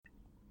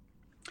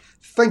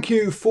Thank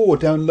you for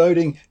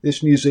downloading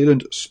this New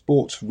Zealand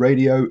Sports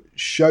Radio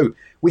show.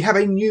 We have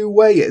a new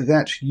way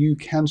that you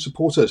can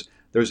support us.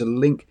 There is a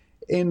link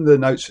in the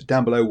notes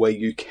down below where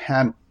you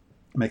can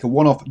make a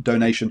one-off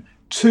donation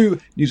to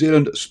New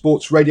Zealand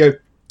Sports Radio.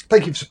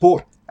 Thank you for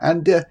support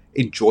and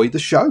enjoy the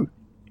show.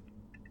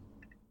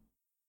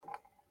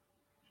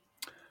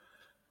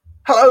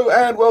 Hello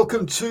and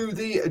welcome to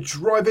the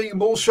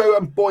DrivingMaul show,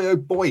 and boy oh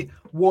boy,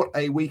 what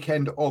a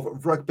weekend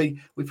of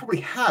rugby. We probably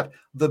had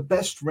the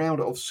best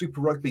round of Super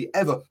Rugby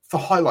ever for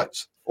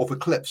highlights or for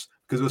clips,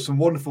 because there were some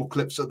wonderful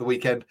clips at the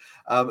weekend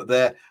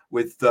there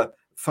with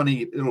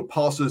funny little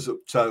passes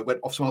that went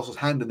off someone else's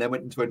hand and then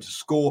went into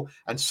score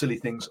and silly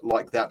things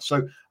like that.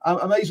 So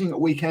amazing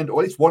weekend,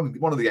 or at least one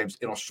of the games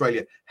in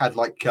Australia had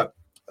like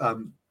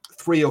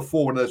 3 or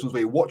 4 one of those ones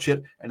where you watch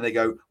it and they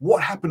go,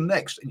 what happened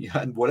next?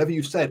 And whatever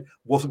you said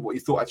wasn't what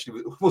you thought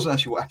wasn't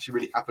actually what actually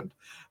really happened.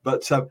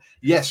 But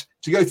yes,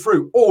 to go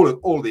through all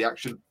of the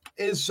action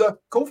is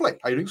Cornflake.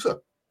 How are you doing,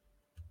 sir?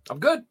 I'm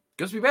good.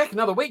 Good to be back.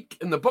 Another week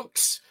in the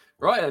books,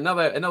 right?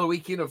 Another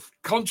weekend of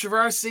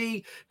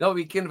controversy, another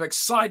weekend of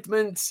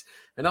excitement,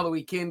 another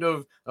weekend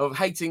of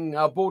hating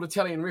bored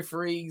Italian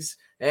referees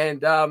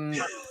and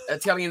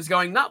Italians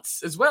going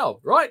nuts as well,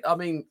 right? I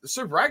mean,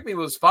 Super Rugby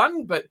was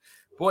fun, but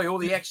boy, all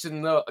the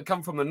action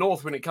come from the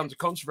north when it comes to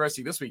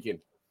controversy this weekend.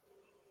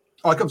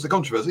 Oh, it comes to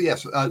controversy,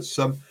 yes. It's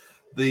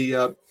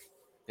the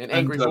and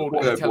angry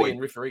bored Italian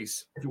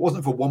referees. If it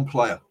wasn't for one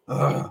player,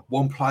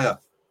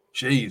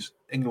 jeez,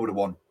 England would have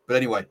won. But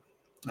anyway,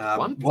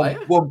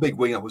 one big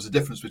winger was the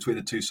difference between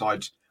the two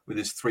sides with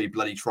his 3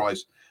 bloody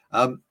tries.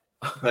 But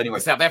anyway,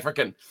 South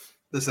African.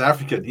 The South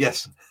African,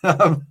 yes.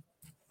 So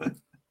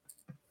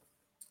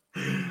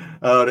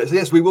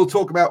yes, we will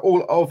talk about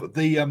all of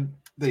the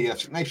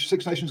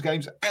Six Nations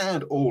games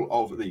and all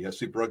of the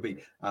Super Rugby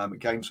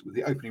games with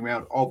the opening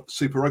round of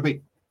Super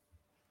Rugby.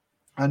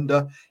 And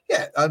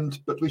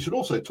but we should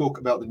also talk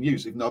about the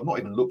news, even though I've not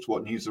even looked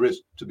what news there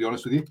is, to be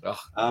honest with you.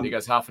 There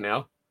goes half an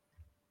hour.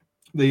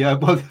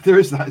 Well, there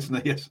is that, isn't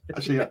there? Yes,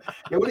 actually,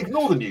 we'll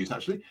ignore the news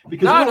actually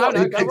because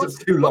it takes us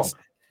too long.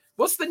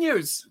 What's the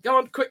news? Go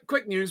on,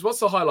 quick news. What's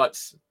the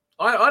highlights?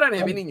 I don't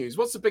have any news.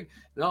 What's the big?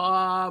 No,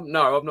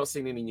 I've not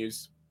seen any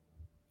news.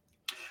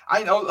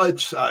 I know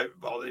it's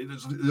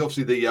there's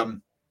obviously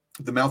the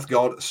mouth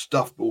guard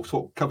stuff.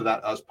 We'll cover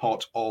that as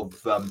part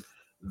of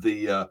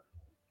the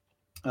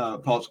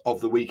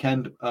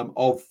weekend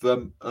of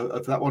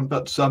that one.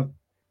 But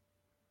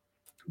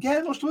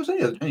not sure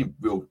there's any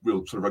real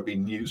sort of rugby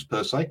news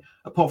per se,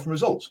 apart from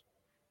results.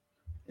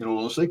 In all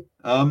honesty,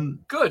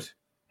 good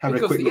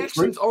because the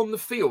action's on the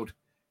field.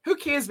 Who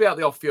cares about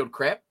the off-field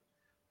crap?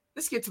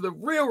 Let's get to the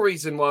real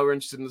reason why we're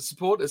interested in the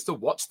sport is to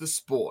watch the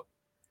sport.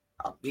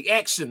 The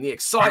action, the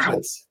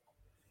excitement.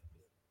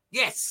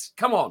 Yes,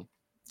 come on.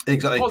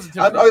 Exactly.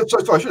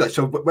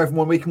 So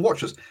everyone we can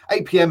watch us.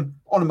 8 p.m.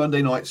 on a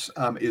Monday nights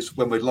is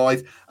when we're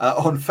live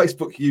on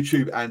Facebook,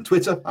 YouTube, and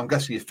Twitter. I'm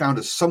guessing you found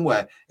us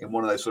somewhere in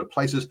one of those sort of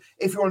places.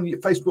 If you're on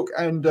Facebook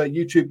and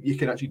YouTube, you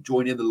can actually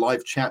join in the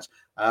live chat,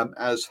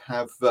 as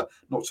have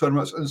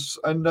Nocturnal and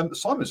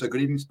Simon. So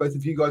good evening to both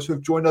of you guys who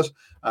have joined us,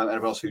 and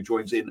everyone else who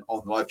joins in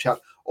on the live chat.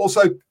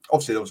 Also,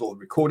 obviously, there was all the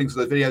recordings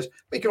of those videos,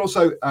 but you can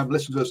also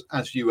listen to us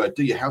as you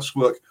do your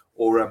housework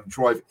or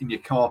drive in your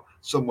car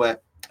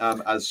somewhere.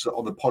 As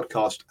on the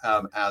podcast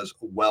as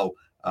well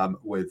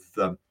with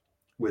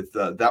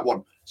that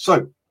one.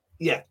 So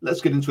yeah,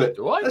 let's get into it.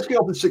 Let's get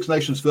off with Six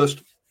Nations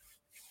first.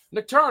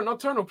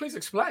 Nocturnal, please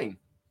explain.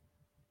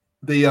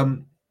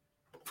 The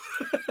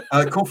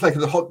Cornflake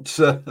has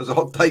a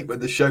hot date when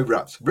the show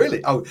wraps.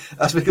 Really? Oh,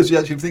 that's because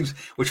we're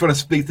trying to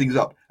speed things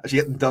up, actually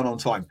get them done on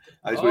time.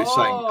 Is what he's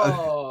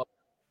saying.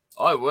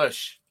 I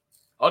wish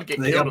I'd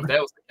get killed if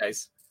that was the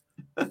case.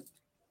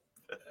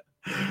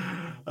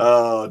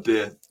 Oh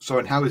dear. So,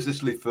 and how is this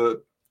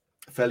for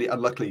fairly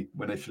unlucky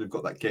when they should have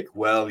got that kick?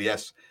 Well,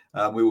 yes,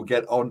 we will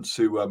get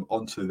onto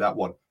that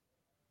one.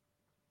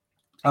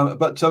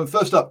 But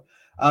first up,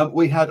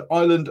 we had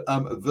Ireland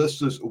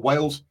versus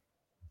Wales,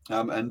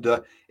 and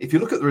if you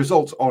look at the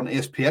results on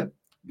ESPN,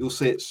 you'll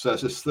see it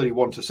says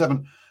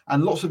 31-7,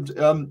 and lots of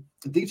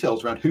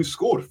details around who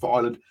scored for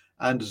Ireland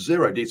and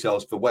 0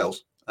 details for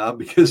Wales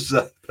because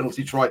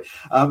penalty try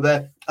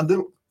there, and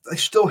they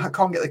still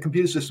can't get their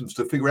computer systems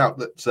to figure out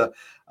that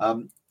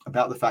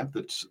about the fact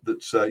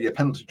that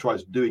penalty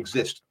tries do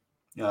exist,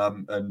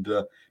 and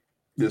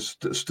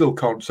still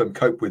can't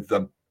cope with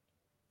that.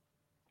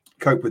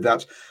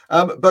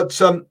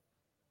 But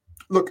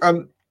look,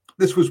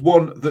 this was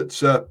one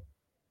that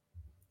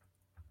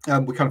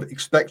we kind of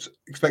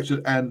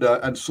expected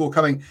and saw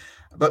coming.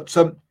 But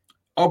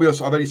I'll be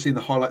honest, I've only seen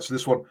the highlights of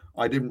this one.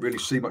 I didn't really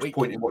see much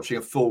point in watching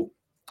a full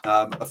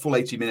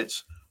 80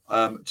 minutes.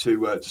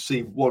 To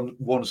see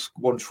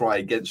one try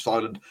against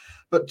Ireland,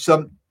 but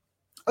I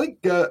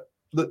think that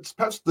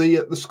perhaps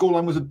the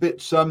scoreline was a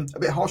bit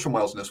harsh on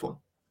Wales in this one.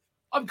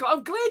 I'm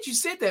glad you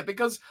said that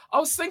because I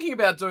was thinking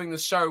about doing the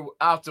show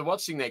after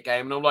watching that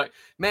game, and I'm like,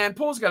 man,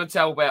 Paul's going to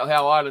tell about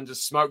how Ireland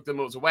just smoked them.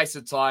 It was a waste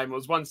of time. It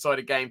was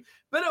one-sided game.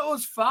 But it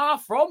was far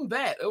from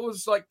that. It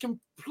was like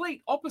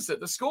complete opposite.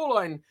 The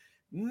scoreline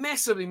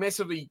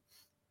massively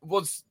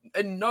was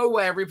in no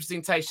way a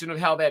representation of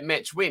how that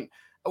match went.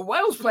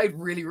 Wales played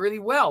really, really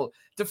well.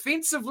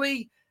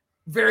 Defensively,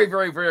 very,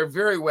 very, very,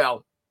 very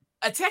well.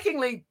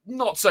 Attackingly,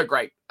 not so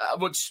great,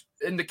 which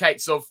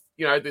indicates of,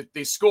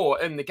 the score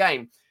in the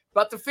game.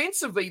 But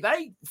defensively,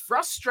 they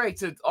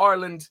frustrated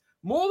Ireland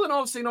more than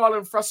I've seen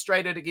Ireland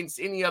frustrated against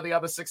any of the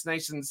other Six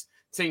Nations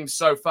teams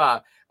so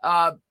far.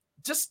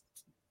 Just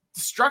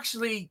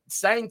structurally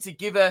staying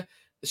together,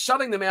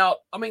 shutting them out.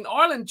 I mean,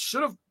 Ireland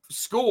should have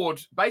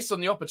scored based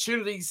on the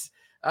opportunities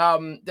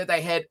that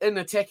they had in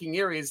attacking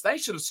areas. They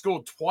should have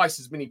scored twice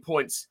as many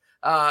points.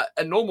 A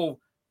normal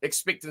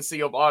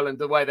expectancy of Ireland,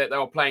 the way that they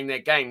were playing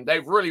that game. They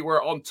really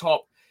were on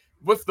top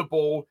with the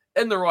ball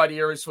in the right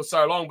areas for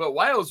so long, but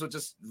Wales were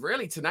just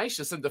really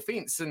tenacious in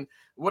defence. And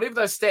whatever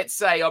those stats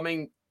say, I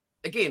mean,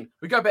 again,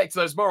 we go back to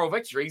those moral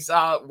victories.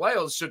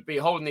 Wales should be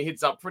holding their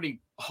heads up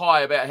pretty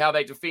high about how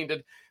they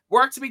defended.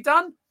 Work to be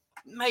done?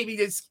 Maybe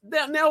there's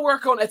now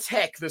work on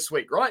attack this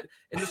week, right?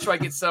 And just try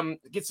and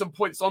get some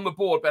points on the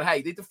board. But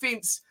hey, their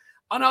defense,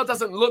 I know it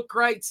doesn't look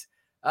great,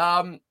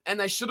 and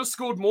they should have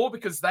scored more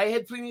because they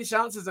had plenty of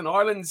chances in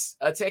Ireland's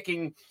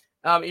attacking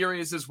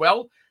areas as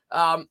well.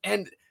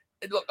 And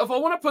look, if I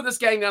want to put this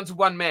game down to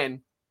one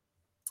man,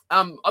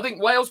 I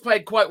think Wales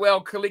played quite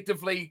well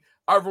collectively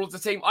overall as a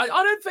team. I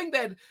don't think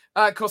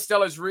that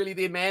Costello's really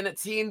their man at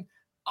 10.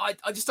 I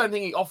just don't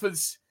think he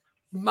offers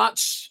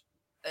much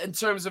in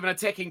terms of an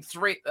attacking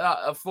threat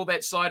for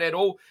that side at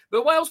all.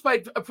 But Wales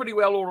played pretty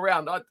well all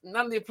around.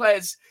 None of their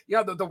players,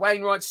 the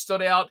Wainwright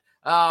stood out,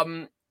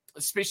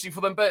 especially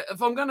for them. But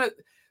if I'm going to,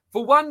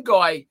 for one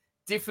guy,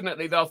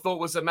 definitely that I thought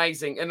was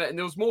amazing, and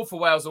there was more for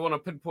Wales I want to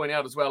pinpoint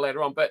out as well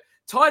later on. But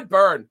Tide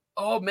Byrne,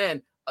 oh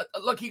man,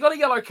 look, he got a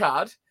yellow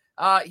card.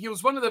 He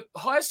was one of the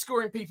highest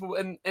scoring people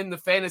in the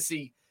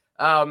fantasy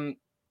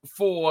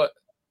for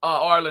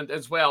Ireland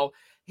as well.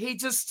 He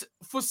just,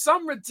 for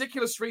some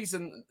ridiculous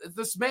reason,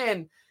 this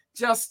man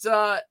just,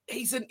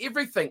 he's in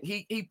everything.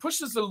 He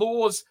pushes the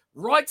laws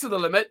right to the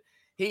limit.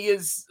 He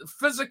is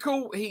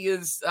physical. He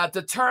is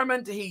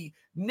determined. He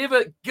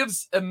never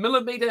gives a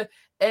millimeter,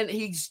 and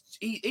he's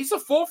a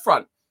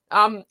forefront.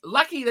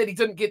 Lucky that he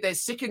didn't get that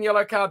second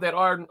yellow card that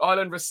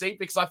Ireland received,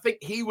 because I think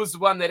he was the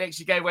one that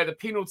actually gave away the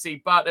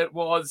penalty, but it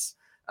was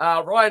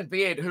Ryan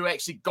Baird who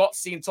actually got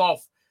sent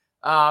off.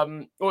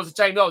 Or was it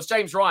James? No, it was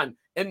James Ryan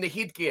in the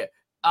headgear.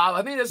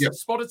 I think they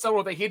spotted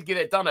someone with a headgear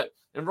that done it,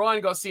 and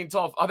Ryan got sent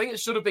off. I think it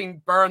should have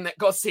been Byrne that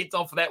got sent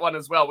off for that one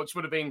as well, which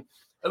would have been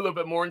a little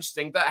bit more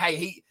interesting. But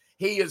hey,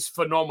 he is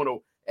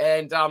phenomenal.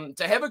 And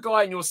to have a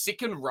guy in your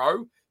second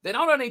row that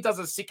not only does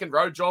his second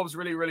row jobs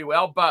really, really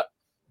well, but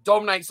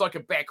dominates like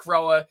a back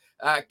rower,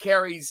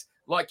 carries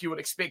like you would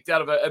expect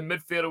out of a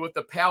midfielder with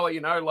the power,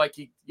 like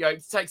he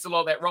takes a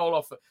lot of that role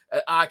off an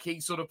archy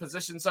sort of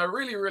position. So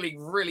really, really,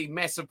 really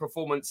massive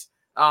performance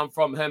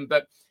from him.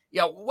 But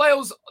yeah,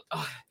 Wales...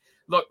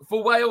 Look,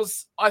 for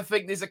Wales, I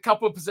think there's a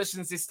couple of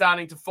positions they're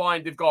starting to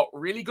find. They've got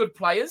really good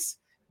players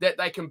that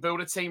they can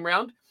build a team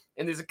around,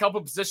 and there's a couple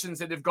of positions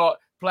that they've got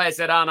players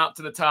that aren't up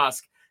to the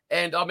task.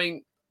 And, I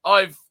mean,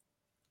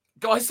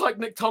 guys like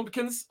Nick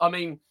Tompkins, I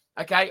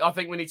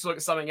think we need to look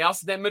at something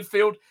else in that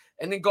midfield.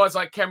 And then guys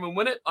like Cameron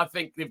Winnett, I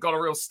think they've got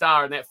a real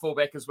star in that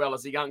fullback as well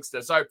as a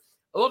youngster. So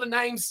a lot of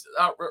names,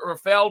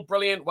 Rafael,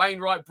 brilliant,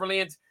 Wainwright,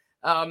 brilliant,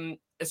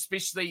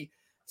 especially.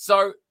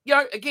 So,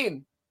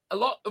 again, a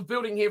lot of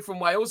building here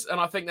from Wales,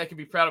 and I think they can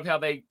be proud of how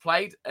they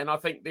played, and I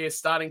think they're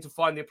starting to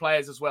find their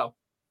players as well.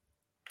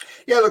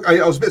 Yeah, look,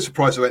 I was a bit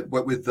surprised they went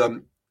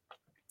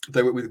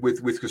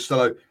with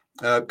Costello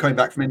coming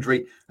back from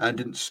injury and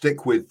didn't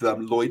stick with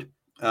Lloyd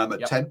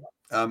at 10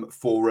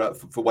 for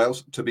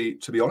Wales, to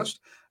be honest.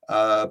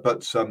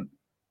 But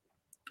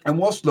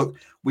whilst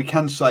we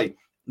can say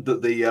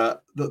that the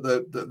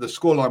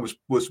scoreline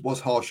was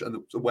harsh,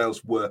 and the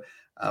Wales were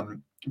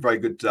very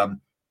good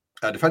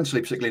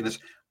defensively, particularly in this.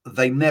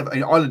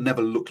 Ireland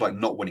never looked like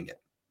not winning it.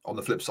 On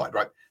the flip side,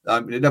 right?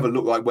 It never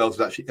looked like Wales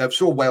was actually. I'm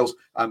sure Wales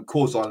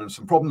caused Ireland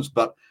some problems,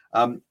 but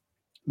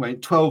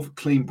when 12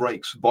 clean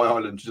breaks by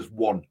Ireland, just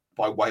one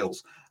by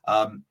Wales.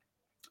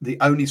 The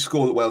only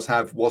score that Wales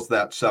have was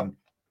that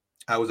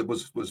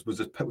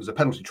was a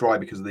penalty try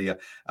because of the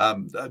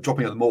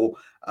dropping of the maul.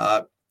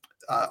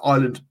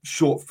 Ireland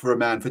short for a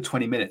man for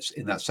 20 minutes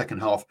in that second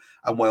half,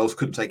 and Wales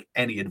couldn't take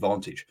any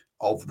advantage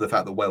of the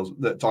fact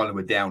that Ireland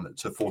were down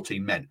to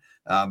 14 men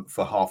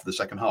for half of the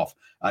second half.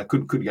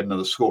 Couldn't get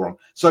another score on.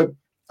 So,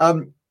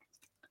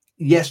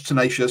 yes,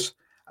 tenacious,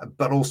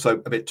 but also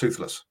a bit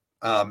toothless,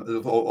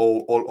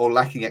 or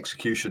lacking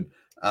execution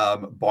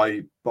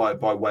by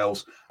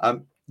Wales.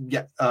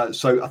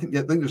 So I think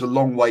there's a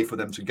long way for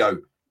them to go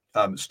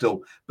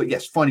still. But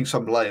yes, finding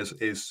some players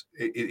is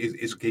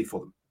key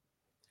for them.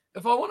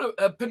 If I want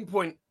to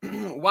pinpoint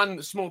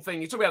one small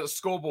thing, you talk about the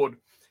scoreboard.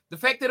 The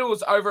fact that it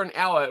was over an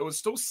hour, it was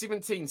still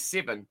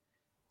 17-7.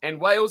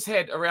 And Wales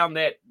had around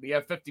that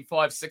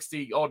 55,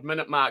 60 odd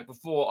minute mark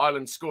before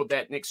Ireland scored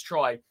that next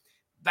try.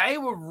 They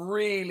were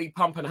really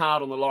pumping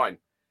hard on the line.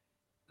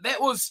 That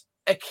was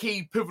a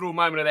key pivotal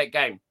moment of that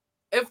game.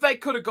 If they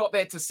could have got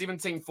that to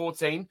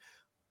 17-14,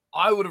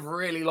 I would have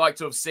really liked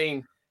to have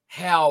seen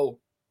how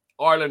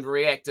Ireland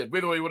reacted,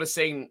 whether we would have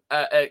seen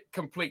a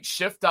complete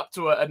shift up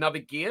to another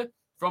gear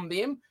from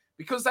them,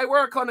 because they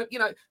were kind of,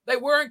 they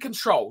were in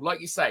control,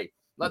 like you say.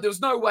 Like, there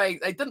was no way,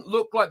 they didn't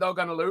look like they were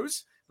going to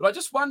lose, but I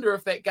just wonder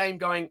if that game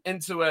going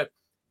into a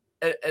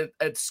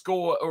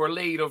score or a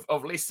lead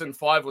of less than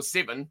 5 or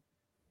 7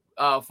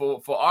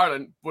 for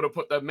Ireland would have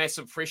put the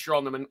massive pressure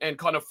on them and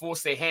kind of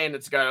forced their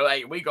hand to go,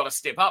 hey, we got to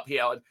step up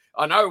here.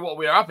 I know what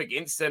we're up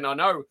against and I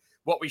know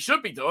what we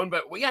should be doing,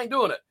 but we ain't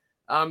doing it.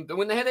 But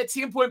when they had that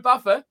 10-point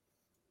buffer,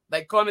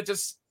 they kind of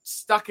just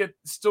stuck it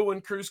still in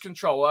cruise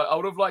control. I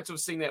would have liked to have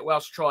seen that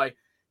Welsh try,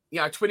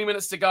 20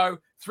 minutes to go,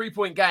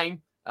 3-point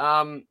game.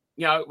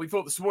 We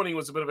thought this morning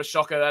was a bit of a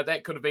shocker.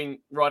 That could have been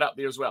right up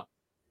there as well.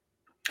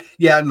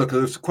 Yeah, and look,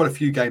 there's quite a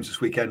few games this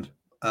weekend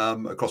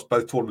across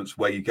both tournaments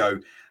where you go,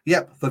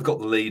 yep, they've got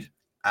the lead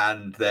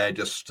and they're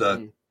just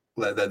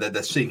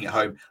they're seeing it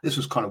home. This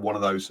was kind of one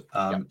of those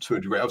to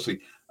a degree. Obviously,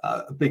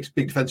 a big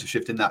defensive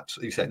shift in that,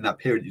 you said, in that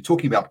period you're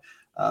talking about.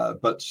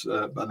 But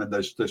then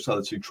those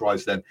other 2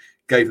 tries then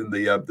gave them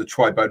the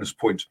try bonus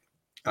point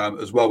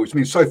as well, which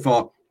means so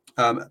far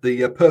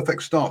the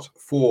perfect start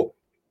for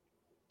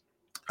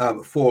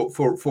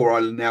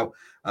Ireland now,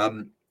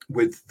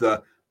 with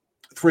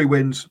 3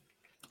 wins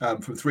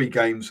from 3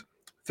 games,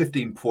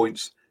 15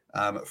 points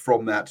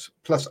from that,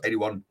 plus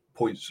 81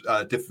 points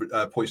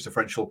points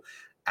differential,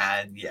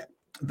 and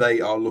they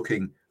are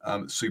looking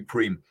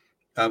supreme.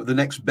 The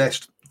next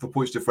best for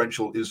points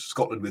differential is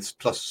Scotland with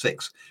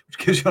 +6, which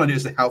gives you an idea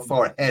as to how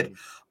far ahead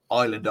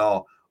Ireland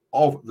are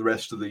of the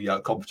rest of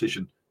the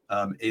competition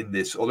in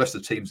this, or the rest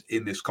of the teams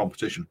in this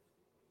competition.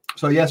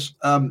 So yes,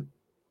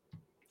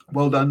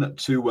 well done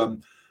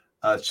to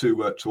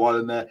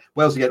Ireland there.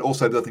 Wales again,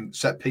 also I think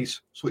set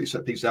piece, sweet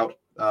set piece out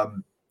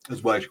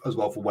as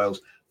well for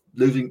Wales,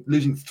 losing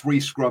 3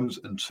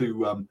 scrums and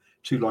 2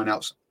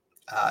 lineouts.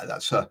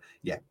 That's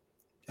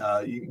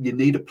you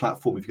need a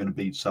platform if you're going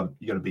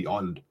to beat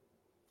Ireland.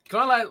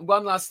 Can I add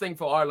one last thing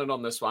for Ireland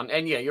on this one?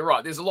 And you're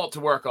right. There's a lot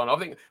to work on. I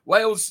think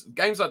Wales,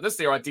 games like this,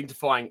 they're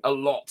identifying a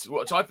lot,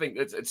 which I think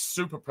it's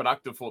super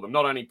productive for them,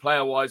 not only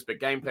player-wise, but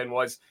game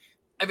plan-wise.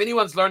 If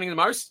anyone's learning the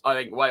most, I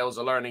think Wales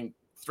are learning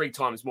 3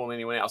 times more than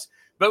anyone else.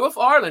 But with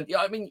Ireland,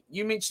 I mean,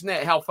 you mentioned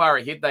that, how far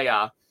ahead they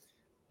are.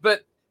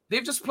 But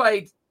they've just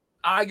played,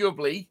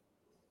 arguably,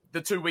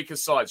 the 2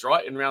 weakest sides,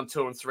 right, in round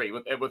 2 and 3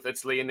 with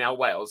Italy and now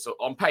Wales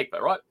on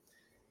paper, right?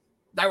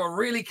 They were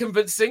really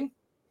convincing.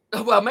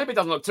 Well, maybe it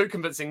doesn't look too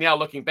convincing now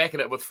looking back at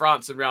it with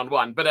France in round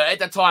 1. But at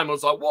the time, it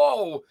was like,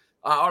 whoa,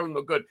 Ireland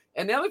look good.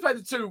 And now they play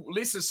the 2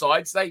 lesser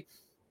sides. They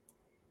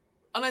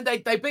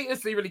beat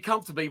Italy really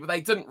comfortably, but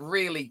they didn't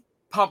really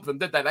pump them,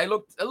 did they? They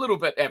looked a little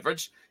bit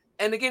average.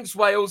 And against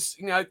Wales,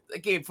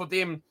 again, for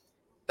them,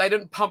 they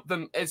didn't pump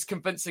them as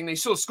convincingly.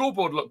 Sure,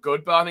 scoreboard looked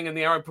good, but I think in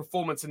their own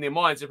performance, in their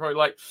minds, they're probably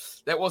like,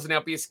 that wasn't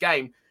our best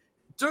game.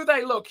 Do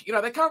they look,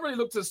 they can't really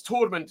look to this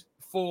tournament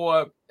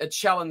for a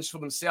challenge for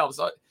themselves.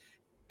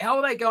 How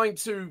are they going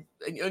to,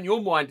 in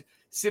your mind,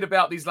 set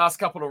about these last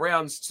couple of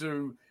rounds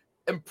to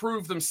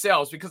improve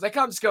themselves? Because they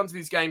can't just go into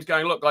these games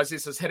going, look, guys,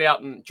 let's just head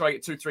out and try to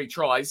get 2-3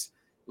 tries,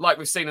 like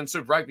we've seen in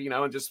Super Rugby,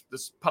 and just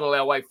puddle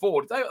our way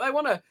forward. They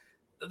want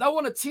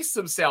to test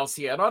themselves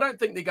here, and I don't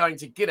think they're going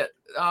to get it.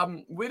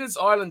 Where does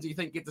Ireland, do you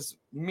think, get this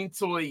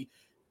mentally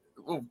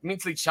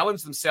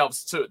challenge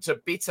themselves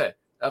to better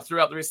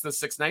throughout the rest of the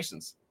Six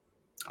Nations?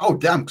 Oh,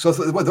 damn. Because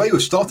I thought the way you were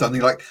starting, I'm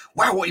like,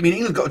 wow, what, you mean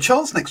England got a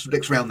chance next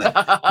round there?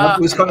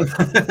 It was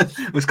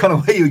kind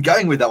of where you were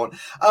going with that one.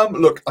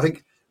 Look, I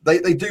think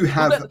they do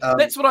have...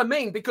 that's what I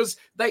mean, because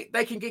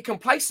they can get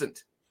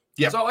complacent.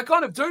 Yeah. So I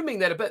kind of do mean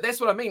that a bit.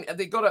 That's what I mean.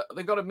 They've got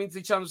to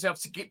mentally challenge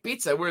themselves to get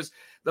better. Whereas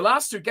the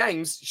last 2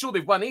 games, sure,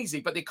 they've won easy,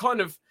 but they're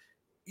kind of,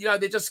 they're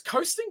just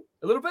coasting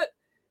a little bit.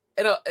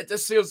 And it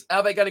just feels,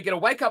 are they going to get a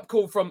wake-up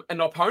call from an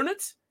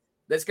opponent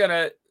that's going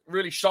to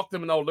really shock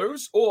them and they'll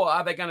lose? Or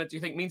are they going to, do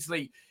you think,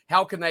 mentally,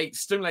 how can they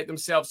stimulate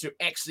themselves to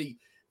actually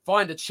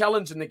find a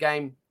challenge in the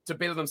game to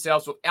better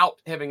themselves without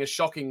having a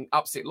shocking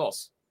upset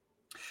loss?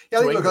 Yeah,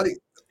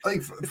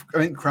 I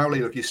think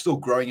Crowley, look, he's still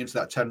growing into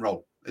that 10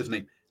 role, isn't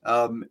he?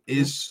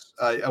 Is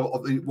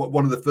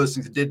one of the first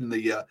things he did in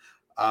the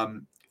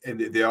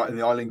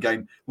Ireland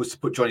game was to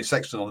put Johnny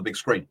Sexton on the big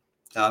screen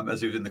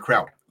as he was in the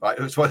crowd. Right,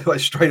 so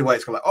straight away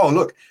it's kind of like, oh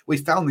look, we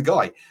found the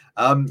guy,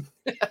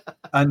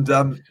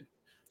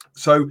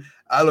 so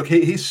look,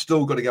 he's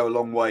still got to go a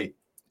long way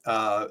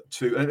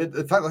to. And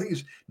in fact, I think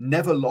he's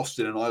never lost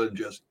in an Ireland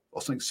jersey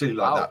or something silly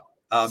like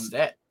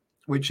that,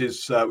 which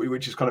is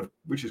kind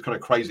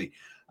of crazy.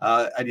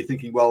 And you're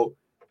thinking, well,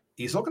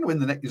 he's not going to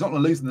win he's not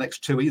going to lose the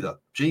next 2 either.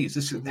 Geez,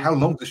 this is how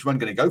long is this run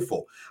going to go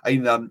for? I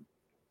mean,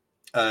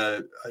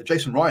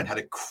 Jason Ryan had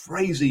a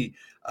crazy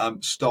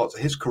start to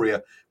his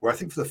career where I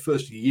think for the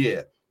first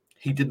year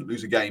he didn't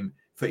lose a game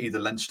for either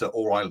Leinster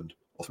or Ireland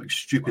or something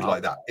stupid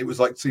like that. It was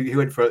like, so he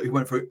went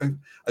for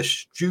a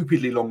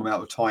stupidly long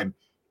amount of time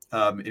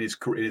in his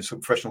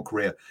professional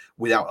career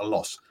without a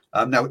loss.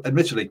 Now,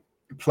 admittedly,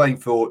 playing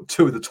for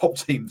two of the top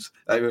teams,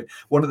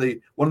 one of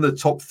the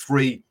top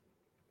three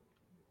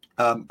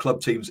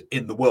club teams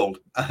in the world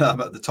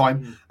at the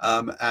time,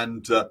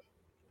 and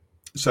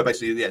so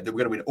basically, yeah, they were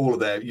going to win all of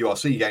their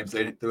URC games.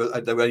 They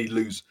would only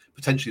lose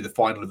potentially the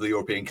final of the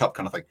European Cup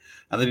kind of thing,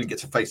 and they didn't get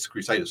to face the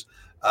Crusaders.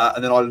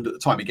 And then Ireland at the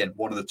time, again,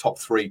 one of the top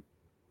three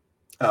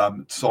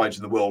sides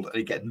in the world, and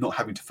again, not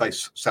having to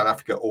face South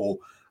Africa or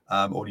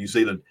New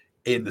Zealand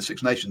in the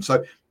Six Nations.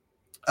 So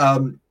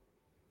I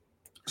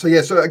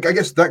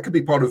guess that could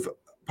be part of the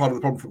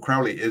problem for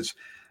Crowley is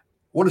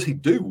what does he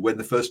do when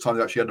the first time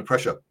they're actually under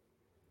pressure?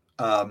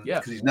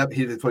 Because he's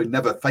probably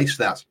never faced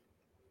that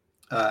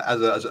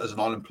as an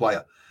Ireland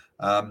player.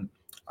 I'm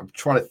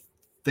trying to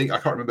think. I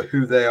can't remember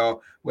who they are,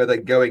 where they're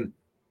going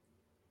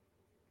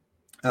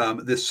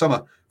this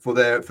summer for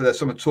their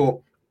summer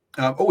tour.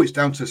 Always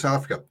down to South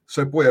Africa.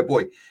 So boy, oh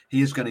boy,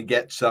 he is going to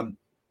get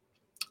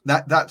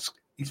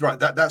he's right.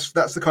 That's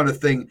the kind of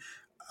thing,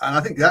 and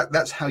I think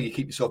that's how you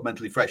keep yourself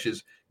mentally fresh.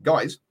 Is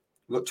guys,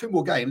 we've got two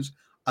more games,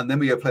 and then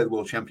we go play the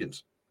world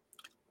champions.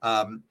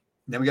 Then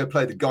we go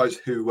play the guys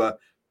who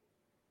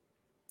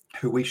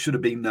we should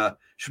have been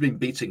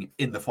beating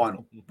in the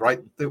final, right?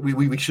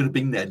 We should have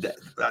been there.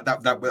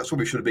 That's what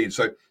we should have been.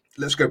 So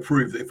let's go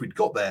prove that if we'd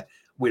got there,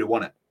 we'd have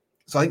won it.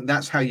 So I think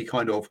that's how you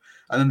kind of,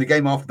 and then the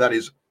game after that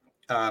is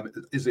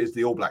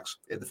the All Blacks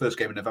in the first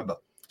game in November.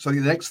 So I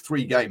think the next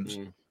three games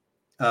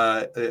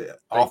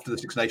after the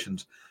Six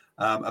Nations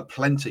are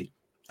plenty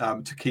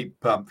to keep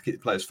the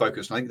players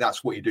focused. And I think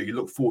that's what you do. You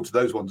look forward to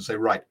those ones and say,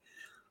 right,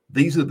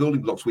 these are the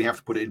building blocks we have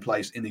to put in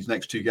place in these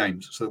next two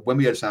games, so that when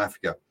we go to South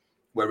Africa,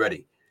 we're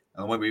ready.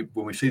 And when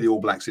we see the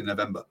All Blacks in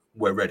November,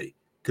 we're ready,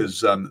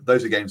 because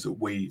those are games that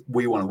we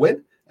want to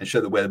win and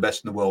show that we're the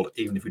best in the world,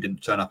 even if we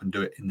didn't turn up and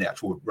do it in the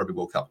actual Rugby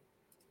World Cup.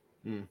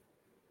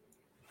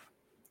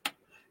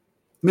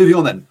 Moving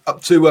on then,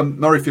 up to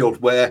Murrayfield,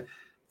 where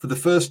for the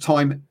first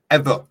time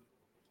ever,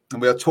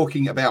 and we are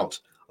talking about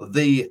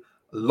the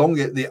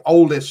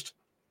oldest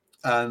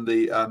and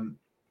the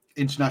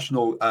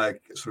international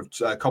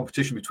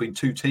competition between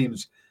two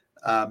teams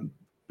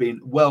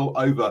being well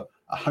over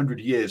 100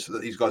 years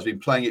that these guys have been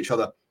playing each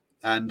other,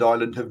 and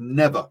Scotland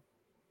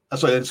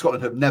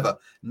have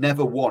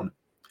never won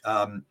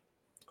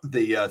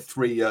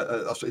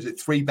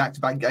three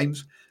back-to-back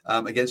games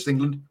against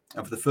England,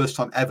 and for the first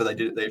time ever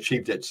they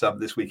achieved it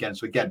this weekend.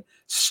 So again,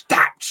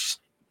 stats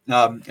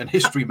and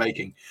history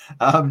making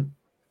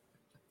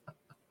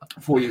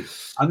for you.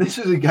 And this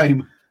is a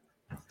game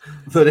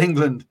that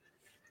England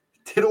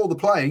did all the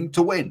playing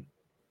to win.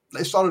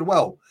 They started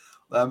well.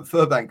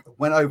 Furbank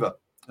went over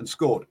and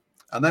scored.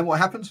 And then what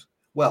happens?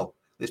 Well,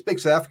 this big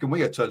South African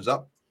winger turns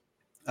up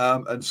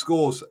and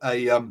scores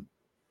a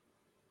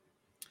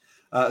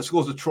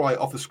try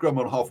off a scrum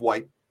on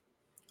halfway,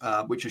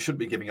 which you shouldn't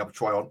be giving up a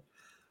try on.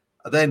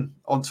 And then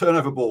on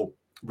turnover ball,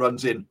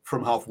 runs in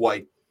from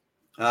halfway,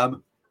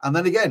 and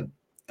then again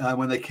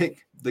when they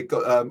kick, they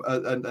got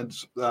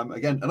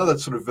again another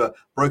sort of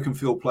broken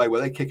field play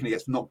where they kick and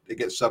it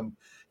gets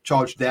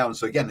charged down.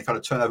 So again, the kind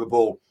of turnover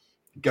ball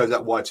goes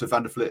out wide to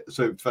Van der Vliet,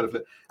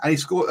 and he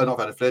scored. Not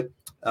Van der Vliet,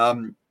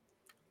 the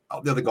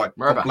other guy,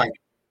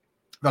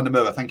 Van der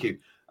Merwe. Thank you.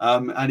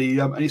 And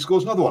he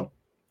scores another one,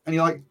 and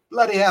you're like,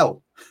 bloody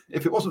hell!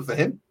 If it wasn't for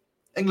him,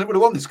 England would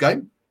have won this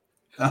game.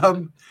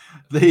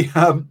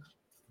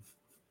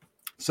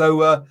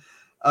 So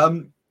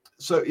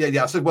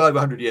I said well over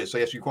 100 years. So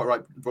yes, you're quite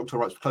right.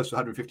 Close to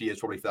 150 years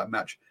probably for that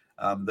match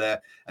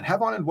there. And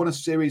have Ireland won a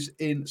series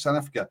in South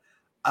Africa?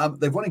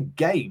 They've won a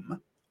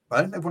game, but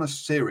I don't think they've won a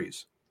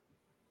series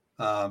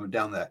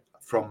down there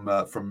from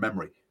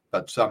memory.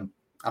 But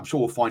I'm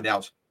sure we'll find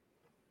out.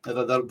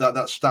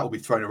 That stat will be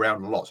thrown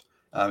around a lot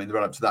in the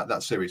run-up to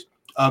that series.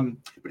 But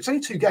it's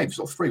only two games,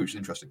 not three, which is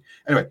interesting.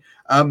 Anyway,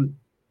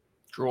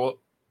 draw.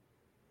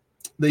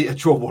 The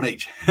draw one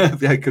each.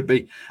 Yeah, it could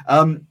be.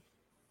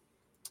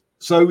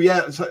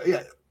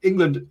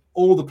 England,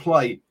 all the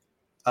play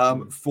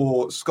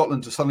for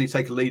Scotland to suddenly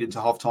take a lead into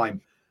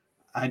half-time.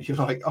 And you're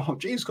like, oh,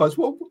 geez, guys,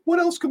 what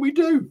else can we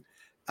do?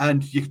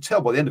 And you could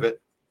tell by the end of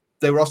it,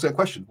 they were asking that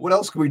question. What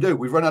else can we do?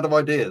 We've run out of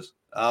ideas.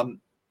 A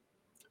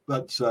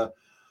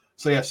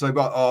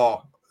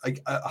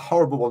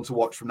horrible one to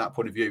watch from that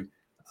point of view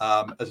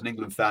as an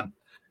England fan.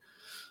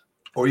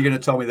 Or are you going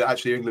to tell me that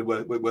actually England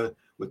were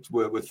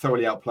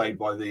thoroughly outplayed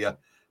by the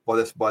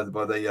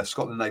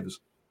Scotland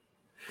neighbours?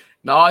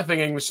 No, I think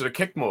England should have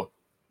kicked more.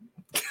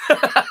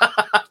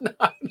 No.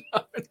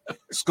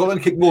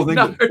 Scotland kicked more than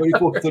England,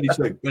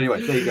 24-32.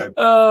 Anyway, there you go.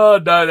 Oh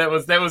no, that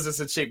was just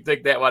a cheap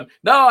dig, that one.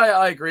 No,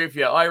 I agree with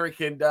you. I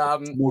reckon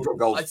more drop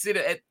goals. I said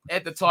it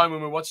at the time when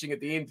we were watching at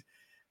the end,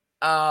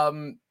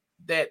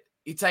 that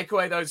you take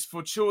away those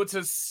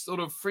fortuitous sort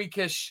of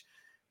freakish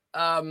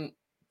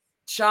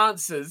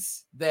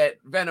chances that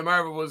Van der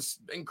Merwe was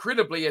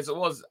incredibly, as it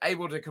was,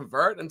 able to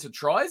convert into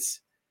tries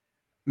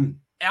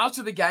out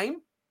of the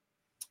game.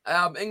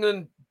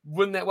 England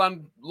win that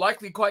one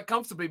likely quite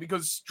comfortably,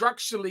 because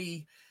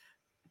structurally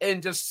in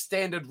just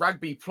standard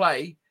rugby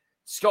play,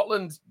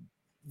 Scotland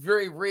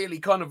very rarely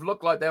kind of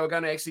looked like they were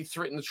going to actually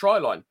threaten the try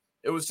line.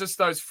 It was just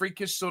those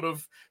freakish sort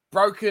of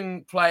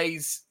broken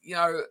plays,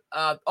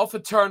 off a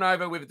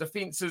turnover where the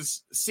defense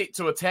is set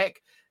to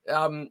attack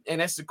and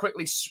has to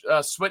quickly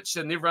switch,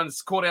 and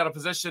everyone's caught out of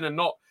position and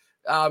not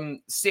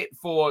set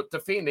for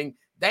defending.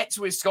 That's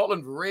where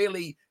Scotland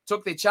really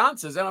took their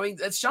chances. And I mean,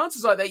 it's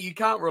chances like that you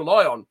can't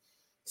rely on.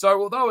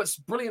 So although it's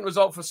a brilliant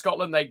result for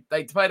Scotland,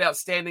 they played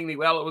outstandingly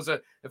well. It was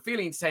a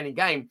fairly entertaining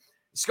game.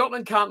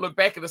 Scotland can't look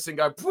back at this and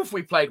go, poof,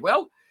 we played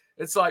well.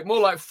 It's like more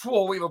like,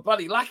 we were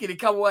bloody lucky to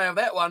come away with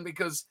that one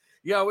because,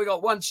 we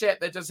got one chap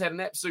that just had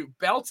an absolute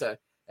belter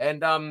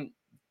and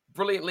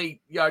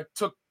brilliantly,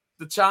 took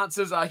the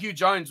chances. Hugh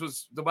Jones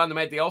was the one that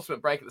made the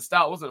ultimate break at the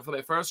start, wasn't it, for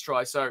that first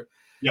try? So,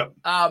 it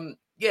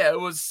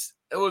was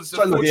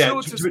a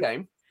fortuitous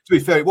game. To be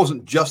fair, it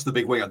wasn't just the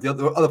big winger. The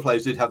other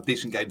players did have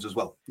decent games as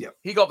well. Yeah,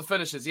 he got the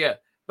finishes. Yeah,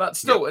 but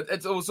still,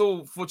 it was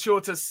all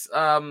fortuitous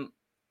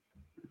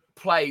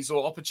plays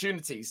or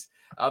opportunities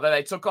that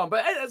they took on.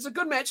 But it's a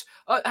good match.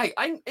 Hey,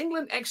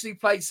 England actually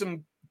played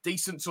some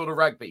decent sort of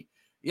rugby.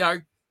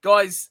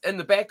 Guys in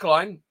the back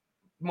line,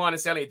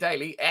 minus Elliot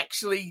Daly,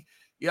 actually,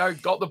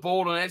 got the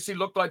ball and actually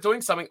looked like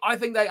doing something. I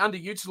think they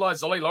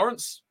underutilized Ollie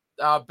Lawrence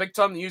big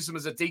time. They used him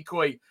as a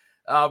decoy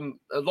a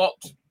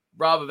lot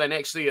rather than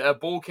actually a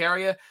ball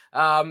carrier.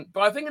 But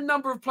I think a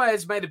number of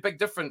players made a big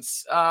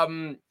difference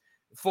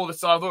for the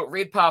side. I thought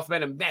Redpath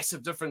made a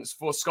massive difference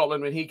for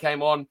Scotland when he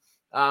came on.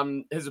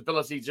 His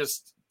ability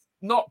just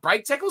not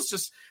break tackles,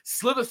 just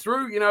slither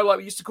through, like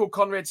we used to call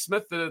Conrad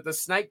Smith, the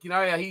snake, he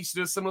used to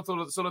do a similar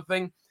sort of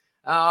thing.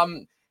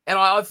 And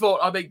I thought,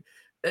 I mean,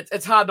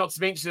 it's hard not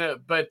to mention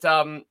it, but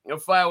Fao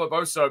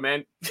Aboso,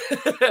 man.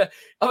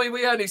 I mean,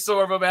 we only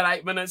saw him about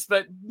 8 minutes,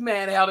 but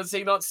man, how does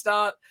he not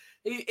start?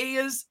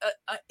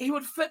 He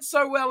would fit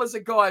so well as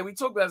a guy. We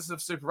talked about this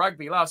with Super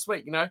Rugby last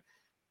week,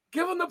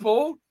 give him the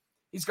ball.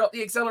 He's got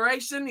the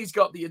acceleration, he's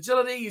got the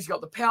agility, he's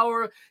got the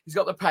power, he's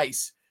got the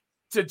pace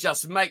to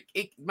just make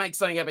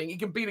something happen. He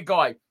can beat a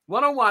guy.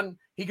 One-on-one,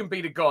 he can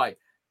beat a guy.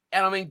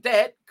 And I mean,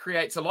 that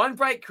creates a line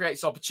break,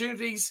 creates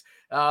opportunities,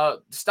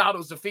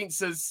 startles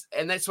defenses,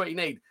 and that's what you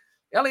need.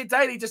 Elliot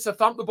Daly just to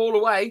thump the ball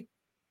away.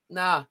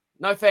 Nah,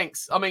 no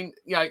thanks. I mean,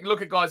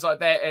 look at guys like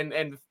that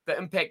and the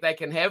impact they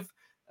can have.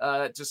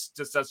 Just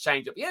does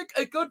change it. Yeah,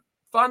 a good,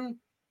 fun,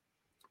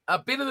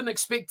 better than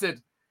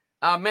expected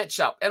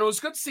matchup. And it was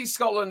good to see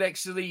Scotland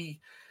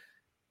actually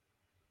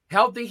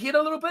held their head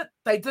a little bit.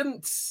 They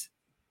didn't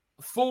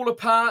fall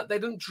apart. They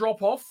didn't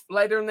drop off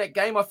later in that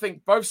game. I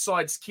think both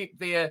sides kept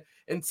their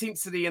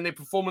intensity and their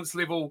performance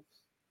level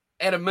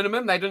at a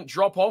minimum. They didn't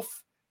drop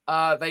off.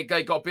 They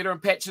got better in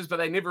patches, but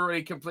they never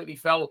really completely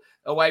fell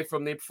away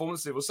from their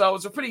performance level. So it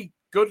was a pretty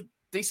good,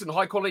 decent,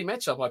 high-quality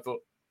matchup, I thought.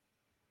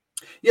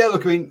 Yeah,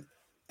 look, I mean,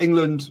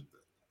 England,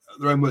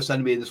 their own worst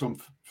enemy in this one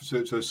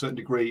to a certain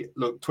degree.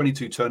 Look,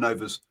 22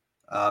 turnovers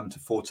to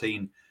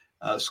 14.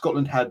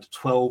 Scotland had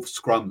 12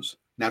 scrums.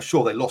 Now,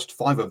 sure, they lost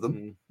 5 of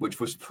them, which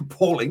was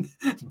appalling,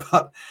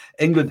 but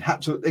England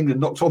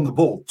knocked on the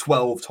ball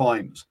 12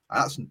 times.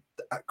 That's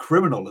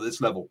criminal at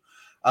this level.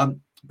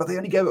 But they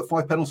only gave up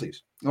 5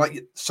 penalties.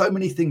 Like, so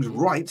many things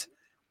right,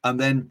 and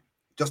then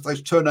just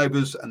those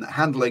turnovers and the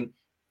handling,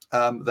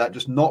 that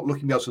just not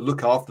being able to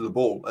look after the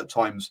ball at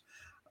times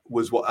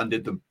was what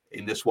undid them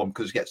in this one,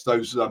 because it gets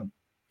those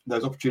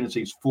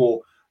opportunities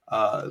for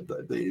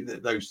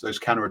those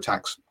counter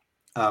attacks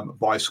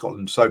by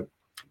Scotland. So.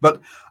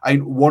 But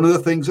one of the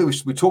things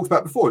that we talked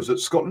about before is that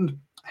Scotland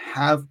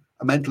have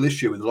a mental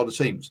issue with a lot of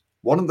teams.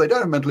 One of them they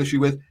don't have a mental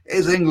issue with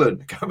is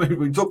England.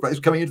 We talked about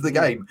this coming into the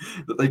game,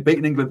 that they've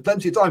beaten England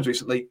plenty of times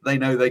recently. They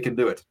know they can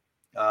do it.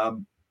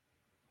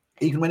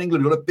 Even when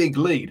England got a big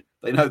lead,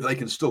 they know that they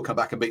can still come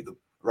back and beat them.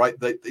 Right?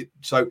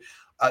 So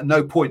at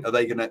no point are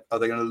they going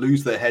to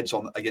lose their heads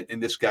again in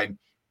this game.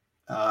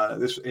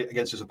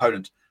 Against this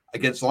opponent.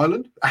 Against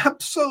Ireland,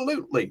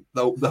 absolutely,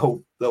 they'll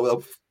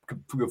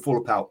fall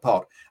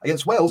apart.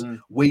 Against Wales,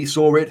 we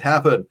saw it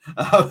happen,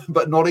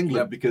 but not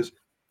England, because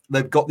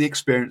they've got the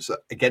experience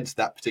against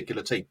that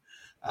particular team.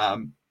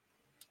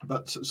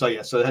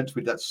 So hence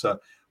we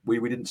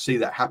didn't see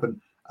that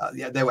happen.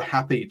 They were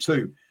happy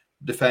to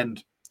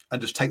defend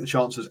and just take the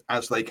chances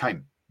as they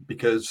came,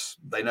 because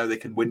they know they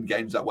can win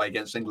games that way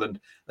against England.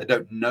 They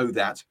don't know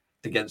that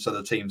against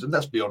other teams, and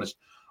let's be honest,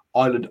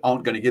 Ireland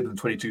aren't going to give them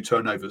 22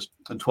 turnovers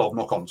and 12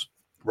 knock-ons,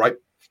 right?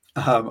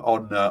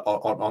 On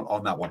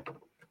that one.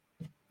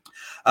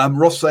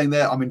 Ross saying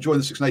there, I'm enjoying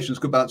the Six Nations,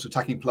 good balance of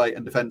attacking play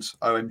and defence.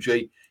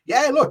 OMG.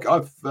 Yeah, look,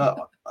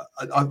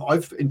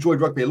 I've enjoyed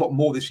rugby a lot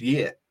more this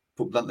year,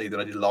 put bluntly, than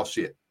I did last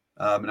year.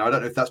 And I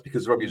don't know if that's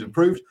because the rugby has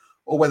improved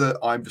or whether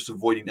I'm just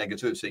avoiding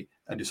negativity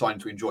and deciding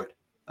to enjoy it.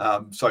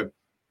 I'm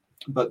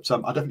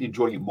definitely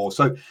enjoying it more.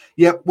 So,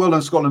 yeah, well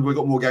done, Scotland. We've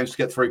got more games to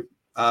get through.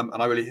 And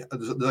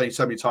there's only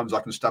so many times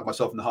I can stab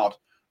myself in the heart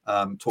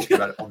talking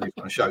about it on these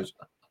kind of shows.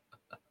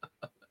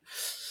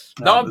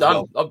 No, I'm done.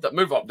 Well. I'm done.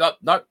 Move on.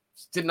 No,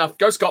 did enough.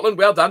 Go Scotland.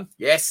 Well done.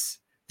 Yes.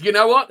 You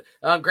know what?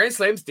 Grand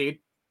Slam's dead.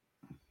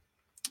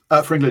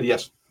 For England,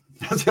 yes.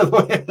 That's the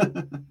other way.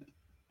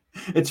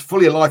 It's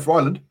fully alive for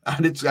Ireland,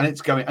 and it's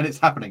going and it's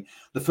happening.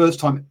 The first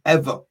time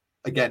ever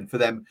again for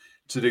them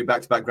to do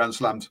back-to-back Grand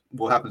Slams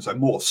will happen. So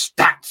more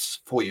stats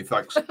for you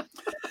folks.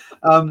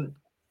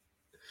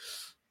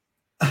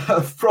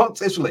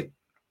 France, Italy.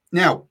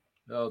 Now,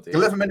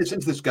 11 minutes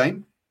into this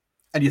game,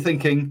 and you're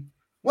thinking,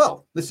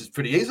 well, this is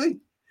pretty easy.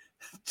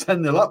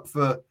 10-0 up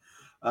for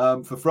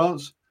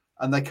France,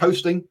 and they're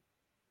coasting.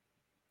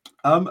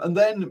 And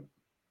then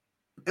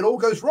it all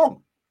goes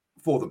wrong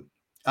for them.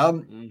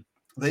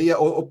 They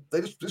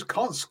just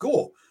can't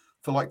score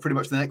for like pretty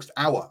much the next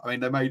hour. I mean,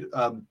 they made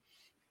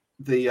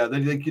they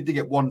did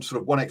get one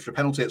extra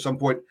penalty at some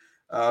point.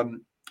 I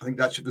think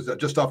that was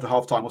just after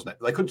half time, wasn't it?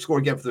 They couldn't score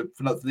again for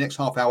the next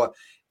half hour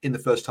in the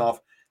first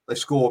half. They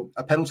score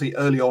a penalty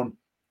early on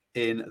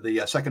in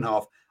the second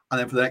half, and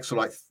then for the next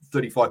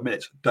 35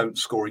 minutes, don't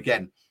score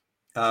again.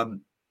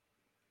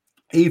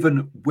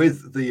 Even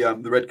with the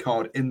red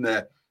card in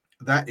there,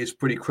 that is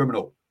pretty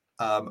criminal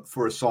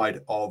for a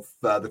side of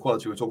the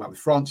quality we're talking about with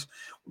France.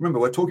 Remember,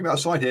 we're talking about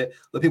a side here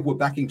that people were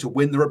backing to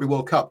win the Rugby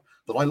World Cup,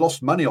 that I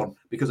lost money on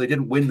because they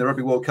didn't win the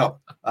Rugby World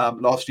Cup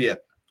last year.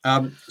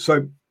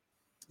 So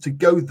to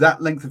go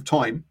that length of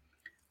time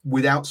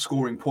without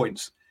scoring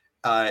points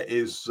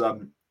is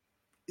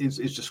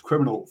just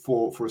criminal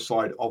for a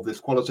side of this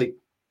quality.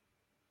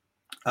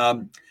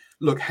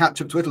 Look, hat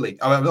tip to Italy.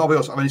 I'll be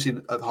honest, I've only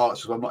seen the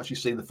highlights, so I'm not actually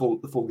seeing the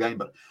full game.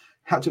 But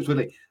hat tip to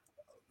Italy.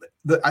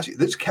 Actually,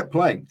 they just kept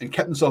playing and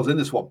kept themselves in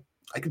this one.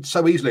 They could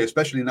so easily,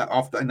 especially in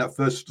that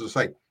first, as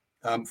I say,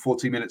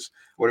 14 minutes,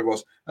 whatever it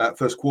was,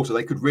 first quarter,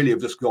 they could really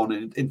have just gone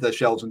into their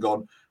shells and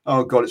gone,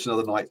 oh God, it's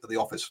another night at the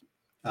office.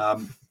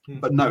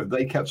 But no,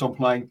 they kept on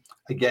playing.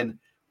 Again,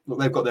 look,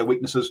 they've got their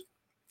weaknesses,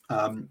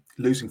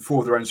 losing 4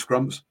 of their own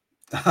scrums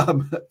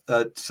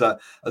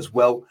as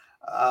well.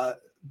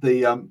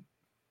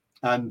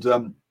 And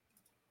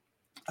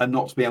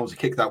not to be able to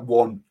kick that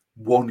one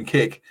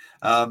kick,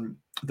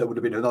 that would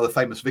have been another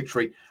famous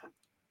victory.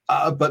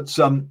 But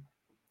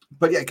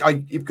yeah,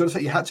 you've got to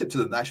say your hat tip to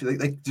them. Actually,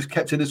 they just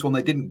kept in this one.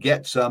 They didn't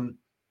get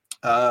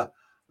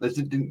they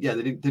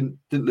didn't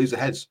lose their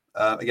heads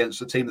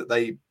against a team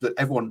that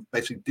everyone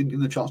basically didn't give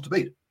them the chance to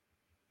beat.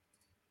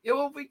 Yeah,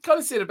 well, we kind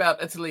of said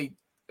about Italy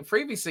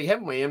previously,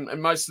 haven't we?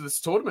 And most of this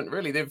tournament,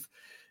 really, they've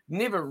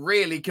never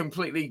really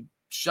completely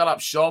shut up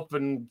shop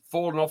and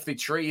fallen off their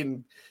tree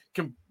and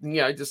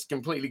just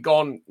completely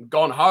gone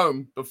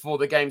home before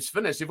the game's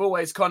finished. They've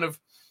always kind of,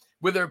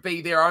 whether it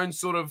be their own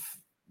sort of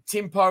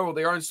tempo or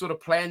their own sort of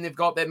plan they've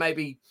got, that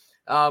maybe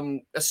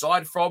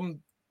aside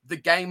from the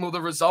game or the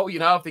result,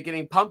 if they're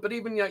getting pumped, but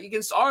even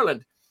against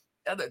Ireland,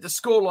 the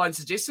scoreline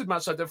suggested,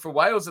 much like did for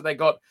Wales, that they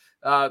got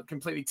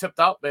completely tipped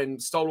up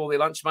and stole all their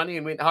lunch money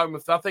and went home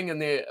with nothing in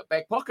their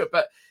back pocket.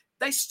 But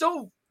they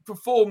still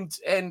performed,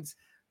 and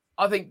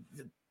I think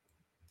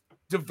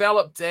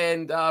developed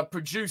and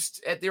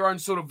produced at their own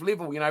sort of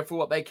level, for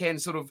what they can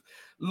sort of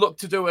look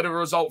to do at a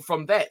result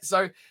from that.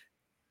 So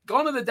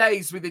gone are the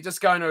days where they're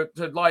just going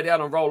to lie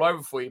down and roll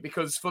over for you,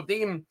 because for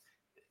them,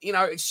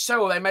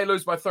 sure, they may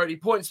lose by 30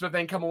 points, but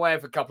then come away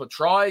with a couple of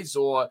tries,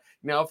 or,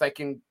 if they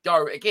can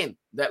go, again,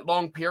 that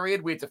long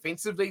period where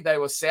defensively they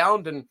were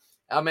sound and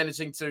are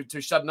managing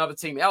to shut another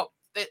team out,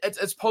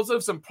 it's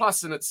positives and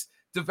plus, and it's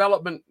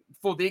development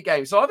for their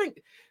game. So I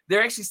think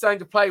they're actually starting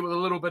to play with a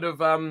little bit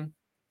of a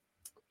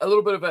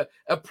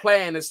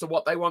plan as to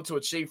what they want to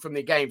achieve from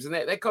their games. And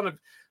that kind of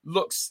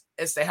looks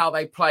as to how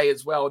they play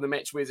as well when the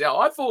match wears out.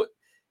 I thought,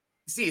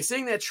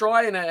 seeing that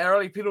try and an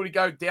early penalty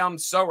go down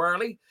so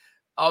early,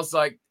 I was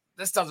like,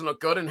 this doesn't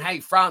look good. And hey,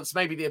 France,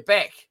 maybe they're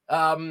back.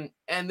 And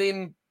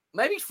then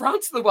maybe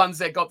France are the ones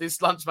that got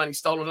this lunch money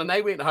stolen and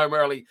they went home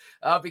early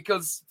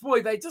because,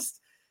 boy, they just...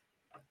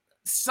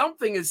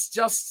 something is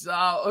just,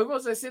 who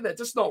was I said that,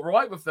 just not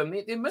right with them.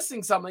 They're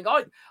missing something.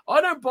 I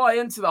don't buy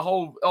into the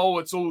whole,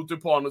 it's all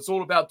Dupont. It's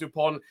all about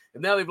Dupont.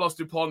 And now they've lost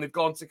Dupont. They've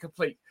gone to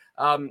complete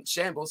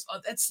shambles.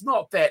 It's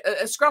not that.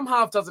 A scrum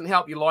half doesn't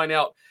help you line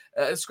out.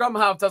 A scrum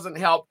half doesn't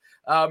help,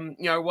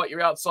 what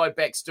your outside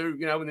backs do,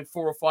 when they're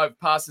 4 or 5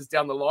 passes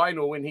down the line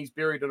or when he's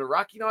buried in a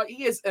ruck.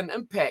 He has an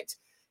impact.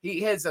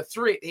 He has a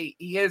threat.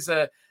 He has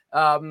a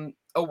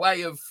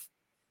way of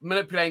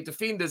manipulating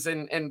defenders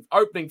and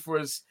opening for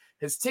his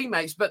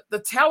teammates, but the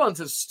talent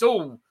is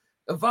still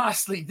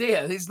vastly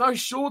there. There's no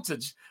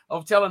shortage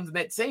of talent in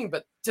that team,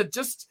 but to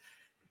just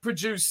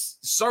produce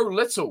so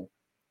little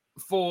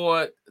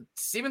for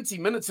 70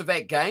 minutes of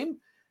that game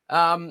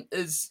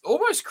is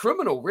almost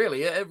criminal,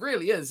 really. It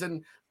really is.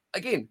 And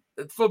again,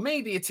 for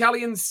me, the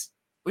Italians,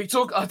 I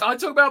talk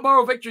about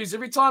moral victories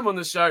every time on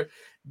the show.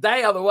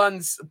 They are the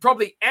ones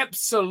probably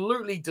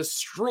absolutely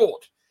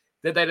distraught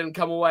that they didn't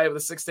come away with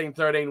a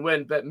 16-13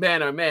 win, but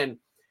man, oh man,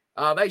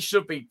 they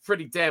should be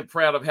pretty damn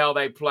proud of how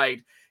they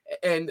played.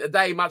 And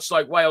they, much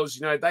like Wales,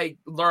 they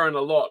learn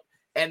a lot.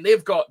 And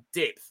they've got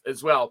depth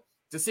as well.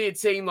 To see a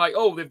team like,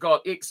 they've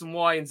got X and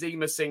Y and Z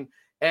missing,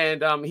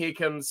 and here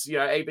comes,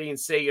 A, B, and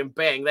C, and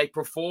bang, they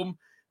perform.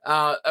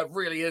 It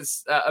really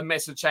is a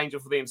massive changer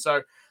for them.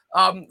 So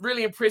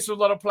really impressed with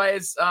a lot of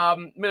players.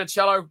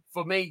 Minicello,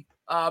 for me,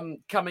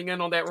 coming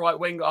in on that right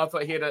wing, I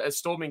thought he had a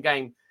storming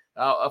game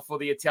for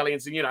the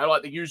Italians. And,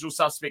 like the usual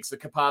suspects, the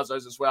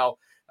Capazzos as well,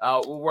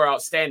 were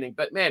outstanding.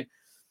 But man,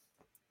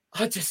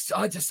 I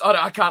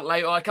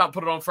can't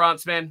put it on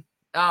France, man.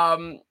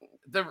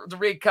 The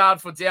red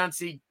card for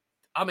Downsy,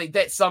 I mean,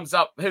 that sums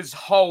up his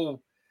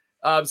whole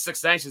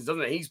Six Nations,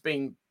 doesn't it? He's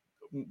been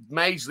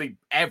majorly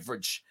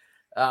average.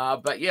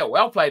 But yeah,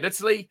 well played,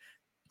 Italy.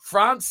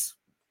 France,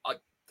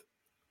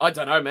 I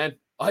don't know, man.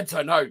 I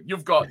don't know.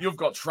 You've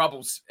got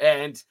troubles.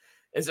 And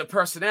is it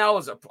personnel?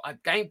 Is it a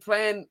game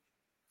plan?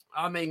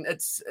 I mean,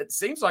 it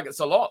seems like it's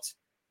a lot.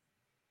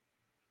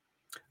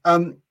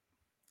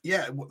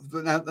 Yeah,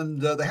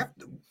 and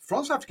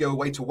France have to go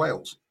away to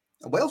Wales.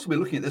 And Wales will be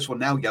looking at this one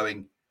now,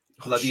 going,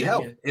 bloody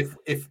hell! Yeah.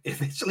 If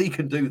Italy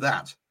can do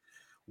that,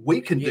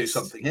 we can do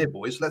something here,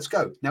 boys. Let's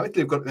go. Now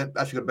Italy have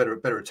actually got a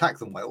better attack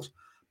than Wales,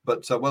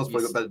 but Wales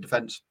probably got better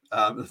defence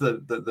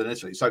than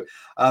Italy. So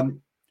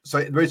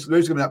there is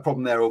going to be that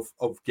problem there of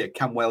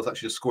can Wales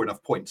actually just score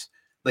enough points?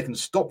 They can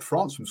stop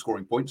France from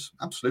scoring points,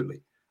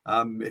 absolutely.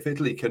 If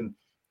Italy can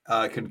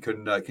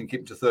keep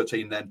it to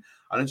 13, then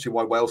I don't see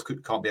why Wales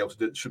should be able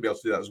to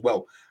do that as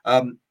well.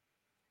 But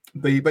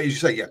as you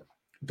say, yeah,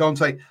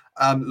 Dante,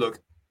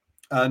 look,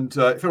 and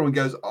if everyone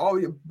goes, oh,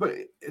 yeah, but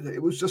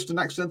it was just an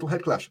accidental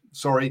head clash.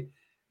 Sorry,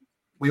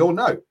 we all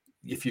know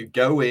if you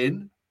go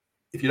in,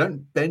 if you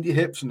don't bend your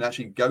hips and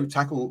actually go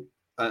tackle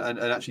and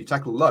actually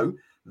tackle low,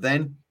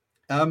 then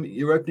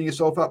you're opening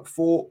yourself up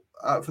for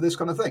this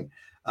kind of thing.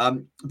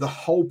 The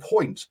whole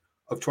point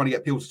of trying to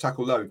get people to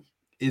tackle low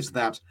is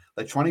that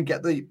they're trying to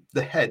get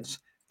the heads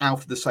out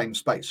of the same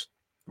space,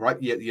 right?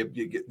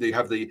 You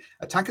have the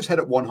attacker's head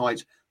at one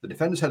height, the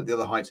defender's head at the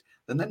other height,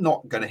 then they're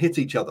not going to hit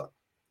each other.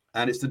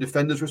 And it's the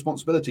defender's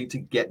responsibility to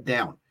get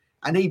down.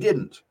 And he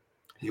didn't.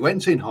 He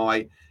went in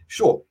high.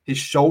 Sure, his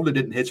shoulder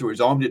didn't hit or his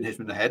arm didn't hit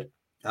him in the head.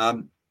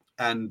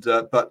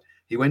 But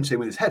he went in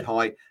with his head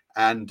high,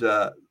 and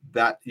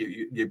that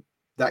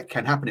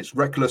can happen. It's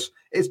reckless.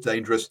 It's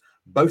dangerous.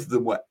 Both of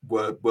them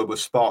were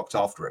sparked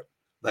after it.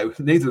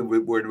 Neither of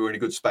them were in a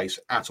good space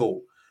at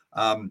all.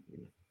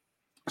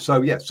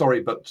 So yeah,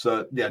 sorry, but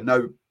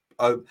no,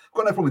 I've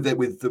got no problem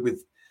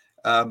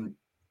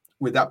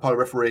with that part of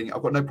refereeing.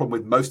 I've got no problem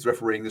with most of the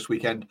refereeing this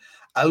weekend.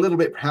 A little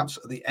bit perhaps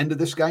at the end of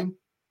this game,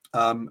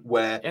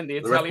 where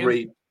the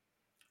referee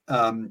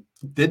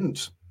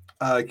didn't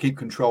keep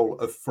control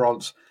of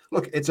France.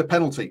 Look, it's a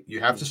penalty. You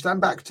have to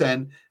stand back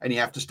 10, and you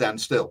have to stand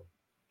still.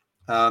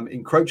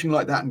 Encroaching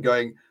like that and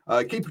going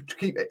keep.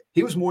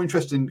 He was more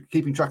interested in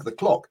keeping track of the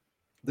clock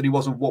than he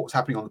was on what was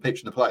happening on the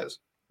pitch and the players.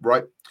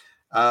 Right,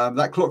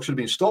 that clock should have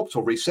been stopped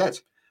or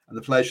reset, and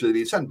the players should have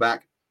been sent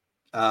back,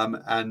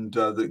 and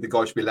the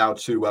guy should be allowed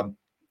to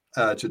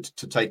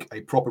take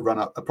a proper run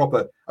up, a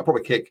proper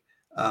kick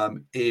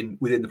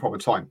within the proper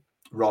time,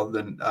 rather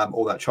than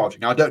all that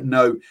charging. Now, I don't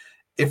know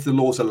if the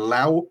laws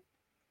allow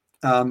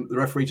the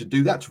referee to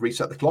do that, to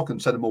reset the clock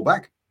and send them all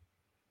back.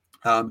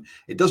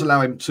 It does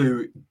allow him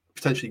to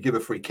potentially give a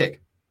free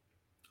kick.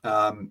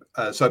 So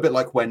a bit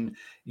like when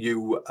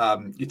you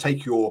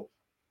take your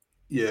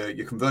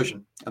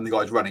conversion and the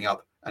guy's running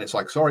up, and it's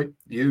like, sorry,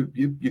 you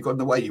got in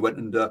the way. You went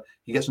and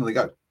he gets another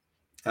go.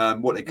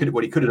 What he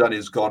could have done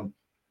is gone.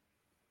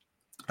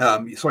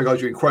 Sorry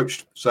guys, you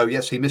encroached. So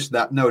yes, he missed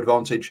that. No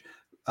advantage.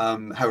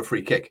 Have a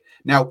free kick.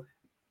 Now,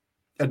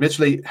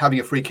 admittedly, having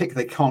a free kick,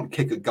 they can't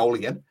kick a goal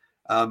again.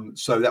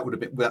 So that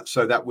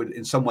would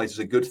in some ways is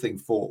a good thing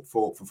for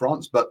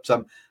France, but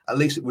at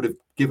least it would have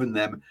given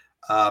them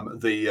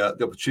the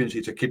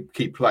opportunity to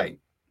keep playing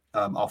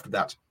after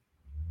that.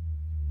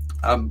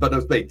 But I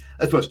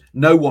suppose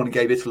no one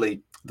gave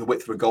Italy the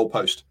width of a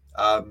goalpost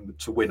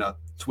to win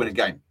a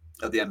game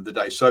at the end of the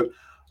day. So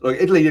look,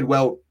 Italy did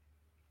well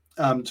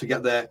to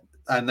get there,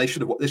 and they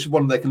should have. This is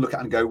one they can look at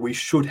and go, we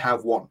should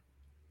have won.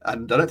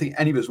 And I don't think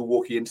any of us were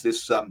walking into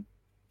this one.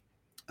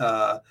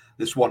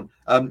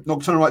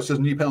 Nocturnal Right says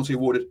new penalty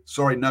awarded.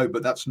 Sorry, no,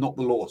 but that's not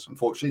the laws,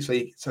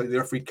 unfortunately. So the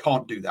referee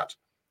can't do that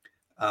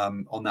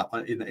on that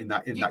one in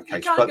that case.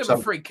 You can't give a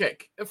free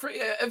kick.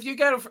 If you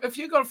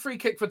got a free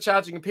kick for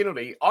charging a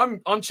penalty,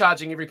 I'm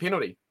charging every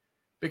penalty,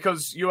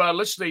 because you are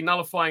literally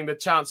nullifying the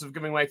chance of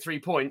giving away 3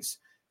 points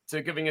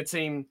to giving a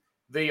team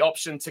the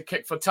option to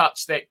kick for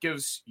touch that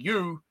gives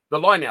you the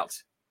line out.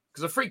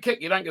 Because a free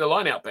kick, you don't get a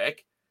line out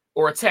back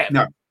or a tap.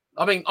 No.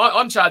 I mean,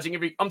 I'm charging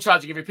every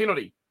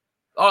penalty.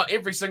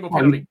 Every single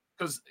penalty,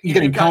 because you're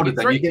getting carded.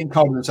 Then you're getting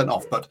carded and sent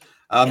off. But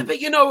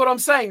but you know what I'm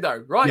saying,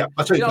 though, right? Yeah,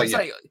 that's what I'm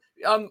saying.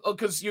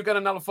 Because you're going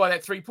to nullify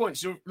that 3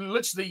 points. You're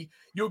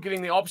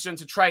getting the option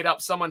to trade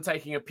up someone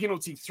taking a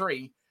penalty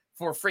 3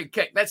 for a free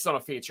kick. That's not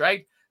a fair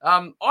trade.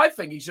 I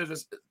think you should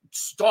just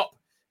stop.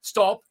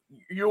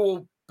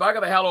 You'll bugger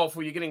the hell off,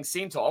 or you're getting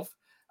sent off.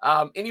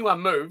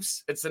 Anyone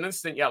moves, it's an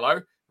instant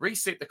yellow.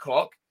 Reset the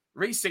clock.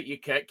 Reset your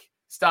kick.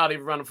 Start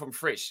everyone from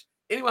fresh.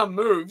 Anyone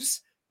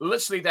moves,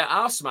 literally their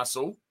arse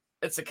muscle,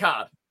 it's a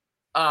card.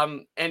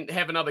 And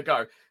have another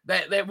go.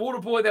 That water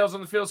boy that was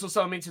on the field, so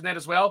someone mentioned that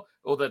as well,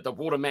 or the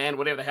water man,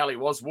 whatever the hell he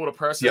was, water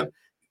person. Yep.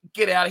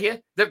 Get out of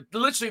here.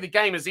 Literally, the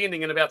game is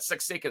ending in about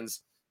 6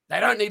 seconds. They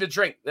don't need a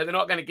drink. They're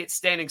not going to get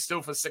standing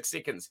still for 6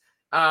 seconds.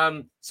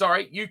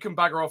 Sorry, you can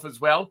bugger off as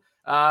well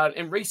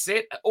and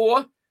reset,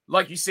 or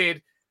like you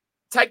said,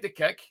 take the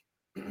kick,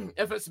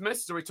 if it's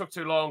missed or we took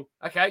too long,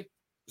 okay,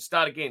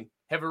 start again,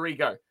 have a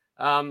re-go.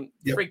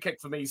 Free kick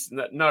for me is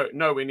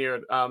nowhere near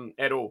it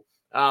at all.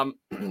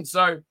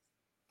 So,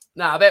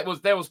 that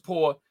was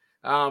poor.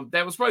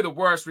 That was probably the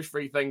worst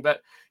referee thing,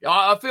 but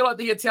I feel like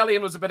the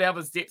Italian was a bit out of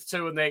his depth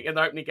too in the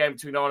opening game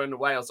between Ireland and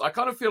Wales. I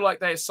kind of feel like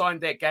they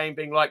assigned that game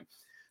being like,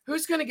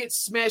 who's going to get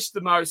smashed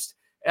the most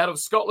out of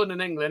Scotland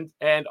and England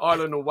and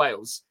Ireland or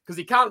Wales? Because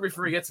he can't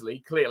referee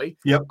Italy, clearly.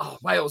 Yep. Oh,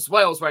 Wales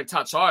won't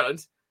touch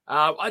Ireland.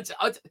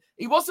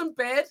 He wasn't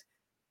bad,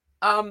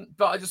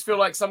 but I just feel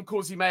like some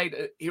calls he made,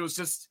 he was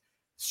just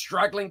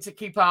struggling to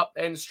keep up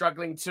and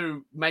struggling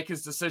to make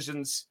his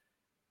decisions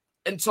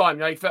in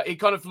time. He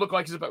kind of looked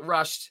like he's a bit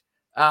rushed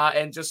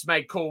and just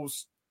made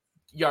calls,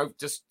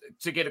 just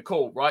to get a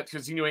call, right?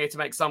 Because he knew he had to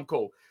make some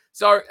call.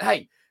 So,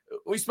 hey,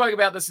 we spoke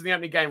about this in the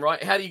opening game,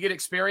 right? How do you get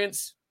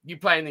experience? You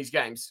play in these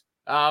games.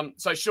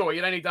 So, sure,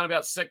 you'd only done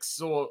about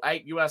 6 or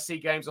 8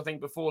 URC games, I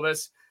think, before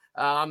this.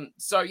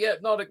 So, yeah,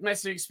 not a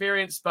massive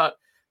experience, but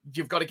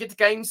you've got to get to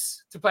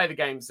games to play the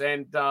games.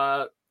 And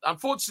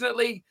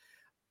unfortunately,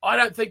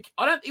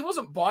 he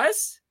wasn't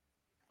biased.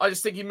 I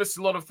just think he missed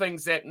a lot of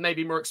things that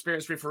maybe more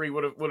experienced referee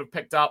would have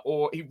picked up,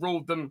 or he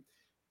ruled them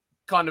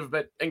kind of a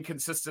bit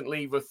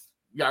inconsistently with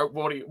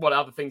what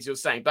other things he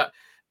was saying. But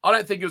I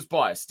don't think he was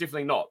biased.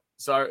 Definitely not.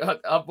 So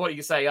what do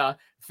you say?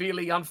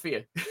 Fairly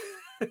unfair.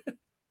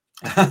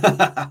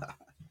 A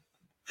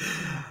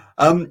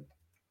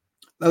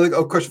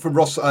question from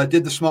Ross.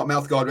 Did the smart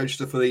mouth guard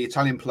register for the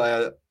Italian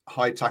player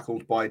high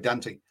tackled by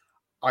Dante?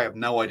 I have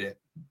no idea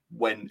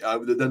when.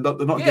 They're not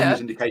giving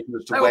us indication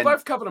as to when. They were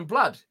both covered in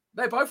blood.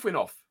 They both went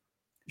off.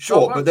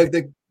 Sure, but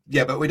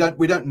but we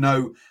don't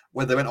know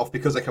whether they went off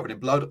because they're covered in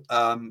blood,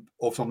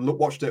 or someone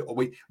watched it, or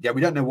we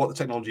don't know what the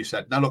technology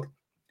said. Now, look,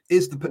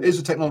 is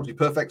the technology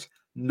perfect?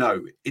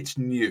 No, it's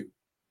new.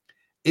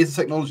 Is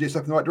the technology a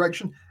step in the right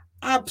direction?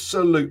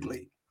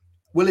 Absolutely.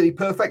 Will it be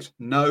perfect?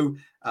 No.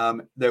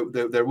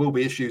 There will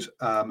be issues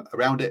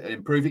around it and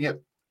improving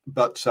it,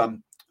 but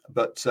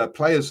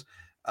players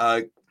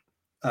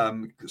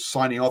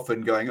signing off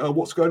and going, oh,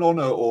 what's going on,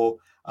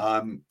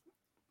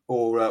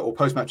 or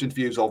post-match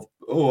interviews of,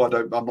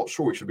 I'm not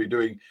sure we should be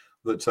doing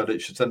that.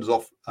 It should send us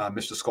off,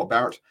 Mr. Scott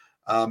Barrett.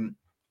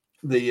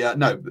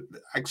 No,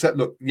 except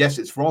look, yes,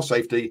 it's for our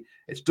safety.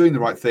 It's doing the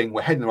right thing.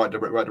 We're heading in the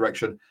right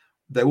direction.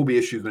 There will be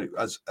issues when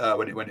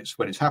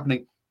it's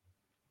happening,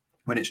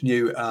 when it's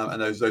new,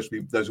 and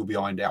those will be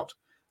ironed out.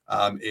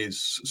 I'm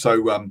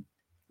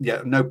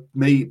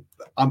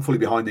fully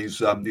behind these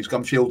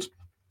gum shields,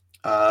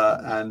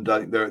 and I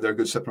think they're a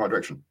good step in the right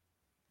direction.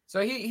 So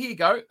here you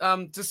go.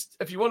 Just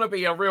if you want to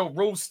be a real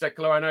rule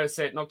stickler, I noticed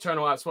that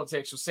Nocturnal asks what the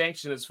actual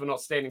sanction is for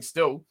not standing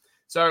still.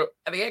 So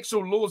the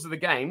actual laws of the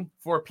game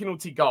for a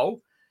penalty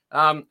goal,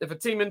 if a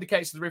team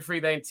indicates to the referee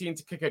they intend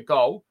to kick a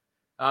goal,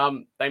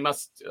 they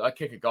must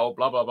kick a goal,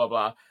 blah, blah, blah,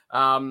 blah.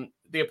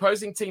 The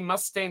opposing team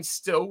must stand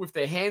still with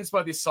their hands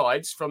by their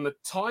sides from the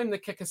time the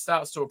kicker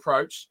starts to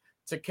approach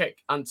to kick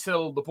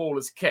until the ball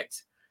is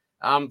kicked.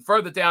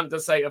 Further down, it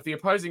does say if the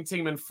opposing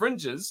team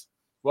infringes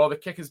while the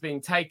kick is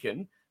being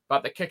taken,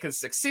 but the kick is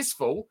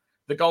successful,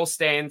 the goal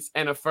stands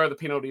and a further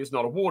penalty is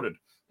not awarded.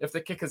 If the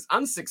kick is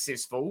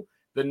unsuccessful,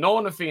 the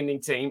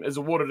non-offending team is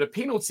awarded a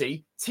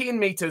penalty 10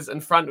 meters in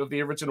front of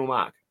the original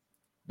mark.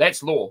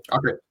 That's law.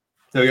 Okay.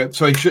 There we go.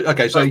 So he should have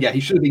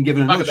been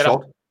given another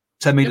shot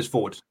 10 meters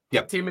forward.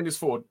 Yep. 10 meters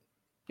forward.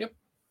 Yep.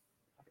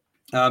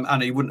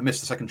 And he wouldn't have missed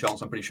the second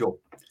chance, I'm pretty sure.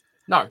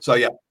 No. So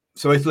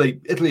So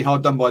Italy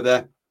hard done by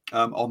there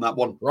on that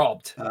one.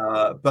 Robbed.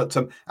 But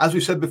as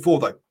we said before,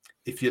 though,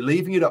 if you're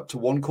leaving it up to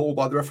one call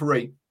by the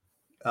referee,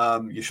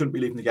 you shouldn't be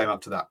leaving the game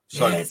up to that.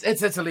 So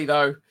it's Italy,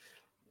 though.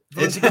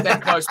 To get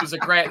that close was a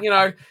great, you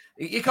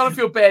kind of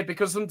feel bad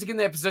because them to get in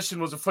their position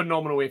was a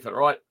phenomenal effort,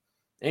 right?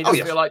 And you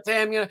just feel like,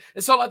 damn,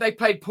 it's not like they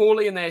played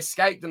poorly and they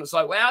escaped, and it's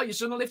like, wow, you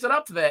shouldn't have left it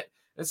up to that.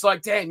 It's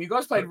like, damn, you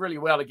guys played really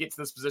well to get to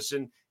this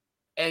position,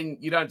 and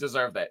you don't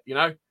deserve that,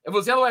 If it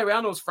was the other way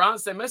around, it was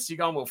France they missed, you're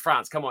going, well,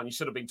 France, come on, you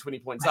should have been 20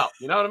 points up.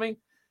 You know what I mean?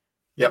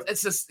 Yeah.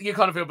 It's just, you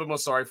kind of feel a bit more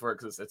sorry for it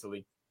because it's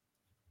Italy.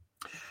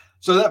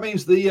 So that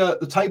means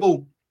the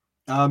table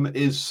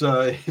is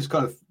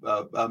kind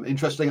of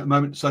interesting at the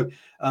moment. So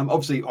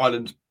obviously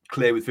Ireland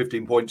clear with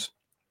 15 points,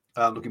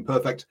 looking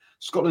perfect.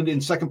 Scotland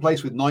in second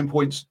place with 9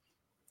 points,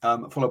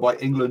 followed by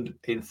England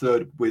in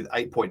third with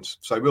 8 points.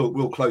 So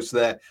real close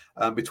there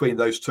between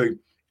those two,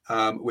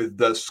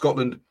 with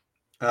Scotland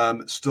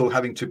still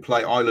having to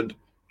play Ireland.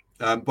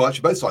 Well,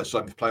 actually both sides still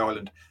having to play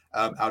Ireland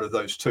out of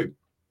those two.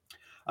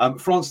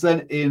 France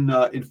then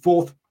in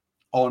fourth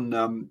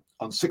on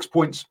 6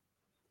 points.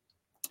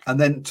 And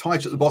then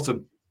tight at the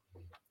bottom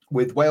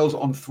with Wales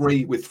on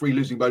 3 with 3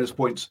 losing bonus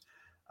points,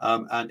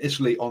 and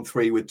Italy on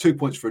 3 with 2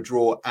 points for a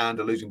draw and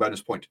a losing bonus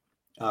point.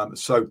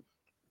 So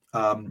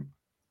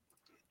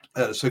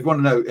if you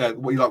want to know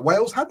what you like,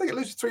 Wales, how did they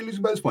get 3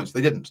 losing bonus points?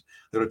 They didn't.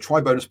 They got a try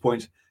bonus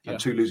point and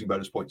 2 losing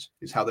bonus points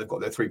is how they've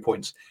got their 3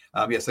 points.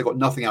 Yes, they got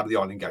nothing out of the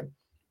Ireland game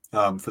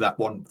for that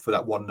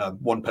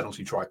one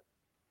penalty try.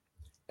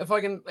 If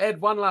I can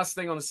add one last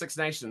thing on the Six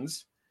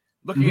Nations,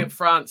 looking at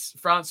France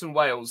and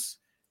Wales.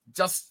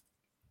 just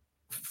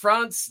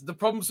France, the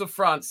problems with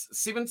France,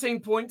 17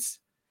 points,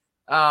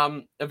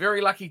 a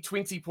very lucky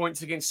 20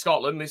 points against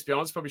Scotland, let's be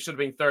honest, probably should have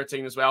been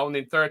 13 as well, and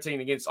then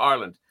 13 against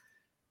Ireland.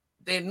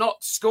 They're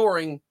not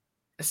scoring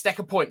a stack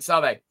of points,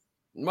 are they?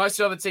 Most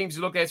other teams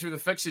you look at through the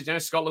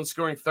fixtures, Scotland's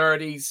scoring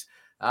 30s,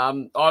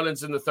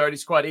 Ireland's in the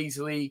 30s quite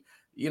easily,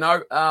 they're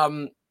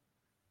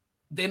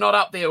not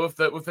up there with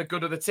the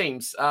good of the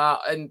teams.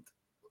 And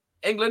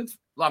England,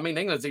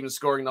 England's even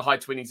scoring the high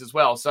 20s as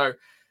well. So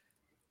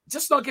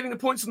just not getting the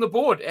points on the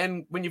board.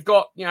 And when you've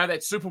got,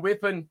 that super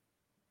weapon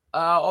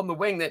on the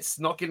wing that's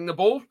not getting the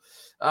ball,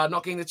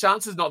 not getting the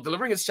chances, not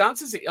delivering his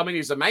chances. He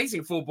was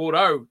amazing for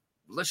Bordeaux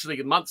literally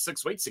a month,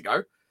 6 weeks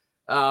ago,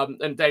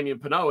 and Damien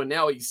Pinot, and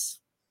now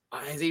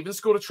has even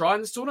scored a try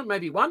in this tournament,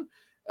 maybe one.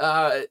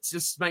 It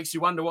just makes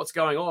you wonder what's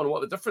going on,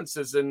 what the difference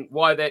is, and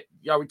why that,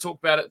 we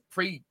talked about it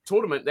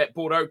pre-tournament, that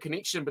Bordeaux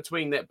connection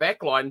between that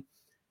back line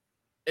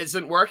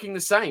isn't working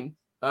the same.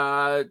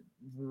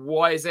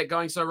 Why is that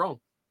going so wrong?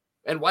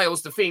 And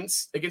Wales'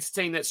 defence against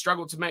a team that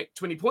struggled to make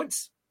 20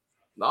 points,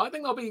 I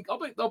think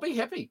they'll be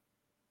happy.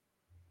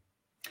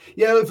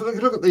 Yeah, if you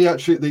look at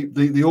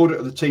the order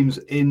of the teams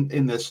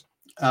in this,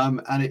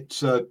 and it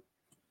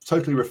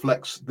totally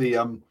reflects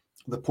the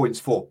points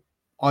for.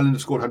 Ireland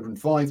have scored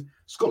 105,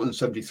 Scotland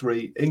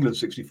 73, England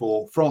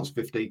 64, France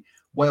 50,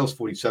 Wales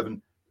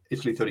 47,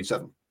 Italy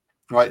 37.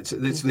 Right,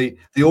 it's the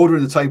order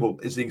in the table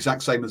is the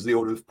exact same as the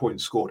order of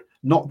points scored,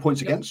 not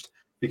points against,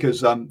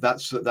 because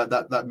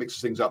that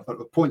mixes things up.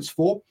 But points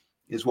for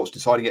is what's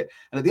deciding it.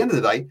 And at the end of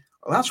the day,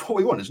 that's what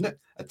we want, isn't it?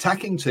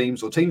 Attacking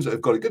teams, or teams that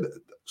have got a good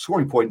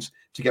scoring points,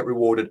 to get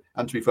rewarded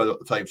and to be further up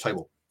the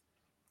table.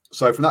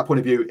 So from that point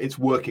of view, it's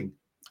working.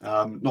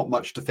 Not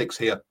much to fix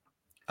here,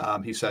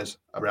 he says,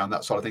 around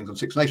that side of things on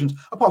Six Nations,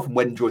 apart from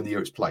when during the year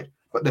it's played.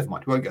 But never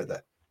mind, we won't go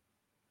there.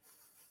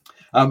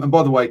 And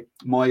by the way,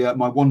 my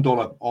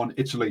 $1 on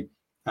Italy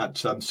at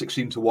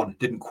 16-1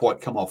 didn't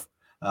quite come off.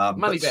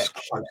 Money back.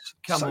 Close.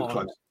 Come so on.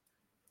 Close.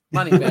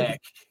 Money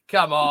back.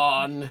 Come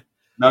on.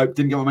 No,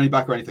 didn't get my money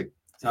back or anything.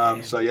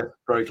 So yeah,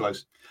 very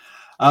close.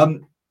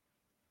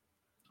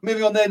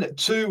 Moving on then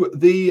to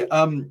the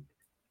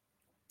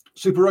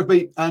Super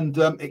Rugby, and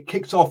it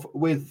kicked off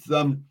with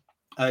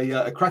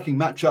a cracking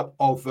matchup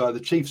of the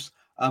Chiefs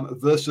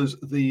versus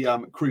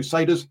the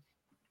Crusaders,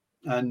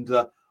 and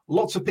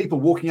lots of people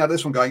walking out of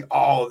this one going,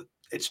 "Oh,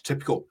 it's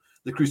typical.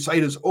 The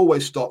Crusaders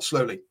always start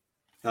slowly,"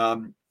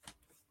 and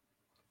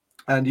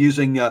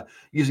using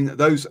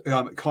those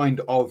kind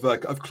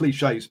of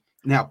cliches.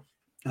 Now,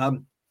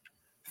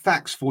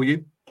 facts for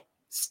you.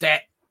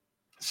 Stat.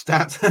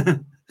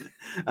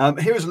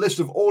 Here is a list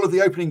of all of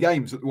the opening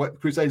games that the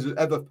Crusaders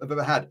have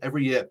ever had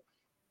every year.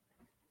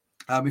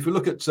 If we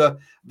look at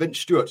Vince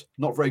Stewart,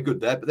 not very good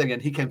there, but then again,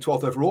 he came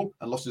 12th overall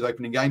and lost his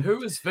opening game.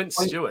 Who is Vince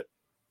Stewart?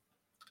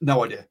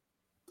 No idea.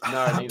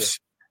 No, neither.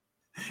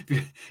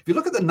 If you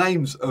look at the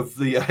names of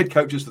the head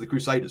coaches for the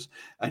Crusaders,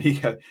 and you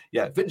go,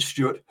 yeah, Vince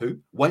Stewart, who?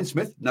 Wayne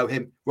Smith, know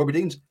him. Robbie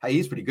Deans, hey,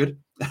 he's pretty good.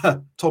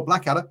 Todd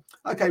Blackadder,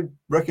 okay,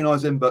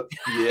 recognise him, but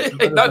yeah.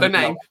 know the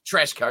name,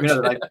 trash coach. You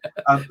know the name.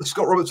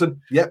 Scott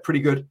Robertson, yeah, pretty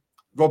good.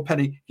 Rob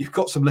Penny, you've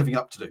got some living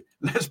up to do.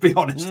 Let's be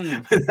honest.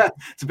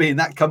 To be in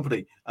that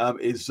company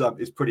is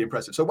pretty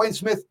impressive. So Wayne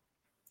Smith,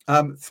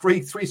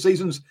 three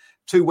seasons,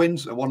 2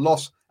 wins and 1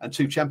 loss, and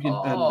 2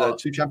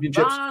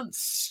 championships. Vance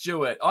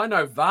Stewart, I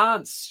know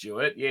Vance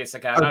Stewart. Yes,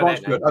 okay, I know Vance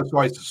that name. Stewart.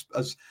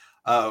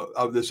 Oh,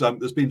 sorry.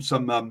 There's been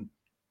some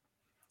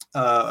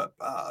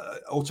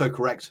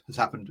autocorrect has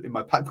happened in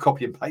my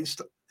copy and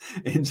paste.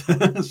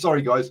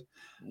 Sorry, guys.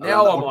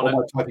 Now I'm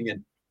on it. Typing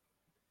in.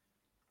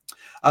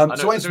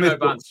 So Wayne Smith,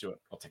 Vance Stewart.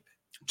 I'll take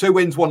that. 2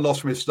 wins, 1 loss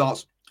from his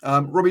starts.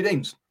 Robbie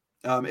Deans,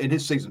 in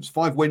his seasons,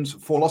 5 wins,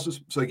 4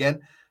 losses. So again,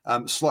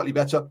 slightly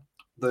better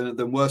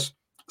than worse.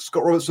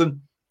 Scott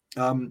Robertson,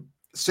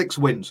 6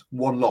 wins,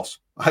 1 loss.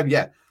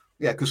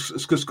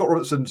 Because Scott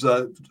Robertson's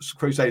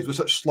Crusaders were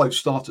such slow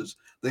starters,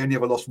 they only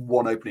ever lost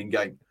 1 opening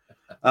game.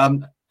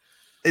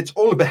 It's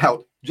all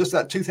about just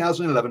that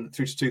 2011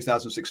 through to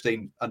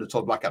 2016 under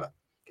Todd Blackadder.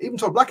 Even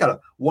Todd Blackadder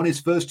won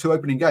his first 2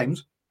 opening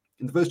games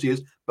in the first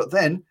years, but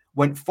then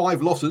went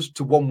 5 losses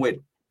to 1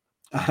 win.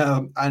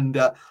 And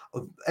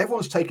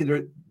everyone's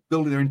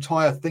building their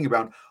entire thing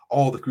around,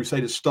 the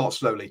Crusaders start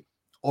slowly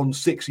on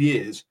 6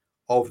 years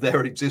of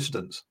their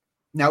existence.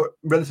 Now,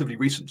 relatively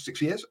recent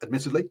 6 years,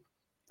 admittedly.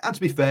 And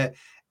to be fair,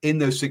 in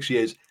those 6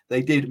 years,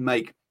 they did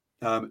make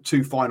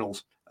 2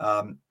 finals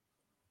and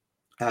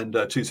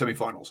 2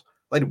 semi-finals.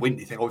 They didn't win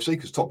anything, obviously,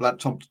 because Todd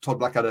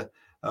Blackadder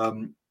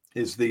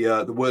is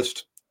the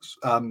worst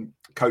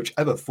coach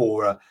ever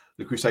for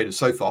the Crusaders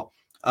so far.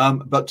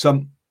 But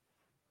still,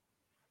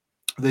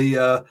 they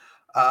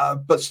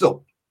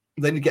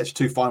did get to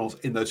 2 finals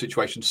in those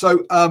situations. So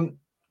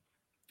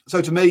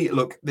to me,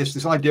 look,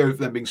 this idea of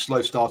them being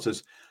slow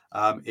starters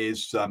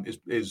is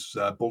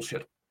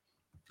bullshit.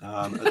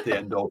 At the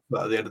end of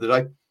the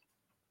day,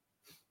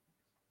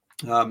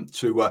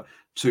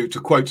 to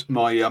quote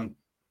my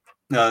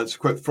to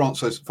quote France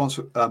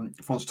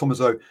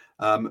Tomaso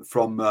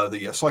from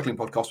the cycling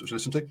podcast, which I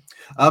listened to.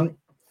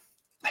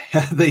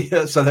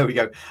 So there we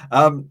go.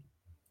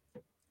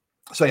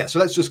 So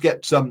let's just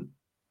get that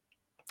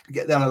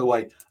out of the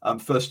way.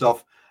 First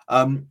off,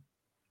 Faihaki,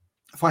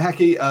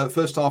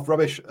 first half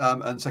rubbish,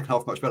 and second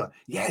half much better.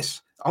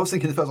 Yes, I was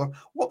thinking the first half,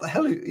 what the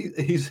hell?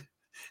 He's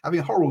having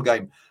a horrible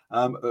game.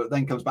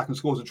 Then comes back and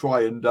scores a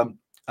try and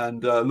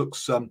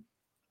looks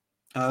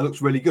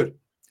really good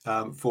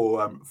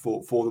for them.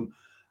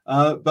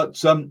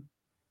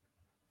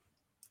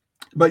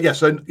 But yeah,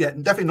 so yeah,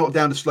 definitely not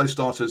down to slow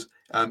starters.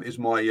 Is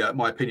my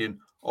opinion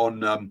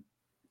on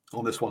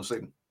this one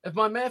season. If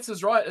my maths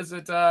is right, is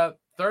it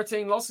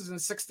 13 losses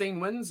and 16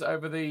 wins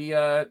over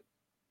the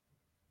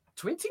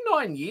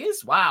 29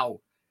 years? Wow,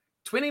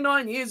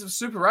 29 years of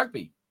Super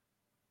Rugby.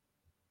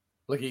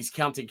 Look, he's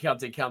counting.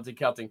 16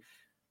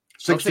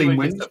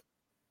 wins.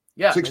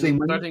 Yeah, 16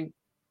 wins.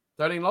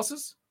 13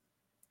 losses.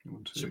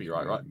 Should be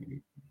right.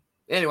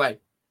 Anyway,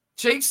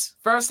 Chiefs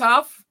first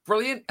half,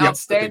 brilliant,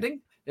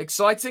 outstanding,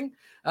 exciting.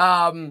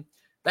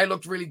 They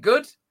looked really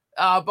good.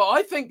 But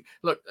I think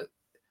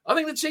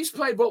the Chiefs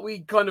played what we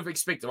kind of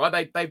expected,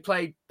 right? They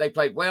played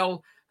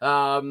well.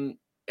 And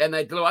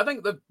they delivered. I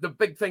think the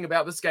big thing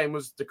about this game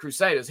was the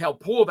Crusaders, how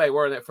poor they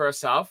were in that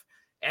first half.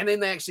 And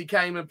then they actually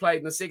came and played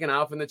in the second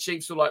half, and the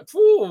Chiefs were like,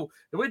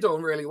 we're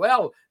doing really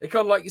well. It's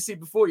kind of like you said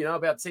before,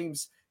 about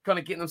teams kind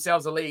of getting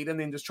themselves a lead and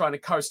then just trying to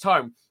coast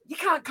home. You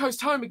can't coast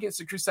home against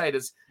the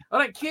Crusaders. I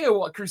don't care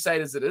what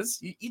Crusaders it is.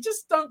 You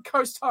just don't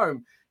coast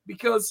home,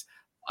 because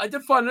I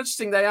did find it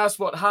interesting. They asked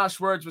what harsh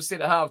words were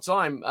said at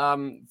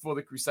halftime for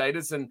the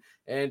Crusaders, and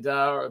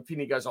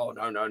Penny goes, "Oh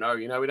no,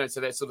 we don't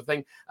say that sort of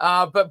thing."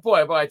 But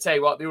boy, I tell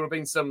you what, there would have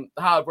been some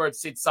hard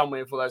words said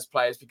somewhere for those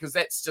players, because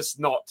that's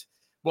just not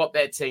what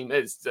that team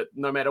is. That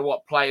no matter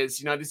what players,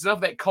 there's enough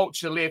of that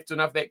culture left,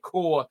 enough of that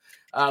core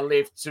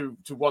left to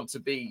want to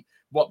be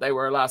what they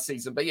were last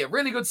season. But yeah,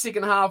 really good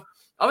second half.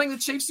 I think the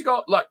Chiefs have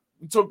got, like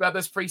we talked about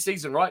this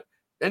pre-season, right?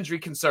 Injury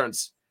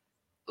concerns,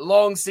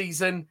 long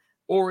season.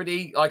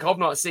 Already, like, I've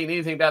not seen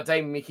anything about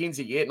Damon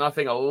McKenzie yet, and I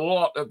think a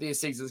lot of their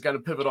season is going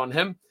to pivot on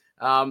him.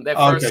 First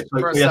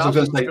half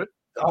was good.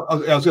 I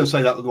was going to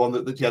say that was the one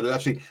that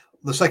actually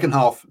the second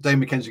half,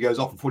 Damon McKenzie goes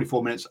off for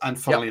 44 minutes, and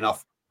funnily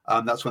enough,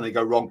 that's when they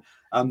go wrong.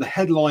 The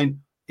headline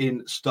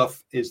in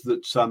stuff is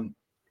that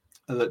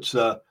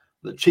the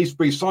Chiefs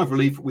breathe sigh of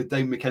relief with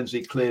Damon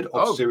McKenzie cleared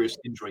of serious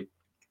injury.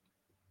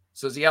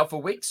 So is he out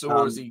for weeks,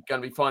 or is he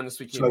going to be fine this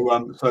weekend? I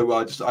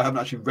haven't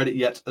actually read it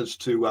yet as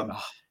to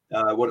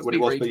what it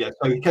was, but yeah.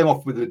 So he came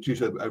off due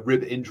to a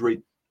rib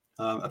injury,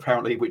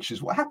 apparently, which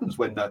is what happens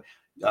when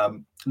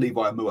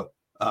Levi Amua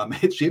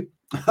hits you.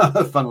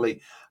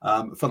 funnily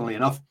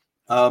enough,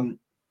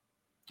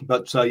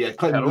 but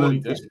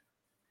Clayton,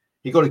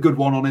 he got a good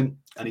one on him,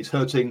 and he's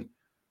hurting.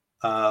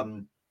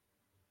 No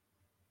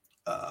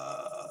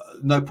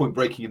point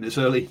breaking in this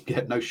early.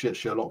 Get no shit,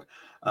 Sherlock.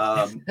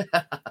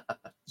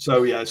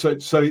 So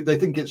they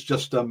think it's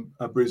just a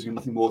bruising and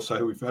nothing more. So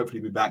he'll hopefully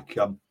be back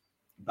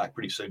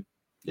pretty soon,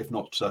 if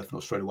not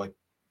straight away.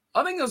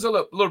 I think there's a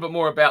little bit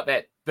more about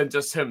that than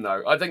just him,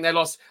 though. I think they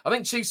lost. I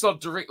think Chiefs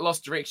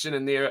lost direction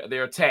in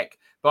their attack,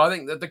 but I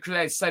think that the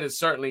Crusaders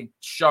certainly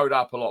showed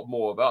up a lot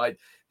more. But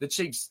the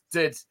Chiefs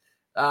did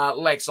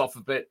lax off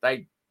a bit.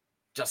 They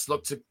just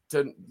looked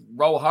to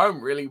roll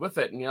home really with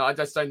it. And, I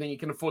just don't think you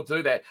can afford to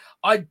do that.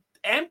 I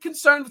am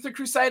concerned with the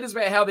Crusaders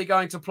about how they're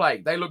going to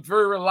play. They looked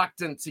very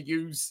reluctant to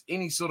use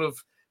any sort of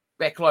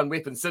backline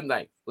weapons, didn't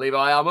they?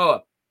 Levi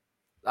Amua.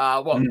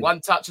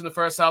 One touch in the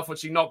first half,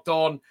 which he knocked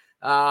on.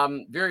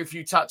 Very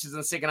few touches in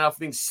the second half,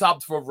 then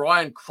subbed for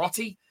Ryan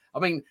Crotty. I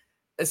mean,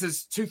 this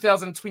is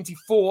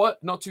 2024,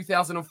 not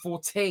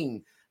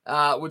 2014,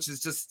 which is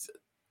just,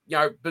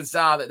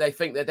 bizarre that they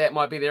think that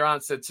might be their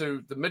answer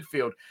to the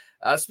midfield,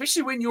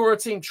 especially when you're a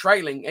team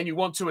trailing and you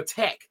want to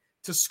attack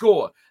to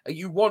score.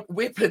 You want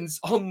weapons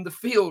on the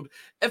field.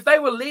 If they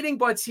were leading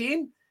by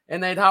 10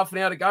 and they had half an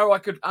hour to go, I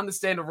could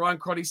understand a Ryan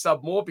Crotty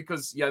sub more,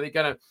 because, they're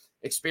going to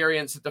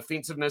experience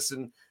defensiveness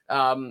and,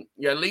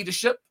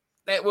 leadership.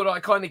 That would I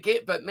kind of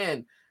get, but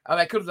man,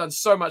 they could have done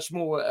so much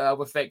more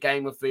with that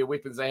game with the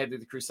weapons they had with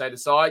the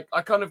Crusaders. So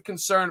I kind of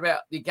concerned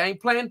about the game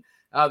plan,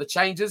 the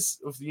changes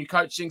with the new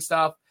coaching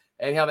staff,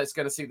 and how that's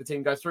going to see the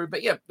team go through.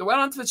 But yeah, well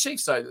on to the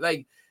Chiefs, though.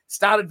 They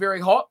started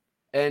very hot,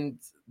 and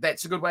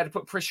that's a good way to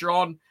put pressure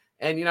on.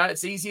 And,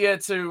 it's easier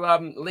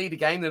to lead a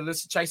game than it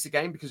is to chase a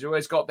game, because you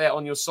always got that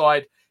on your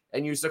side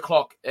and use the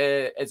clock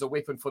as a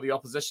weapon for the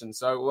opposition.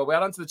 So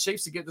well done to the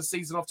Chiefs to get the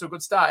season off to a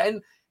good start.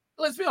 And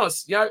let's be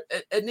honest,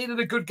 it needed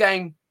a good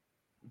game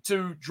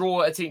to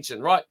draw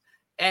attention, right?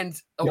 And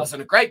it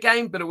wasn't a great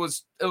game, but I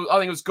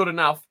think it was good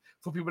enough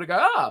for people to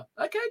go,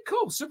 okay,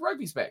 cool, Super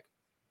Rugby's back.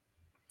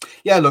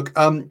 Yeah, look,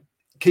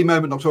 key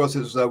moment, Nocturus,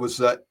 was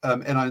Enai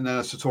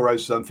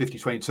Satoru's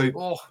 50-22.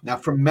 Oh. Now,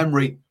 from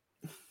memory...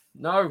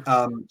 No,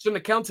 shouldn't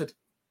have counted.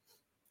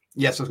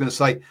 Yes, I was going to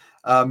say,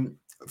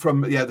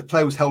 the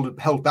player was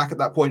held back at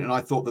that point, and I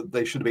thought that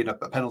they should have been a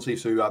penalty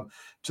to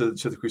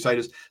the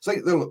Crusaders. So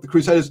look, the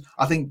Crusaders,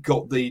 I think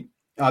the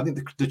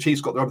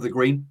Chiefs got the rub of the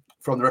green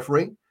from the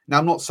referee. Now,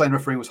 I'm not saying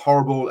refereeing was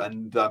horrible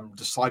and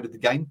decided the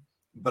game,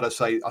 but I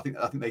think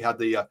they had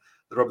the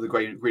the rub of the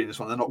green in this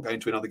one. They're not going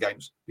to win other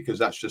games because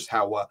that's just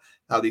how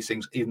these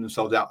things even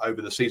themselves out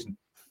over the season.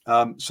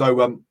 I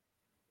think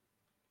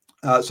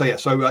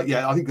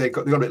they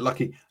got a bit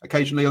lucky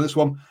occasionally on this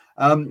one.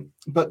 You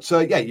got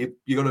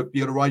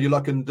to ride your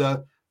luck and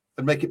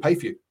make it pay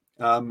for you.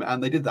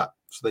 And they did that.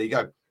 So there you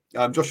go.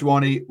 Josh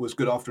Ioane was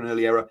good after an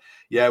early error.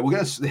 Yeah, we're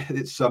going to.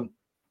 It's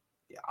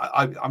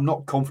I'm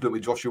not confident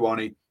with Josh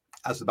Ioane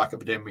as the backup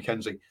for Dan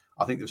McKenzie.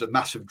 I think there's a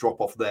massive drop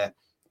off there.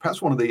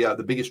 Perhaps one of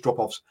the biggest drop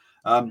offs.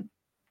 And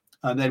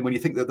then when you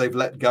think that they've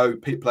let go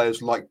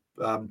players like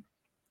Bryn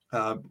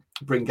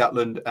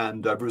Gatland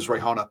and Bruce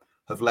Rehana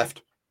have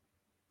left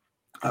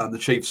the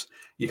Chiefs,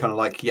 you're kind of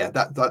like,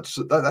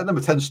 that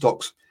number 10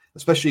 stocks,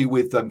 especially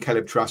with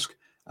Caleb Trask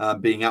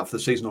being out for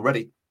the season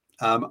already,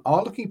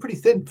 are looking pretty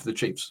thin for the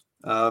Chiefs.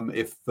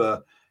 If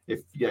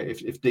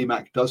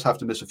DMAC does have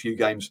to miss a few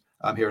games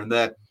here and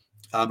there,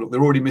 look,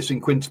 they're already missing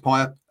Quinn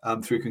Tapia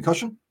through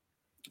concussion.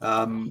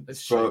 And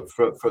it's a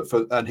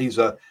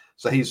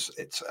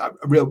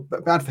real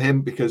bad for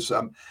him because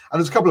and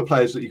there's a couple of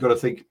players that you've got to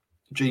think,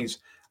 geez,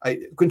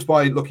 Quinn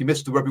Tapia, look, he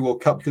missed the Rugby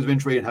World Cup because of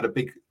injury and had a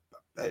big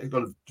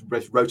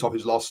wrote off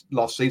his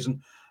last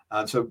season,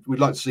 and so we'd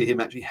like to see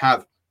him actually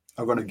have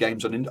a run of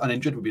games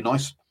uninjured. Would be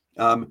nice.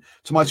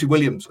 Tomasi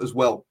Williams as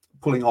well,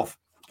 pulling off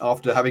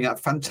after having a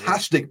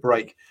fantastic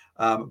break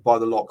by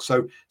the lock.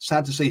 So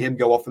sad to see him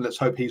go off, and let's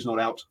hope he's not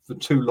out for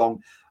too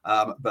long.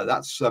 But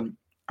that's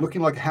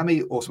looking like a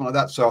hammy or something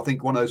like that. So I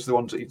think one of those the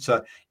ones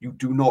that you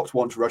do not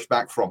want to rush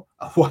back from.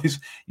 Otherwise,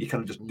 you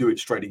kind of just do it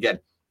straight again.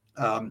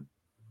 And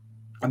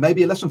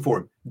maybe a lesson for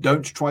him: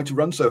 don't try to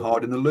run so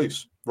hard in the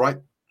loose. Right?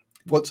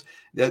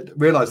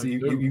 Realize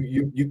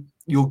that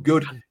you're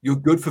good. You're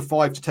good for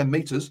 5 to 10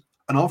 meters,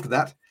 and after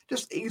that,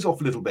 just ease off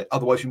a little bit.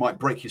 Otherwise, you might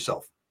break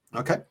yourself.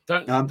 Okay.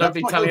 Don't be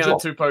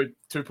Taliana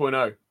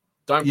 2.0.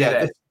 Don't be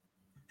there.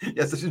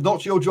 Yes, this is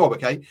not your job.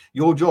 Okay,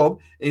 your job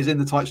is in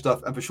the tight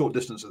stuff and for short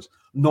distances,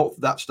 not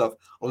for that stuff.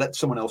 I'll let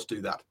someone else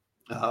do that.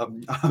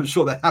 I'm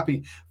sure they're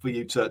happy for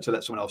you to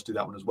let someone else do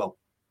that one as well.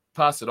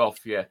 Pass it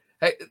off. Yeah.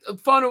 Hey,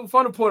 final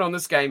point on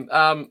this game.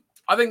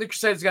 I think the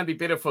Crusaders are going to be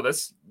better for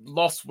this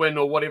loss, win,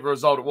 or whatever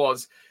result it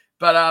was.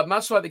 But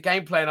much like the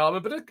game plan, I'm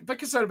a bit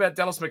concerned about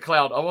Dallas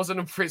McLeod. I wasn't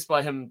impressed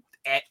by him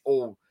at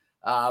all.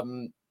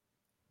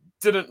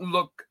 Didn't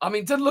look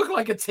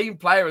like a team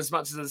player as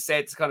much as it's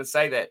sad to kind of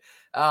say that.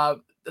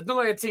 Didn't look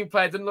like a team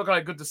player, didn't look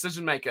like a good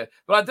decision maker.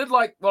 But I did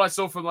like what I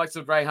saw from the likes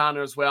of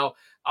Rehana as well.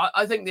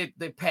 I think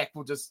their pack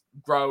will just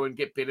grow and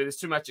get better. There's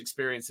too much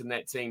experience in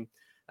that team.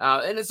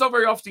 And it's not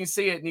very often you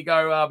see it and you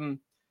go,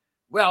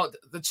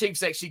 the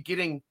Chiefs actually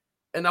getting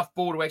enough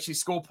ball to actually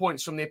score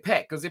points from their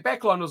pack, because their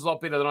back line was a lot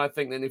better than I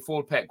think than their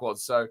forward pack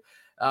was. So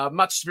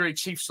much very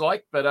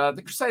Chiefs-like, but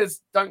the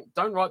Crusaders don't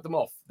write them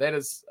off. That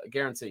is a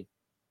guarantee.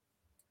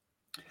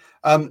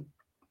 Look,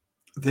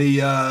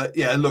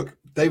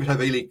 David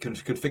Havili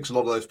could fix a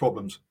lot of those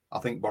problems, I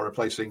think, by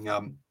replacing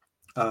get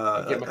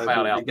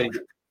McLeod out.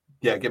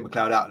 Get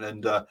McLeod out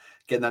and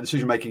getting that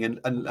decision making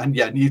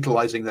and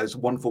utilising those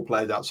wonderful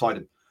players outside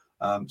him.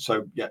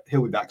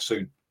 He'll be back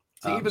soon.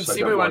 Even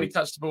Simu only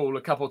touched the ball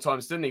a couple of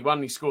times, didn't he?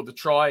 One, he scored the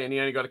try, and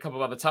he only got a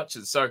couple of other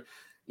touches. So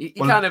you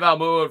can't have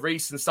Almua,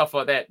 Reese, and stuff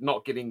like that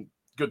not getting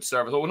good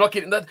service, or not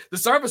getting the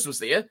service was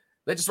there.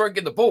 They just weren't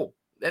getting the ball.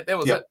 That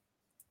was it.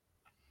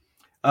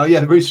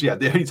 Reese. Yeah,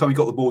 the only time he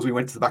got the ball was when he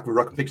went to the back of the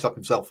ruck and picked it up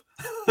himself.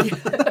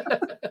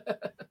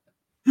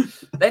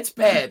 That's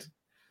bad.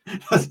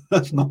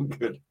 That's not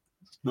good.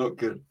 It's not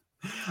good.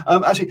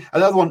 Actually,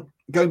 another one.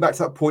 Going back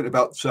to that point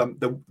about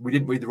we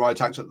didn't read the right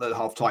attacks at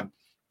half time.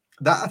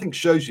 That I think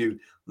shows you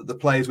that the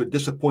players were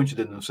disappointed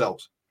in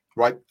themselves,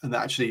 right? And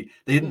that actually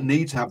they didn't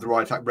need to have the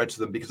right attack read to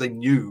them because they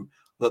knew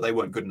that they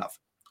weren't good enough.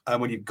 And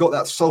when you've got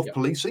that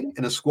self-policing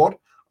in a squad,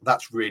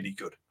 that's really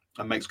good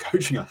and makes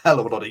coaching a hell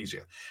of a lot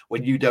easier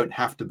when you don't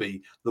have to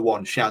be the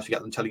one shouting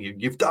at them, telling you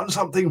you've done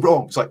something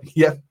wrong. It's like,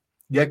 yeah,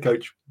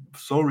 coach,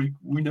 sorry,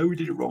 we know we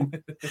did it wrong.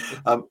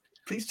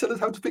 Please tell us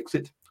how to fix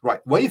it.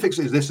 Right, the way you fix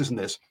it is this, isn't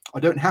this? I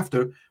don't have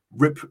to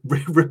rip a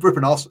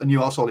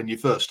new arsehole in you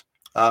first.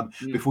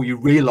 Before you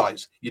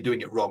realise you're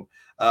doing it wrong.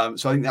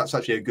 So I think that's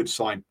actually a good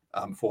sign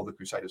for the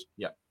Crusaders.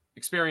 Yeah.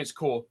 Experience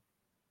core.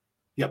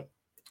 Yep.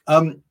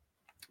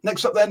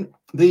 Next up then,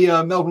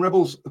 the Melbourne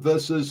Rebels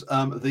versus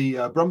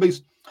the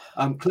Brumbies.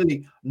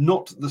 Clearly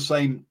not the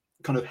same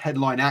kind of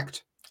headline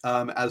act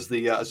as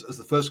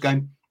the first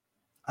game,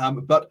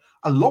 but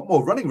a lot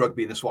more running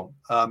rugby in this one,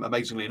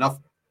 amazingly enough.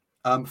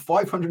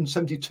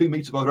 572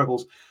 metres by the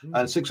Rebels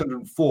and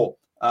 604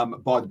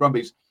 by the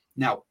Brumbies.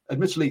 Now,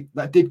 admittedly,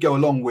 that did go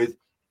along with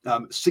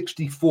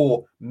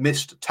 64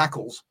 missed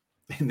tackles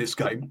in this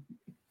game,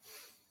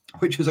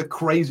 which is a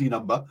crazy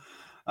number.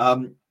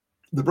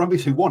 The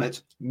Brumbies, who won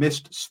it,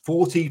 missed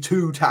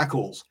 42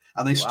 tackles,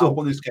 and they still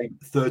won this game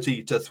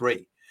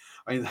 30-3.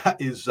 I mean,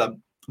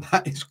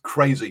 that is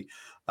crazy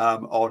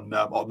on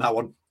that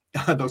one.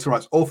 Dr.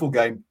 Wright's awful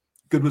game.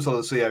 Good was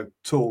Olasio,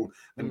 Toole,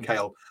 and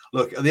Kale.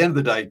 Look, at the end of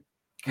the day,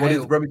 what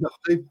did the Brumbies have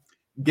to do?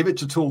 Give it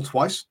to Toole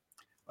twice.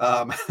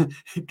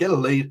 Get a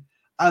lead,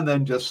 and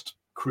then just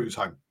cruise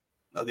home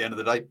at the end of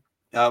the day.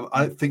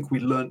 I don't think we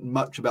learned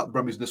much about the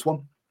Brumbies in this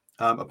one,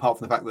 apart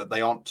from the fact that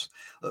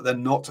they're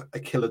not a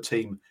killer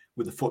team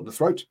with the foot in the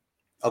throat.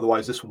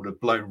 Otherwise, this one would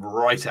have blown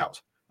right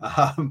out.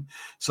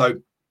 So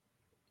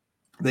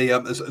the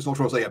as not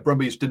sure as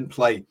Brumbies didn't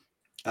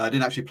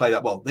actually play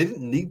that well. They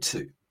didn't need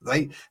to.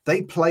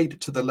 They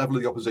played to the level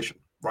of the opposition,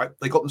 right?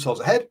 They got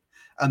themselves ahead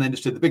and then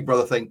just did the Big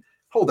Brother thing,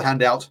 hold the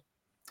hand out,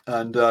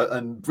 and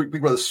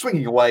Big Brother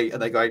swinging away,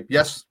 and they go,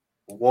 yes,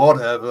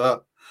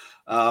 whatever,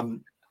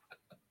 and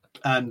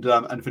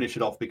finish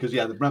it off because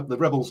the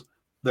Rebels,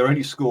 their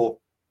only score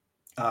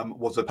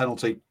was a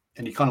penalty,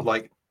 and you kind of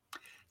like,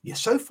 you're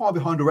so far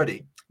behind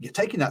already. You're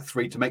taking that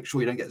 3 to make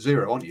sure you don't get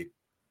 0, aren't you?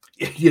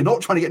 You're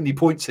not trying to get any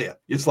points here.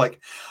 It's like,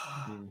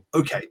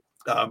 okay,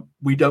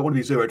 we don't want to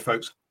be zeroed,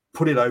 folks.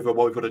 Put it over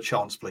while we've got a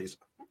chance, please.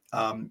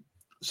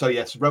 So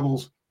yes,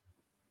 Rebels.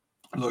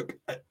 Look,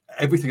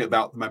 everything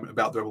about the moment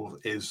about the Rebels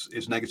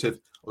is negative.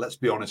 Let's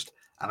be honest.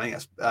 And I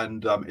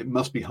think it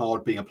must be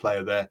hard being a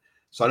player there.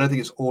 So I don't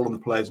think it's all on the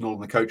players and all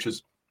on the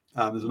coaches.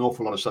 There's an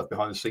awful lot of stuff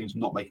behind the scenes,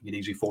 not making it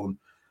easy for them.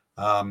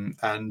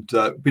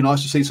 It'd be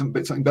nice to see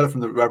something better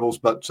from the Rebels,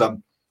 but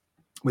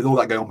with all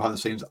that going on behind the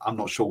scenes, I'm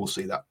not sure we'll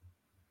see that.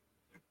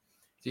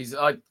 Jeez,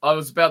 I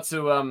was about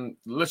to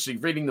literally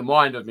reading the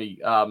mind of me,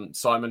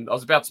 Simon. I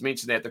was about to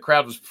mention that the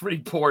crowd was pretty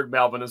poor in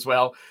Melbourne as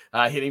well,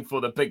 heading for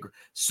the big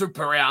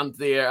super round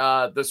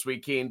there this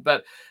weekend.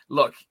 But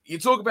look, you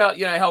talk about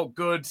how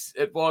good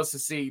it was to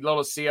see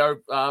Lolosio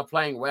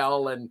playing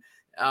well, and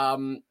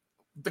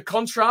the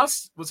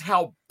contrast was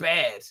how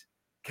bad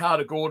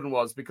Carter Gordon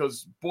was,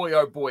 because boy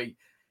oh boy,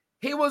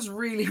 he was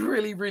really,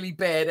 really, really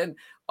bad. And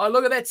I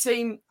look at that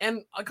team,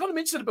 and I kind of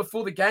mentioned it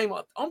before the game.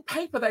 On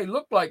paper, they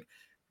look like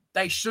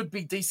they should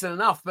be decent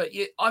enough, but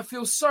I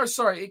feel so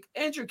sorry.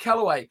 Andrew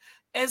Callaway,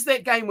 as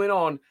that game went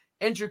on,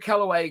 Andrew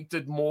Callaway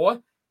did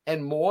more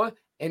and more,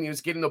 and he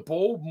was getting the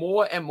ball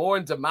more and more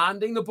and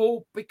demanding the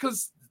ball,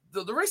 because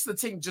the rest of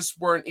the team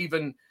just weren't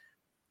even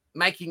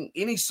making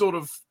any sort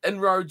of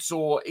inroads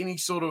or any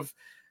sort of,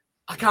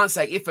 I can't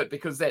say effort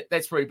because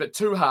that's probably a bit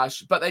too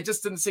harsh, but they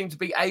just didn't seem to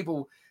be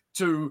able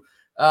to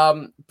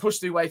push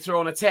their way through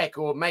on attack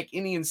or make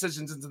any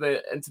incisions into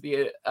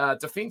the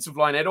defensive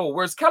line at all,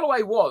 whereas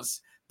Callaway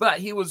was. But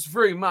he was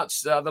very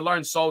much the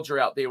lone soldier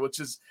out there,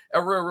 which is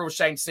a real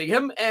shame to see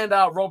him. And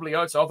Rob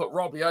Leoto, I thought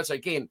Rob Leoto,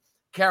 again,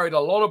 carried a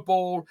lot of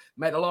ball,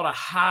 made a lot of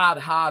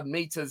hard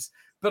meters.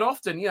 But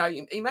often,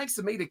 he makes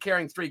the meter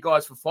carrying 3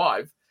 guys for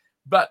 5,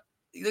 but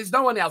there's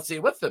no one else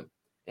there with him.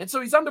 And so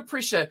he's under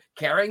pressure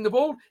carrying the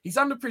ball. He's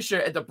under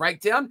pressure at the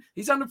breakdown.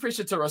 He's under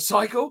pressure to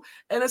recycle.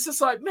 And it's just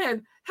like,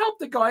 man, help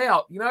the guy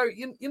out. You're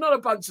not a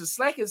bunch of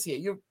slackers here.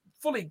 You're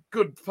fully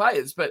good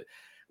players, but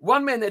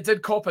one man that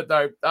did cop it,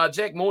 though,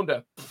 Jack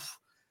Maunder,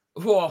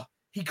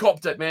 he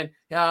copped it, man.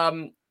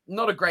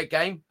 Not a great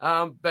game,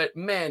 but,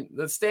 man,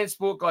 the Stan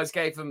Sport guys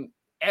gave him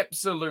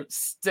absolute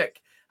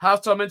stick.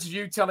 Halftime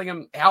interview telling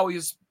him how he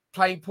was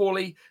playing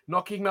poorly,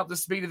 not keeping up the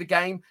speed of the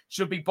game,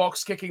 should be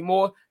box kicking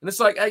more. And it's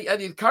like, are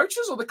the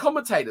coaches or the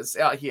commentators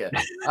out here?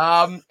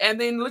 And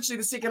then literally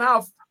the second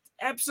half,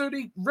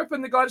 absolutely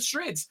ripping the guy to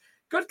shreds.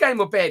 Good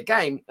game or bad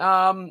game.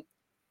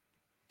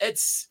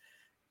 It's...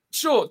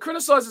 Sure,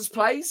 criticize his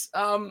plays,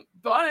 but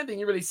I don't think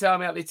you really saw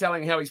him out there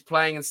telling how he's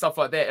playing and stuff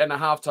like that in a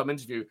halftime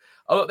interview.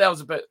 I thought that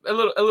was a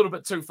little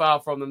bit too far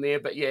from them there.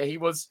 But yeah, he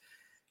was.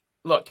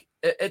 Look,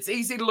 it's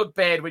easy to look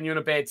bad when you're in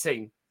a bad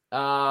team,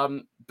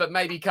 but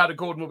maybe Carter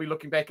Gordon will be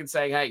looking back and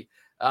saying, "Hey,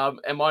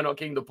 am I not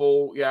getting the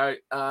ball?"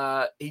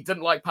 He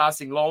didn't like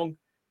passing long.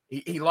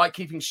 He liked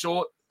keeping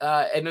short,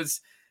 and his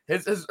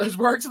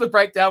work to the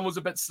breakdown was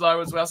a bit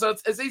slow as well. So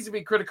it's easy to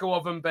be critical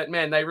of him, but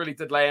man, they really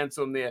did lay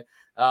into him there.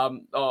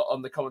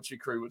 On the commentary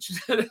crew, which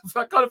I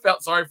kind of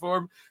felt sorry for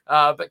him,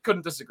 but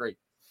couldn't disagree.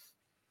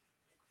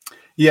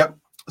 Yeah.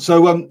 So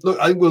look,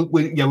 I think we're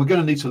going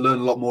to need to learn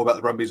a lot more about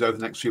the Brumbies over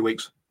the next few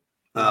weeks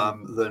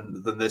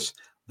than this.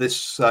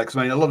 Because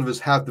a lot of us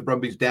have the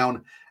Brumbies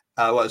down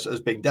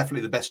as being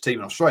definitely the best team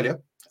in Australia,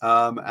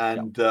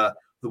 the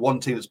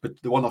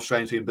one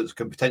Australian team that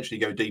can potentially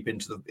go deep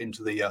into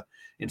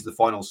the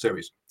final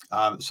series.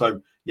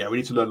 So yeah, we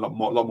need to learn a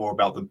lot more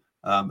about them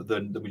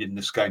than we did in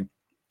this game.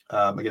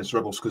 Against the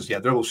Rebels, because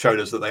the Rebels showed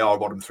us that they are a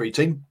bottom 3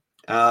 team,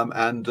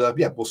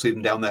 we'll see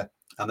them down there,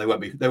 and they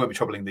won't be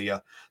troubling the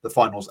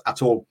finals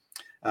at all,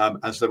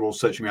 as they're all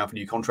searching around for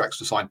new contracts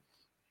to sign.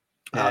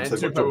 And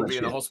Tupou will be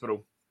in the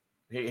hospital.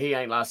 He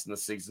ain't lasting the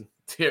season.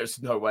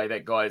 There's no way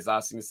that guy is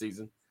lasting the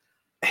season.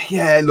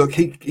 Yeah, look,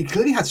 he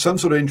clearly had some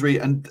sort of injury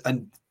and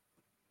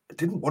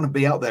didn't want to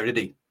be out there, did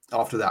he?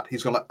 After that,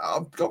 he's gone like,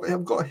 I've got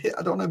a hit.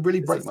 I don't want to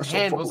really break myself.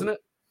 Hand, properly. Wasn't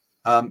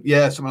it?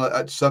 Yeah, something like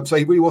that. So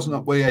he really wasn't.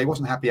 He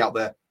wasn't happy out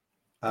there.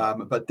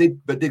 But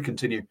did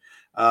continue.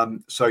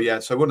 So we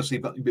want to see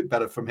a bit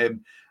better from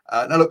him.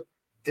 Now look,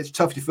 it's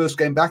tough your first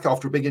game back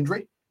after a big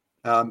injury.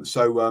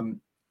 So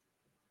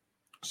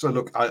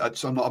look, I'm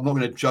not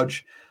going to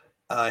judge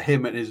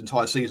him and his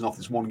entire season off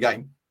this one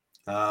game.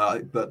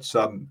 It's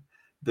going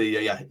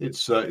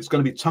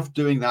to be tough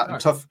doing that and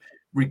tough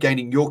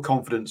regaining your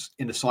confidence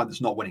in a side that's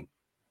not winning.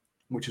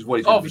 which is what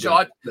he's Oh, going to for be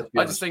sure. doing.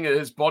 I just think that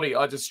his body,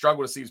 I just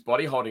struggle to see his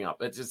body holding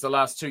up. It's just the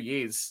last 2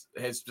 years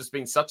has just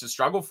been such a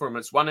struggle for him.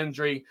 It's one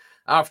injury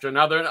after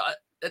another. And,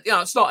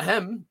 it's not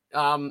him.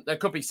 There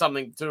could be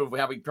something to do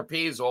with how he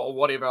prepares or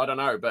whatever. I don't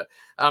know. But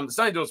it's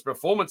nothing to do with his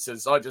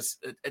performances. You wonder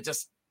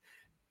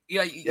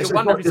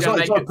if he's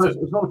going to make it.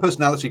 It's not a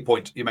personality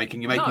point you're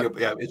making.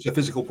 It's a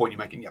physical point you're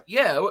making.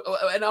 Yeah.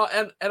 And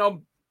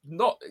I'm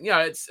not,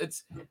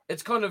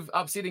 it's kind of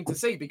upsetting to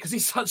see because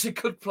he's such a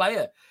good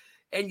player.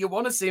 And you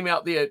want to see him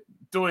out there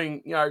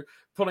doing,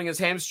 pulling his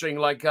hamstring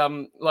like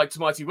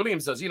Tamaiti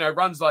Williams does,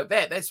 runs like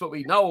that. That's what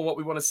we know and what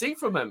we want to see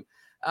from him.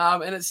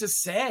 And it's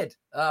just sad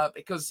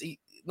because he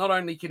not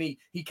only can he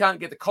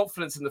can't get the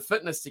confidence and the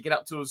fitness to get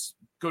up to his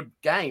good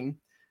game,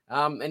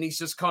 and he's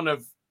just kind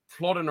of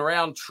plodding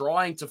around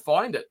trying to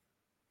find it.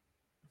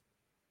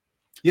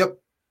 Yep.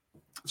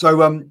 So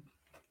not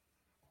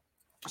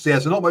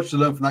much to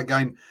learn from that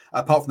game,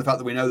 apart from the fact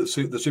that we know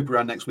that the Super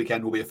Round next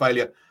weekend will be a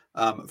failure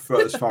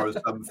for as far as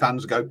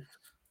fans go.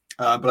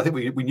 But I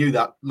think we knew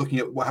that looking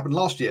at what happened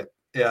last year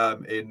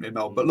in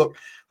Melbourne. But look,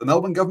 the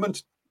Melbourne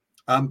government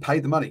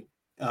paid the money,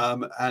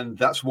 and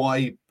that's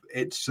why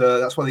they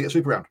get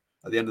Super Round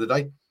at the end of the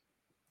day,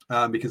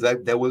 because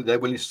they're willing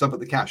to stump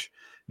at the cash.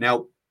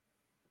 Now,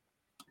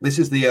 this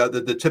is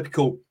the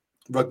typical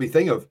rugby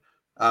thing of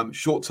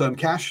short-term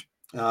cash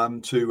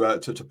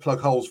to plug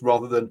holes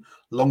rather than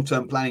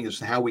long-term planning as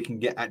to how we can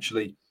get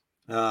actually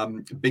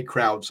big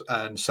crowds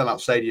and sell out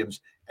stadiums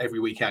every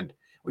weekend,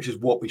 which is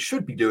what we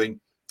should be doing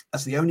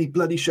as the only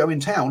bloody show in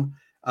town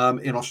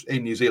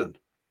in New Zealand,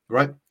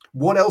 right?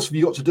 What else have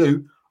you got to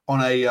do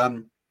on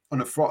a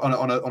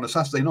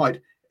Saturday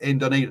night in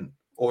Dunedin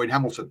or in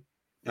Hamilton?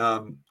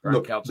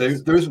 Look,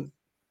 there isn't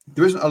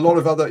a lot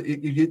of other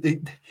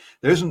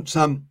there isn't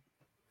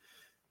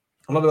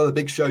a lot of other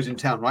big shows in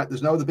town, right?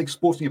 There's no other big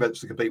sporting events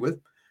to compete with.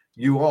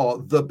 You are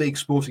the big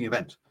sporting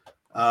event.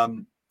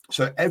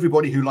 So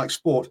everybody who likes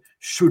sport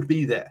should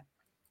be there.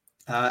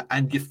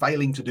 And you're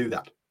failing to do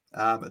that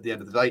at the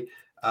end of the day.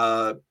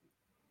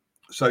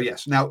 So,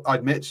 yes. Now, I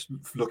admit,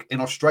 look,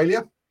 in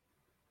Australia,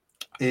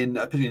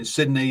 particularly in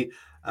Sydney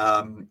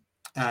and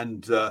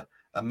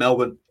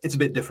Melbourne, it's a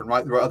bit different,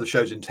 right? There are other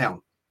shows in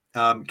town.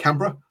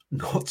 Canberra,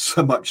 not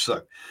so much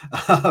so.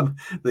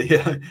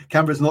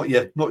 Canberra's not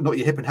your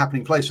hip and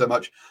happening place so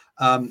much.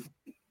 I'm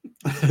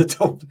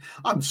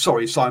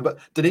sorry, Simon, but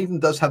Dunedin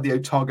does have the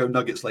Otago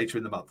Nuggets later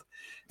in the month.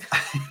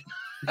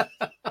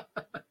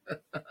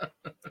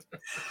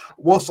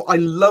 Whilst I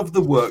love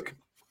the work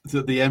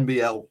that the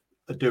NBL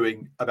are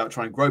doing about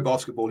trying to grow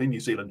basketball in New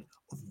Zealand,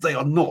 they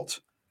are not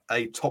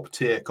a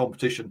top-tier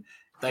competition.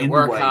 They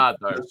work hard,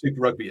 though.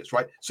 Super Rugby is,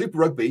 right? Super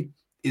Rugby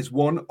is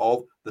one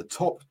of the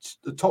top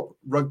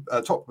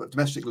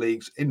domestic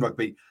leagues in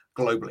rugby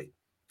globally.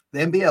 The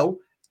NBL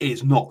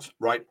is not,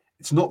 right?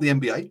 It's not the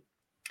NBA.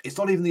 It's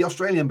not even the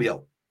Australian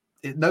NBL.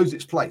 It knows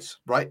its place,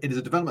 right? It is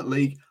a development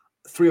league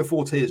 3 or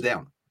 4 tiers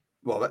down.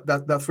 Well,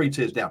 that 3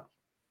 tiers down.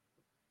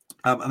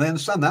 And they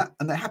understand that,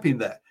 and they're happy in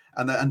there,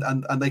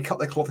 and they cut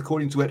their cloth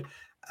according to it,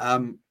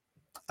 and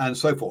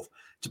so forth.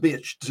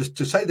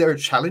 To say they're a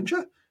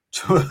challenger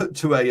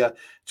to a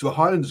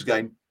Highlanders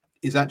game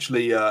is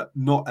actually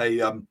not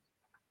a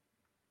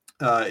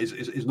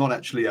is not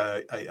actually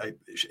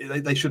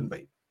they shouldn't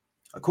be.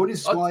 According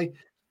to Sky,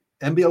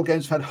 NBL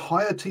games have had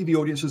higher TV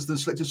audiences than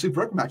selected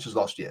Super Rugby matches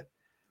last year.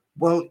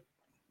 Well,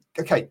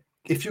 okay,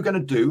 if you're going to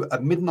do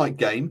a midnight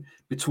game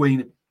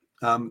between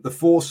the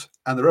Force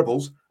and the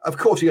Rebels, of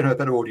course you're going to have a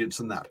better audience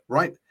than that,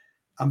 right?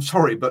 I'm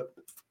sorry, but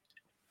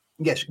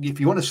yes, if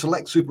you want to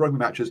select Super Rugby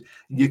matches,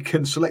 you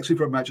can select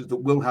Super Rugby matches that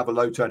will have a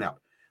low turnout.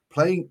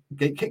 Playing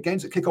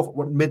games that kick off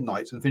at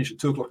midnight and finish at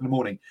 2:00 in the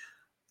morning,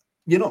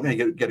 you're not going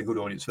to get a good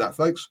audience for that,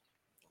 folks,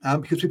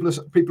 because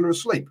people are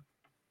asleep,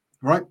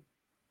 right?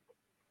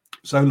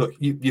 So look,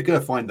 you're going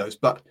to find those,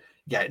 but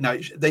yeah, no,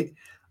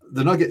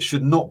 the Nuggets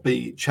should not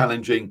be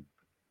challenging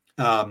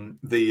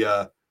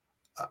the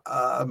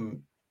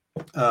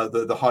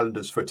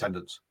Highlanders for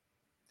attendance.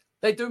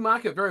 They do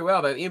market very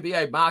well, though. The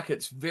NBA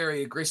markets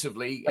very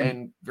aggressively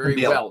and very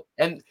NBL. well.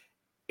 And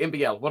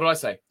NBL, what did I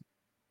say?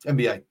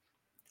 NBA.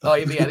 Oh,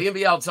 NBL. The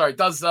NBL, sorry,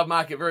 does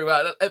market very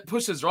well. It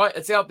pushes, right?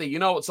 It's out there. You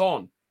know it's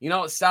on. You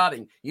know it's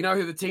starting. You know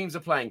who the teams are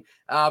playing.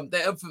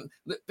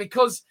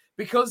 Because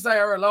they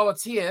are a lower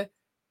tier,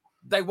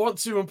 they want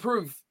to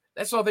improve.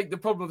 That's what I think the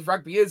problem with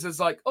rugby is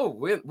like, oh,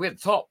 we're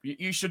top.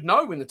 You should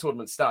know when the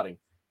tournament's starting.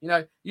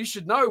 You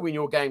should know when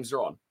your games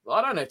are on. Well,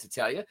 I don't have to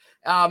tell you.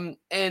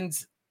 And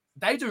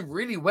they do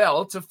really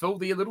well to fill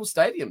their little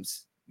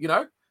stadiums,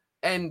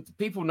 and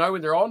people know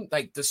when they're on.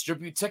 They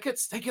distribute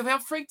tickets. They give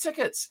out free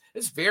tickets.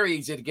 It's very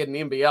easy to get an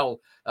NBL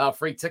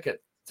free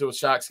ticket to a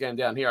Sharks game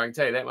down here. I can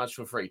tell you that much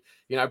for free.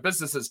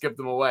 Businesses give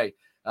them away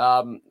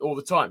all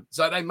the time.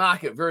 So they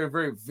market very,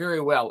 very,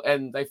 very well,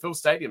 and they fill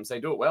stadiums. They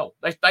do it well.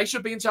 They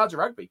should be in charge of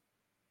rugby.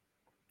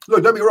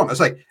 Look, don't be wrong. I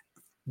say,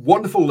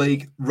 wonderful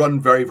league, run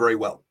very, very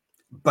well.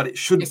 But it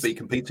shouldn't be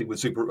competing with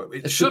Super Rugby.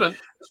 It shouldn't.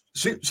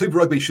 Super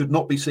Rugby should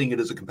not be seeing it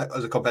as a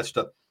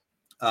competitor.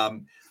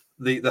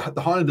 the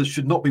Highlanders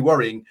should not be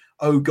worrying,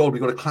 oh God,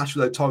 we've got a clash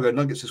with Otago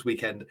Nuggets this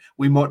weekend.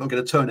 We might not get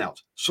a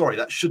turnout. Sorry,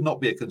 that should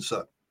not be a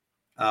concern.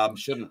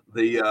 Shouldn't.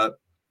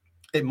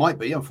 It might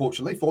be,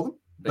 unfortunately, for them,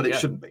 but it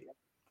shouldn't be.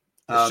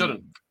 It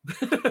shouldn't.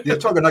 The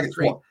Otago Nuggets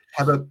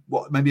have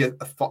maybe a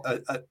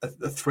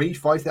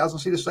 5,000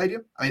 seater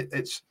stadium. I mean,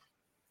 it's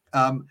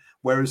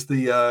whereas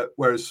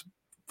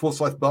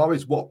Forsyth Bar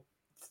is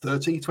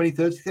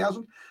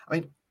 30,000. I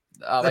mean,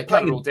 they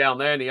cut it all down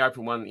there in the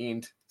open one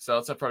end, so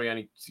it's probably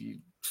only.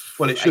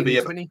 Well, it should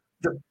be.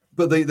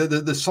 But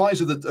the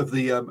size of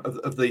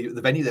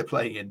the venue they're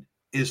playing in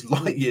is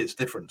light years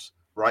difference,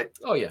 right?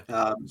 Oh yeah.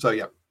 So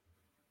yes.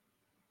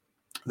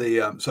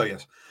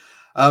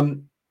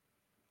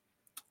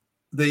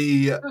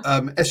 The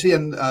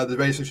SEN, the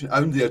radio station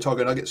owned the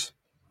Otago Nuggets.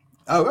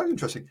 Oh, very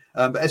interesting.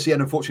 But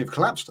SEN unfortunately have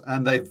collapsed,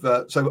 and they've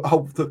so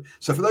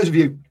for those of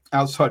you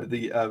outside of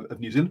the of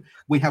New Zealand,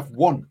 we have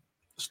one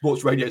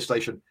sports radio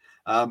station,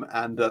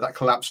 and that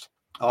collapsed.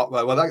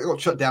 Well, that got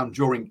shut down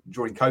during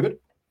COVID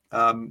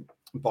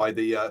by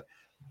the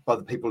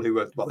people who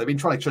were they've been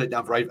trying to shut it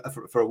down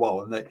for a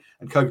while, and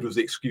COVID was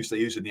the excuse they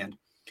used in the end.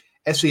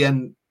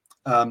 SEN.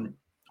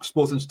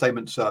 Sports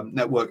Entertainment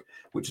Network,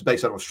 which is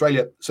based out of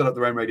Australia, set up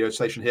their own radio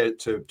station here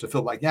to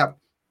fill that gap,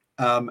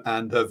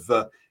 and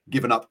have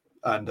given up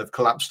and have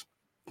collapsed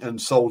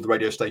and sold the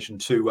radio station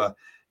to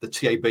the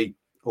TAB,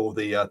 or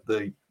the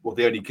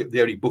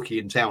only bookie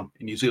in town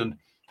in New Zealand.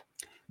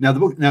 Now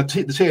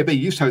the TAB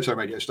used to have its own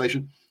radio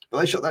station,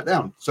 but they shut that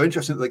down. So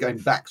interesting that they're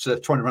going back to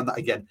trying to run that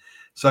again.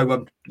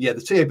 So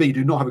the TAB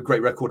do not have a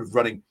great record of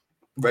running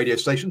radio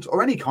stations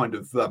or any kind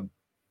of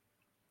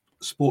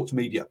sports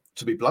media,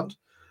 to be blunt.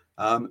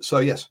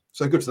 So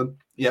good for them.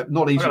 Yeah,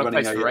 not easy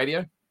running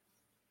a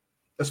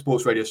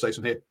sports radio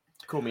station here.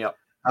 Call me up.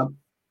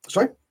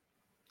 Sorry,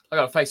 I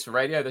got a face for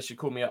radio. They should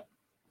call me up.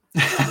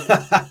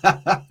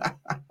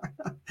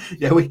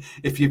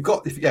 If you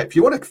want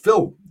to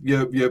fill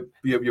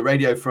your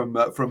radio from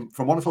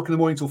 1 o'clock in the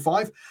morning till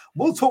 5,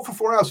 we'll talk for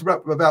 4 hours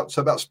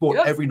about sport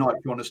every night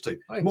if you want us to.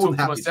 I can talk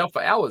to myself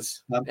for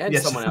hours and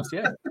someone else.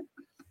 Yeah.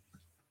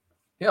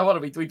 Yeah, what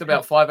did we did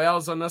about 5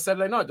 hours on a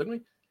Saturday night, didn't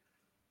we?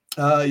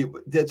 We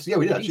did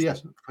actually.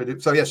 Yes.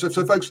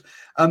 So folks,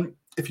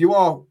 if you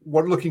are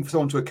looking for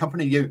someone to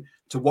accompany you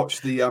to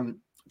watch your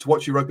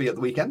rugby at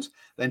the weekends,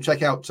 then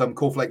check out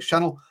Call Flake's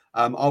channel.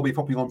 I'll be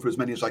popping on for as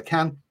many as I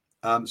can.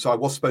 So I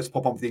was supposed to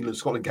pop on for the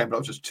England-Scotland game, but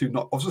I just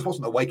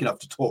wasn't awake enough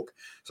to talk.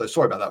 So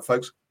sorry about that,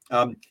 folks.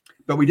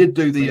 But we did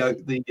do the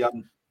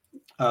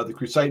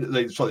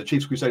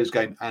Chiefs Crusaders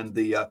game and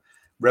the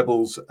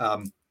Rebels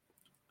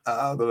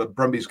the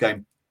Brumbies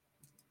game.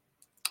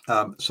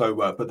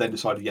 But then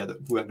decided, that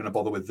we weren't going to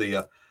bother with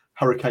the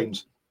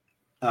Hurricanes.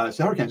 It's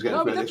the Hurricanes game.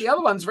 No, we did the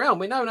other ones round.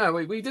 We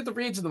did the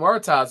Reds and the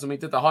Waratahs, and we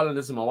did the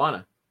Highlanders and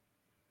Moana.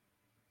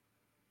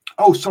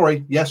 Oh,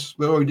 sorry. Yes,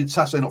 we did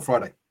Saturday, not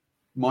Friday.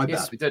 My bad.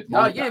 Yes, we did.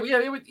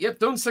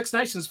 Doing Six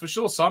Nations for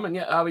sure, Simon.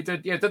 Yeah, we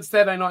did. Yeah, did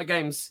Saturday night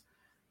games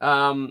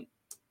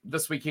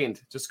this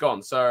weekend, just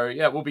gone. So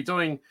yeah, we'll be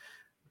doing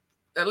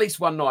at least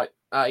one night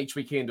each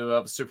weekend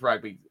of Super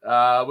Rugby.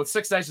 With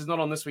Six Nations not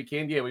on this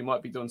weekend, we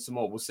might be doing some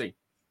more. We'll see.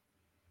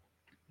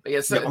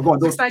 But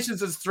Six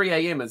Nations is 3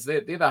 a.m.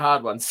 They're the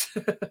hard ones.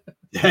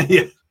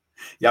 Yeah.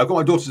 I've got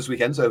my daughters this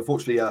weekend, so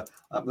unfortunately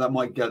that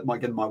might get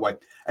in my way.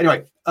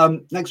 Anyway,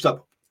 next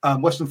up,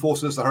 Western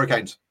Forces, the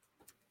Hurricanes.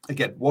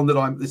 Again, one that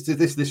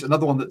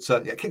another one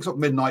that kicks off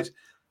midnight.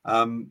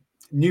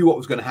 Knew what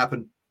was going to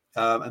happen,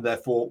 and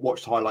therefore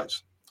watched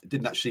highlights.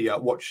 Didn't actually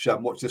watch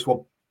this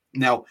one.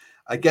 Now,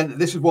 again,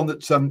 this is one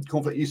that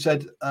Conflict, you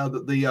said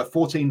that the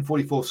 14-44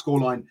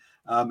 scoreline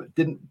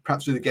didn't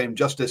perhaps do the game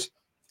justice.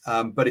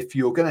 But if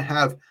you're going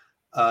to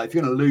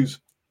lose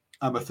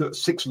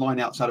 6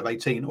 lineouts out of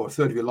 18, or a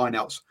third of your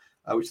lineouts,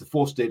 which the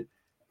Force did,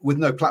 with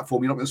no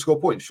platform, you're not going to score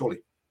points,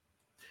 surely.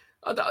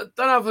 I don't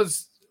know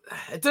if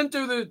it didn't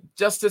do the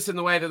justice in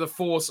the way that the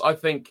Force, I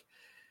think,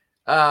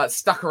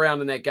 stuck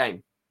around in that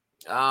game.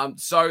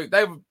 So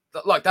they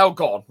were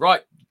gone,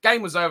 right?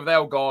 Game was over, they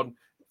were gone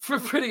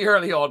pretty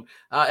early on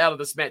out of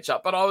this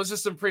matchup. But I was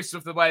just impressed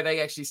with the way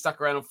they actually stuck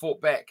around and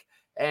fought back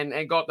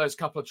and got those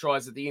couple of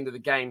tries at the end of the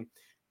game.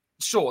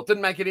 Sure,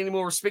 didn't make it any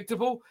more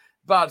respectable,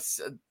 but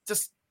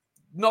just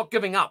not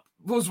giving up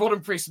was what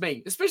impressed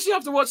me, especially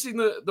after watching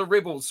the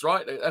Rebels,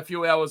 right, a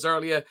few hours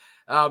earlier,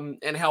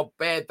 and how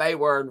bad they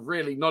were and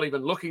really not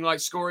even looking like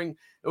scoring.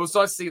 It was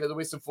nice to see that the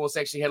Western Force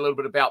actually had a little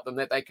bit about them,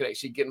 that they could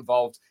actually get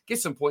involved, get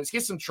some points,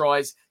 get some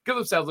tries, give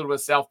themselves a little bit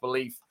of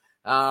self-belief.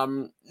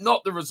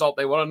 Not the result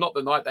they wanted, not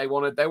the night they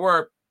wanted. They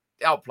were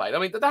outplayed. I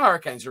mean, the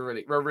Hurricanes were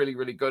really,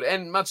 really good.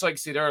 And much like I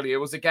said earlier, it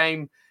was a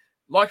game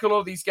like a lot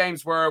of these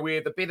games where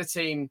the better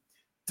team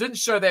didn't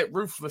show that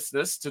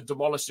ruthlessness to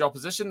demolish the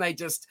opposition. They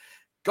just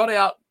got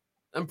out,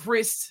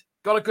 impressed,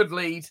 got a good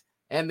lead,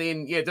 and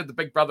then, did the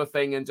big brother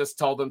thing and just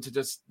told them to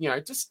just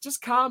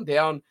calm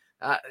down,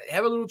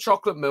 have a little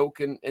chocolate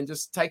milk and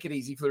just take it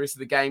easy for the rest of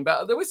the game.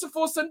 But the Western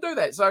Force didn't do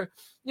that. So,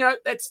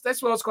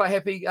 that's why I was quite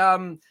happy.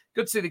 Good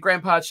to see the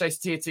grandpa Chase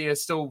Tiatia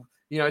still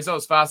He's not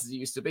as fast as he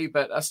used to be,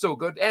 but still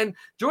good. And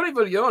Jordi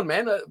Villion,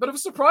 man, a bit of a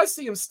surprise to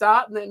see him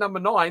start in that number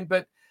 9,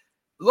 but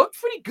looked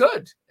pretty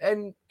good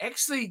and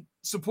actually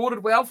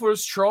supported well for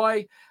his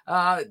try.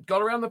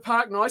 Got around the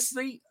park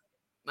nicely.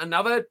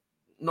 Another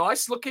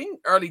nice looking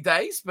early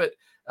days, but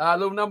a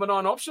little number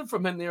 9 option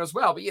from him there as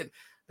well. But yeah,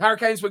 the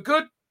Hurricanes were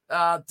good.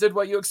 Did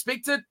what you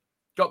expected.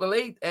 Got the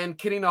lead. And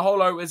Kenny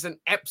Naholo is an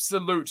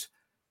absolute...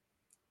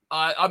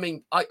 a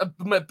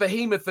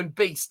behemoth and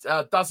beast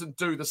doesn't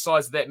do the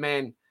size of that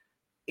man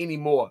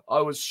anymore.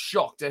 I was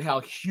shocked at how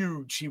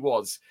huge he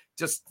was.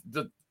 Just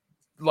the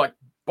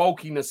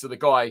bulkiness of the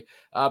guy.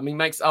 He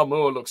makes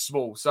Almua look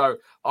small. So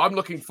I'm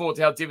looking forward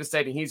to how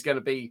devastating he's going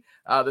to be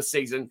this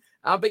season.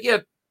 But yeah,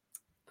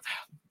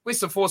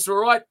 Western Force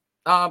were all right.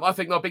 I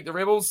think they'll beat the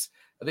Rebels.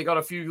 They got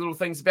a few little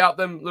things about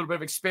them, a little bit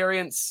of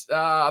experience.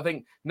 I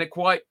think Nick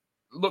White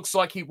looks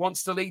like he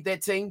wants to lead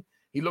that team.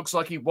 He looks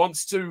like he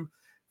wants to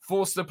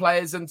force the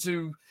players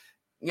into,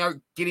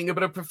 getting a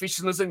bit of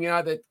professionalism,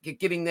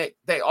 getting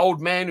that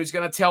old man who's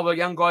going to tell the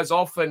young guys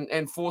off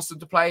and force them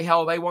to play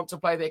how they want to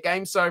play their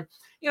game. So,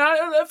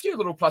 a few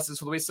little pluses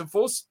for the Western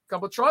Force, a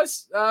couple of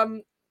tries.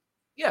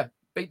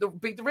 Beat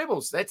the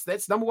Rebels.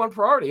 That's number 1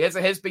 priority, as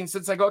it has been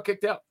since they got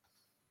kicked out.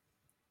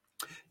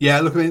 Yeah,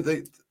 look, I mean,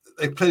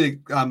 they clearly,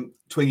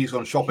 Twiggy's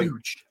gone shopping,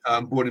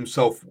 bought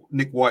himself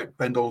Nick White,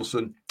 Ben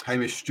Donaldson,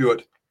 Hamish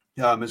Stewart,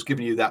 has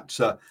given you that,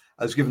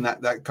 has given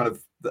that kind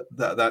of,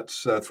 that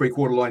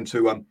 3-quarter line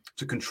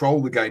to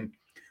control the game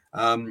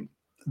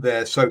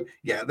there. So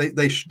yeah,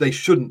 they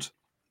shouldn't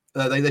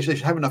they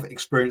should have enough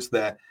experience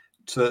there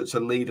to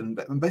lead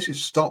and basically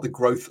start the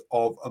growth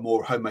of a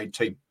more homemade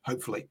team.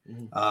 Hopefully,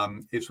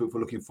 if we're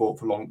looking for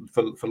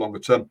longer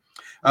term.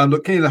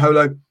 Look, Kenny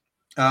Naholo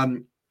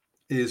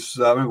is.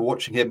 I remember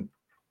watching him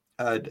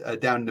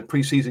down in the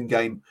preseason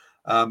game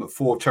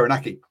for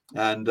Taranaki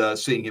and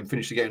seeing him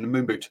finish the game in the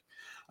moon boot.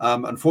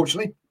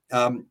 Unfortunately.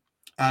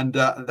 And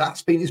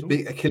that's been his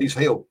big Achilles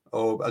heel,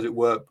 or as it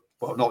were,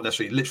 well, not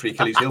necessarily literally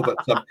Achilles heel, but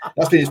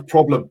that's been his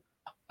problem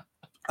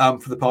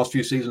for the past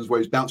few seasons,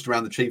 where he's bounced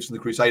around the Chiefs and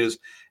the Crusaders,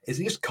 is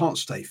he just can't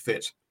stay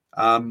fit.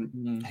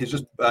 He's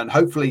just, and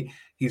hopefully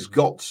he's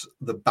got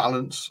the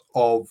balance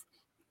of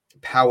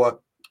power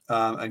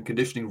and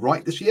conditioning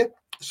right this year,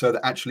 so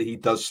that actually he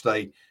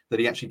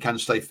actually can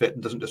stay fit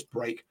and doesn't just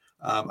break.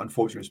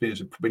 Unfortunately,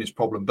 it's been his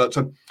problem. But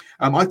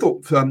I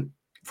thought from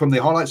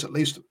the highlights at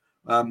least.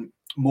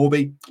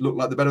 Morby looked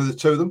like the better of the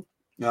two of them.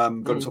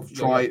 Got himself a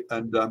try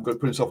and got to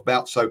put himself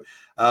about. So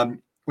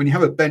when you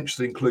have a bench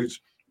that includes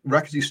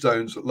Rackety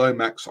Stones,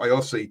 Lomax,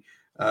 Iossi,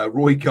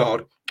 Roy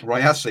Gard,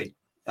 Ryasi,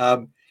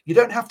 you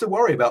don't have to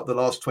worry about the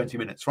last 20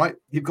 minutes, right?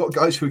 You've got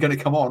guys who are going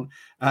to come on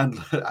and,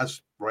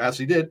 as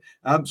Ryasi did,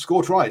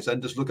 score tries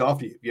and just look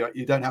after you.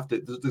 You don't have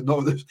to.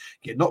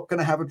 You're not going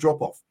to have a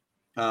drop off,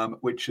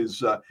 which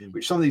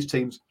some of these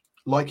teams,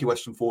 like your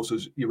Western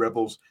Forces, your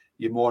Rebels,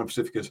 your Moran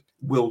Pacificas,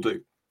 will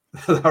do.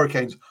 The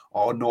Hurricanes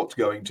are not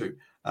going to,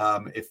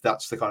 if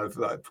that's the kind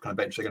of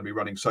bench they're going to be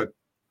running. So,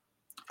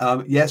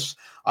 yes,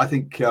 I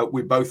think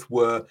we both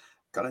were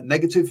kind of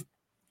negative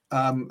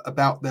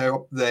about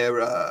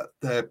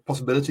their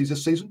possibilities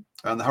this season.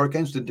 And the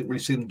Hurricanes didn't really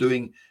see them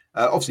doing,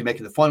 obviously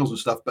making the finals and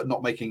stuff, but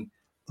not making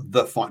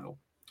the final,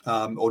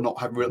 or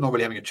not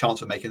really having a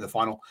chance of making the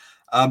final.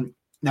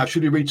 Now,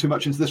 should we read too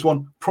much into this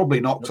one? Probably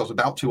not, because I was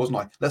about to, wasn't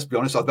I? Let's be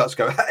honest, I was about to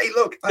go, hey,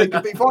 look, they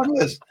could be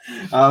finalists.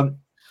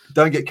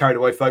 Don't get carried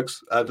away,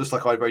 folks, just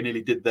like I very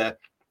nearly did there.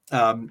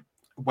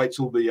 Wait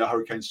till the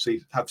Hurricanes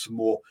have some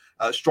more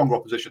stronger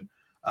opposition.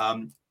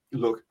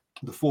 Look,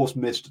 the Force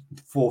missed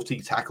 40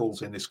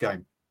 tackles in this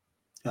game.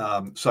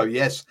 So,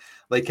 yes,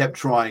 they kept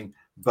trying,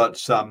 but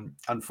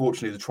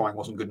unfortunately, the trying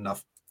wasn't good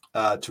enough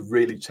to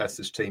really test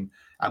this team.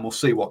 And we'll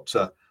see what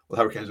the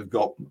Hurricanes have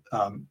got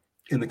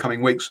in the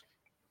coming weeks.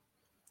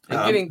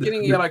 And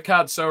getting a yellow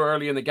card so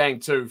early in the game,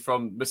 too,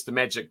 from Mr.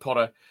 Magic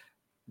Potter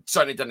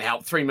certainly didn't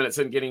help. 3 minutes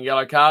in getting a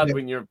yellow card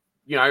when you're,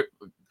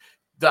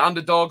 the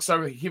underdog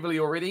so heavily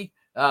already.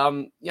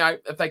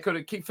 If they could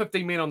have kept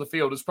 15 men on the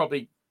field, it's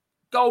probably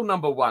goal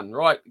number 1,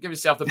 right? Give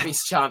yourself the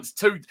best chance.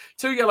 Two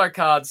yellow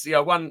cards,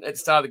 one at the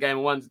start of the game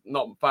and one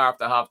not far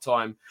after half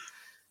time.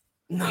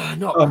 No,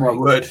 not oh, great. My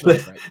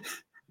word.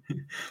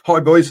 Hi,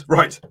 boys.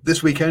 Right.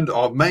 This weekend,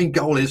 our main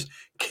goal is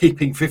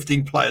keeping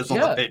 15 players on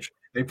the pitch.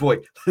 Hey, boy,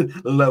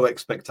 low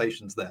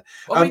expectations there.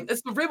 I mean,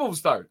 it's the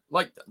Rebels, though.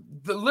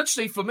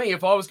 Literally, for me,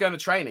 if I was going to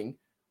training,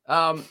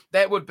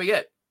 that would be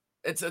it.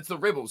 It's the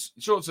Rebels.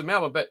 Sure, it's in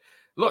Melbourne, but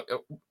look,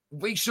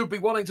 we should be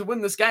wanting to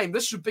win this game.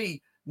 This should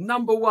be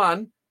number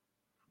 1,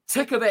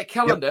 tick of that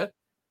calendar,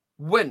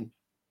 win.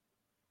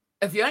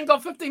 If you ain't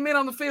got 15 men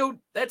on the field,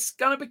 that's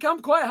going to become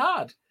quite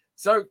hard.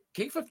 So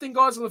keep 15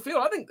 guys on the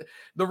field. I think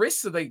the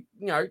rest of the,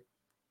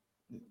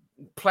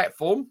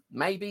 platform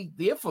may be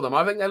there for them.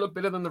 I think they look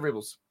better than the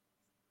Rebels.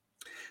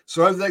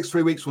 So over the next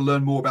 3 weeks, we'll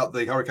learn more about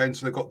the Hurricanes.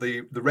 So they've got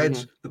the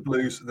Reds, the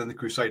Blues, and then the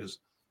Crusaders.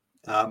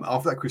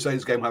 After that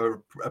Crusaders game, we'll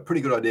have a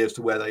pretty good idea as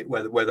to where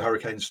the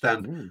Hurricanes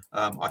stand.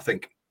 I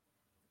think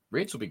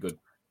Reds will be good.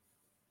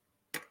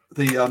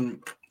 The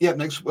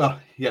next,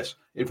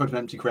 in front of an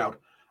empty crowd.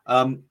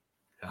 You'll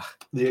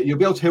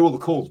be able to hear all the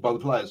calls by the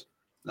players.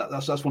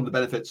 That's one of the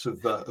benefits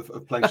of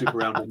playing Super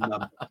Round.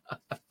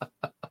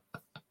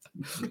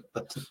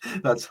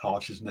 That's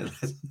harsh, isn't it?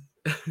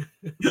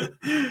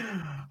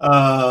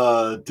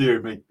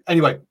 Dear me.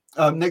 Anyway,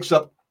 next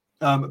up,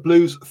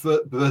 Blues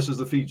versus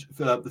the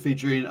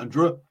Fijian and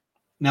Drua.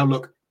 Now,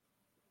 look,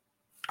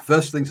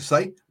 first thing to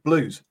say,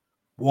 Blues,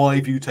 why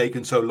have you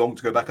taken so long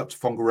to go back up to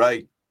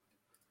Whangarei?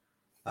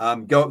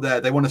 Go up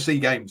there. They want to see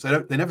games.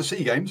 They never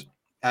see games.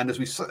 And as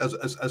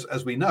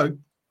we know,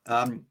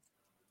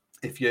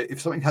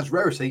 if something has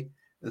rarity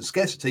and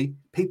scarcity,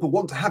 people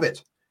want to have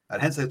it,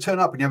 and hence they turn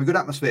up and you have a good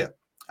atmosphere,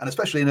 and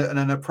especially in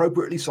an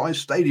appropriately sized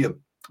stadium,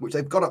 which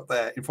they've got up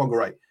there in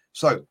Whangarei.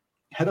 So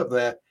head up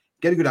there,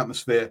 get a good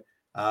atmosphere,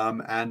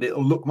 and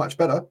it'll look much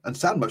better and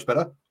sound much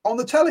better on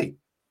the telly.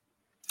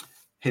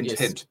 Hint, yes.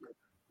 Hint.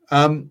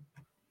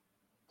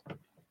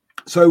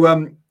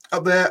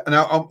 Up there,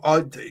 now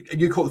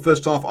you caught the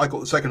first half, I caught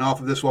the second half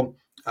of this one,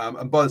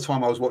 and by the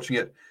time I was watching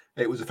it,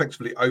 it was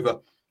effectively over.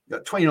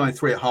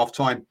 29-3 at half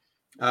time.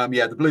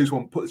 The Blues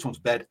put this one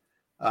to bed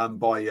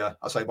by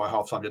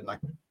half time, didn't they?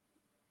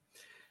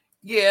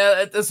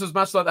 Yeah, this was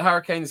much like the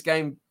Hurricanes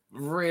game,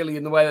 really,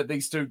 in the way that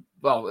these two,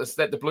 it's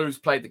that the Blues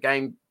played the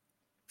game,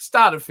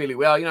 started fairly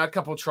well, a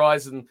couple of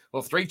tries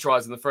 3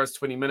 tries in the first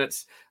 20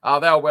 minutes. They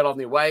were well on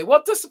their way.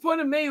 What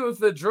disappointed me with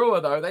the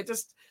Drua, though, they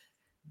just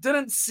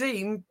didn't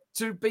seem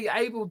to be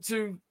able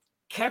to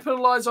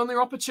capitalize on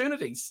their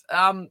opportunities.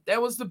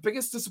 That was the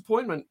biggest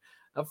disappointment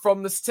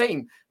from this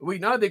team. We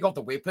know they got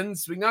the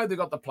weapons. We know they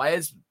got the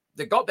players.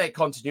 They got that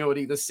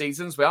continuity this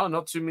season as well.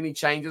 Not too many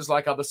changes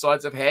like other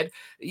sides have had.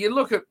 You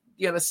look at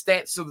the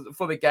stats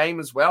for the game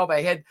as well.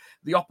 They had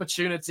the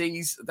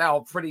opportunities. They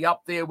were pretty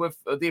up there with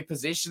their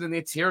possession and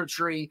their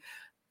territory.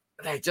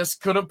 They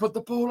just couldn't put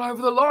the ball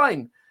over the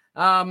line.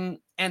 And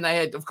they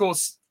had, of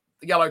course,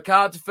 the yellow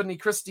card to Finney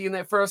Christie in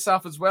that first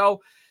half as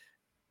well.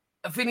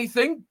 If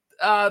anything,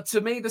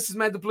 to me, this has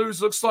made the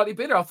Blues look slightly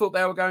better. I thought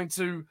they were going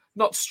to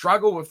not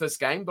struggle with this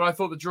game, but I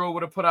thought the Drua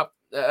would have put up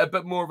a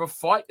bit more of a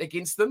fight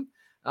against them.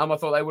 I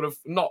thought they would have,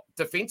 not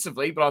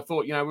defensively, but I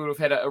thought, we would have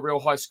had a real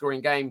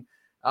high-scoring game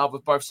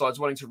with both sides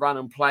wanting to run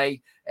and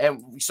play.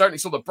 And we certainly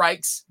saw the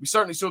breaks. We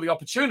certainly saw the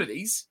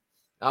opportunities.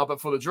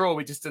 But for the Drua,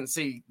 we just didn't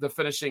see the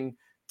finishing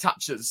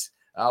touches,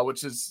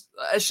 which is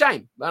a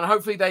shame. And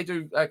hopefully they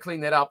do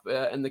clean that up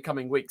in the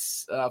coming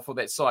weeks for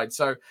that side.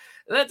 So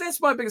that's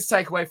my biggest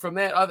takeaway from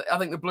that. I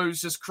think the Blues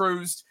just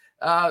cruised.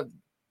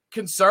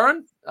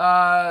 Concern,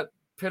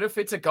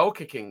 Perifeta goal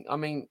kicking. I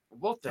mean,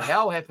 what the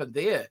hell happened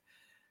there?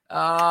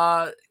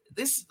 I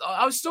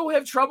still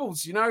have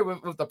troubles,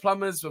 with the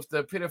Plumbers, with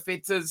the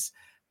Perifetas.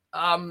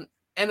 And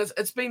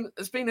it's been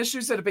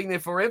issues that have been there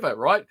forever,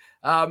 right?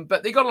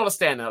 But they got a lot of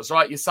standouts,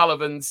 right? Your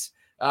Sullivans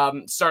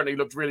certainly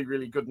looked really,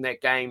 really good in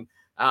that game.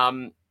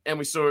 And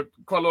we saw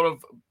quite a lot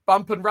of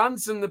bump and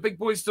runs and the big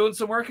boys doing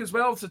some work as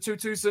well. So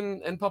Tutus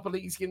and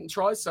Papali'is getting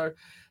tries. So,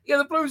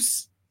 the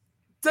Blues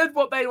did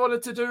what they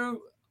wanted to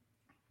do.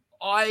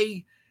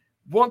 I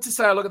want to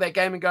say I look at that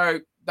game and go,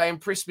 they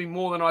impressed me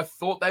more than I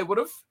thought they would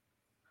have.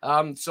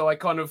 So I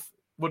kind of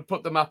would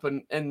put them up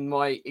in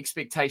my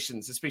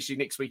expectations, especially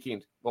next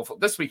weekend. Well, for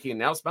this weekend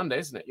now, it's Monday,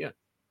 isn't it? Yeah.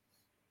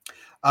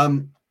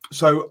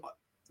 So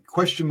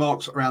question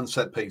marks around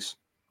set piece,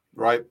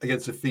 right?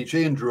 Against the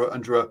Fiji and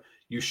Drua,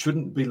 you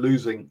shouldn't be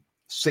losing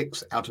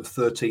 6 out of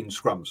 13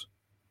 scrums,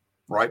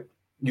 right?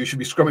 You should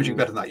be scrummaging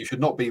better than that. You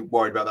should not be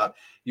worried about that.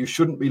 You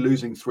shouldn't be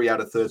losing 3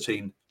 out of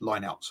 13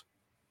 lineouts.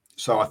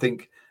 So I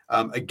think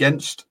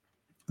against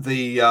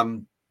the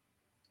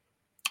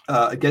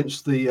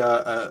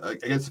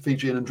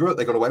Fijian and Drua,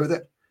 they got away with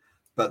it.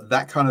 But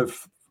that kind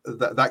of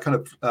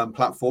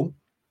platform,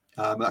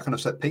 that kind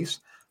of set piece,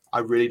 I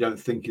really don't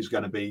think is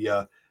going to be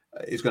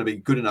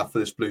good enough for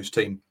this Blues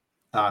team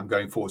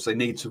going forward. So they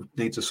need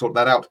to sort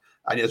that out.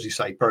 And as you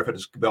say,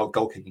 Perifeta's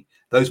goal kicking.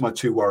 Those are my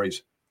 2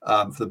 worries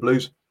for the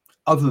Blues.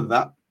 Other than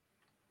that,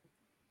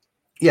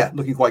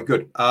 looking quite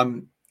good.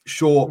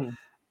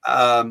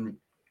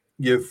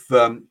 You've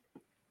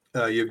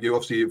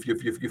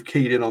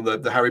keyed in on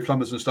the Harry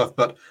Plumbers and stuff,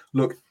 but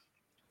look,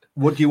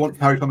 what do you want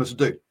Harry Plumbers to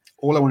do?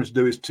 All I wanted to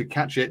do is to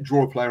catch it,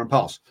 draw a player, and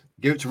pass.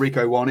 Give it to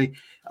Rico Iwani,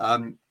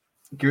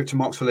 give it to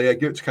Mark Falia,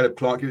 give it to Caleb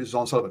Clark, give it to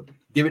Zan Sullivan,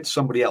 give it to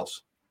somebody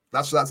else.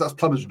 That's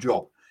Plumbers'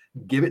 job.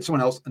 Give it to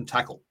someone else and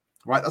tackle.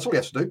 Right, that's all he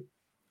has to do.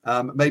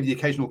 Maybe the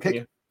occasional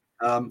kick,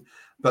 but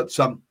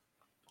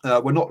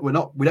we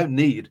don't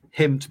need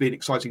him to be an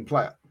exciting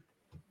player.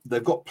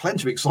 They've got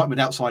plenty of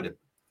excitement outside him.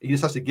 He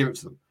just has to give it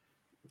to them.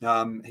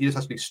 He just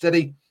has to be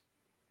steady,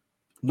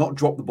 not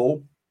drop the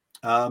ball,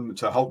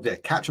 to hold there,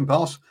 catch and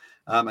pass,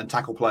 and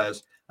tackle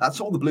players. That's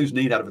all the Blues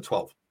need out of a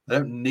 12. They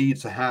don't need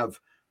to have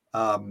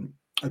a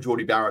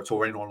Geordie Barrett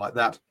or anyone like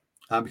that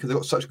because they've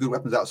got such good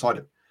weapons outside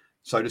him.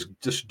 So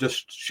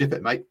just ship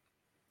it, mate.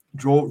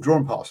 Draw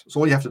and pass. That's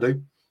all you have to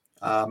do.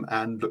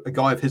 And a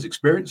guy of his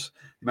experience,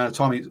 the amount of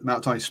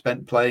time he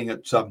spent playing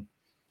at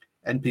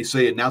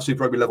NPC and now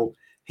Super Rugby level,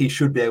 he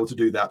should be able to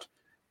do that.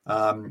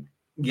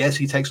 Yes,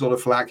 he takes a lot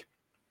of flack.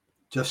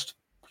 Just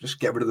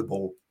get rid of the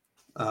ball.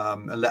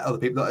 and let other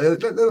people, let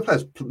the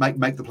players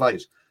make the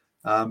plays,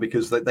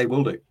 because they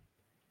will do.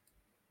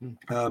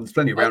 There's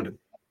plenty around him.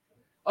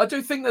 I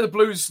do think that the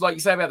Blues, like you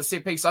say about the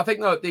set piece, I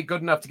think they're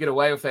good enough to get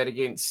away with that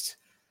against,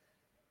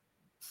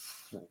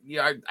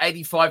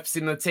 85%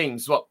 of the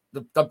teams. What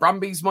the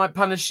Brumbies might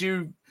punish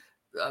you,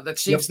 the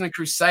Chiefs and the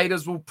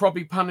Crusaders will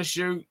probably punish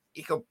you.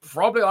 You could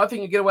probably, I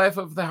think, you get away with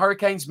it with the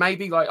Hurricanes.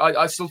 Maybe, like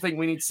I still think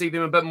we need to see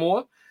them a bit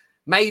more.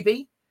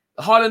 Maybe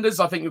the Highlanders,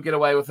 I think you'll get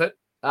away with it.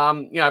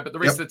 But the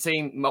rest of the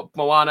team,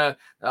 Moana,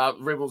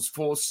 Rebels,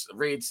 Force,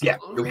 Reds,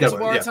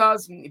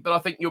 Waratahs, but I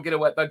think you'll get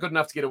away. They're good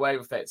enough to get away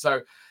with that.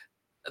 So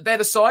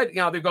that aside,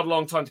 they've got a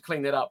long time to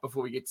clean that up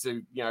before we get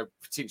to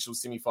potential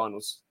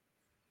semi-finals.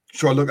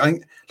 Sure. Look, I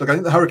think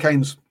the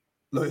Hurricanes.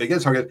 Look,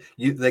 against Hurricanes,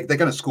 they're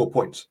going to score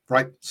points,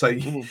 right? So,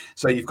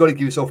 so you've got to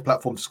give yourself a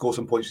platform to score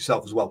some points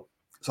yourself as well.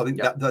 So I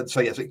think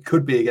so yes, it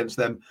could be against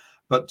them,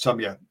 but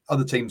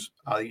other teams,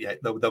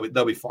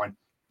 they'll be fine.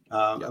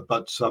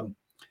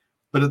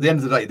 But at the end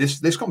of the day,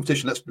 this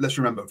competition, let's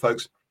remember,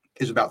 folks,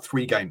 is about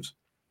 3 games.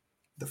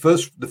 The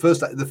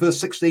first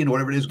 16 or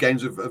whatever it is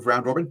games of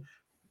round robin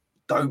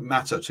don't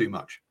matter too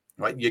much,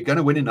 right? You're going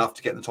to win enough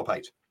to get in the top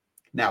 8.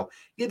 Now,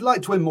 you'd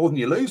like to win more than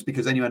you lose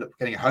because then you end up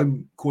getting a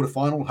home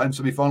quarterfinal, home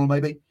semi-final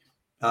maybe.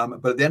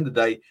 But at the end of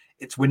the day,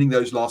 it's winning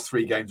those last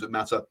 3 games that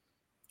matter.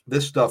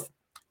 This stuff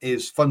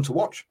is fun to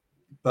watch,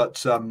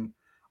 but on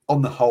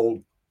the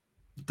whole,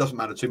 it doesn't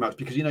matter too much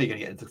because you're going to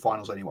get into the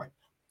finals anyway.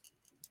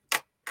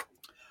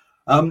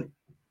 After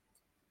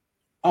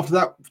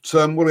that, what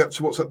are we up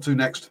to? What's up to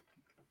next?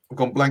 We've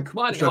gone blank.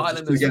 Mighty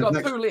Highlanders, we've got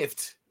 2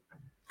 left.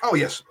 Oh,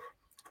 yes.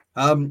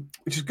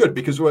 Which is good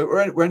because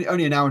we're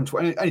only an hour and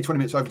 20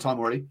 minutes over time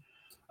already.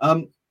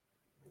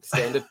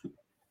 Standard.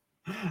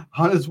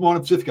 Highlanders, Moana,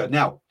 Pacifica.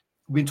 Now,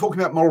 we've been talking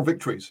about moral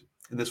victories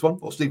in this one,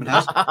 or Stephen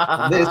has.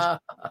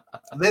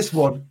 This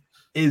one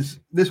is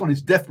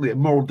definitely a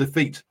moral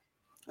defeat,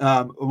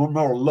 a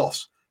moral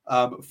loss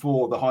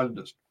for the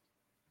Highlanders.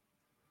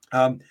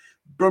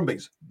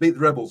 Brumbies beat the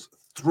Rebels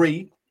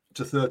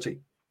 3-30.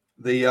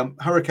 The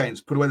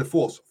Hurricanes put away the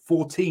Force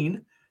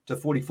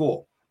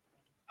 14-44.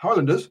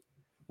 Highlanders,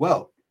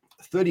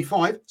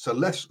 35, so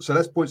less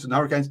points than the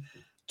Hurricanes.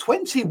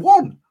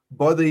 21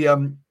 by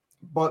the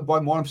by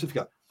Moana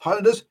Pacifica.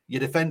 Highlanders, your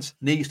defence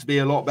needs to be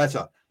a lot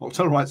better.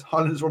 Nocturnal Rights,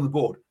 Highlanders are on the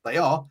board. They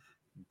are,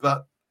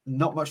 but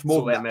not much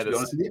more than that, to be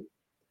honest with you.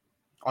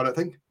 I don't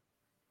think.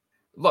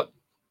 Look,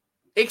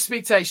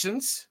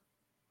 expectations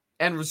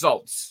and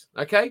results,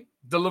 okay?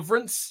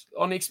 Deliverance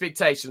on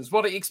expectations.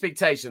 What are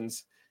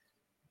expectations?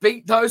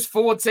 Beat those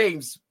 4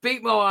 teams.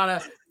 Beat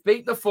Moana,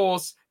 beat the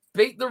Force,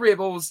 beat the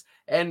Rebels,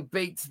 and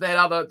beat that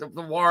other, the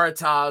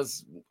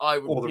Waratahs.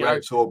 Waratahs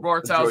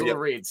or the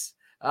Reds.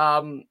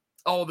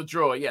 The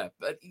draw, yeah.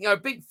 But,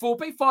 beat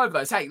 5 of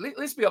those. Hey,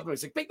 let's be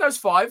optimistic. Beat those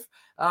 5.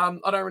 I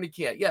don't really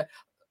care. Yeah.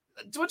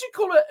 Would you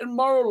call it a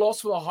moral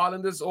loss for the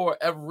Highlanders or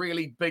a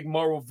really big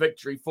moral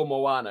victory for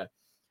Moana?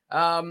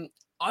 I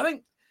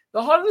think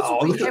the Highlanders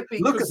will be happy.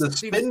 Look at the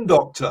spin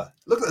doctor.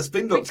 Look at the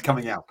spin doctor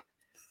coming out.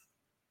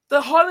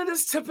 The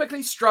Highlanders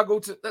typically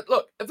struggle to...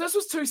 Look, if this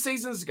was 2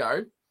 seasons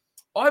ago,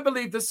 I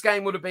believe this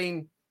game would have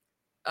been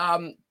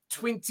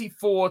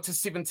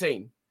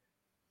 24-17.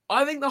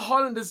 I think the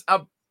Highlanders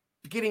are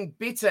getting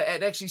better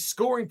at actually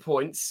scoring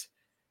points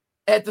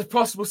at the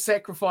possible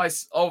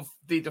sacrifice of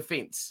their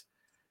defence.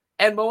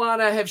 And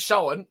Moana have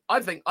shown,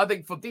 I think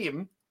for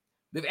them,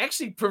 they've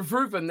actually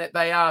proven that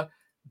they are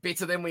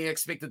better than we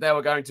expected they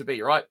were going to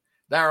be, right?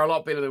 They're a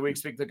lot better than we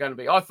expected they're going to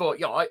be. I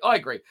thought, I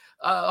agree.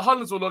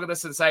 Highlanders will look at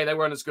this and say they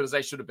weren't as good as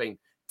they should have been,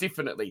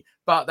 definitely.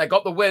 But they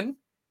got the win.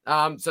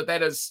 So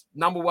that is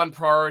number 1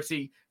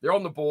 priority. They're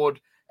on the board.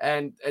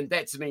 And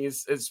that to me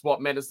is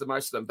what matters the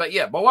most to them. But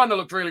yeah, Moana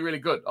looked really, really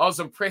good. I was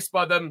impressed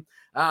by them.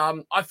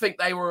 I think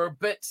they were a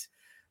bit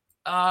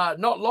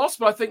not lost,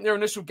 but I think their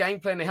initial game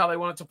plan and how they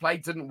wanted to play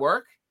didn't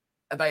work.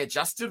 And they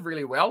adjusted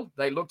really well.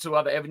 They looked to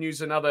other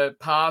avenues and other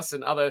paths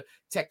and other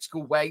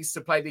tactical ways to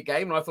play their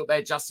game. And I thought they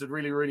adjusted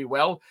really, really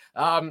well.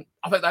 I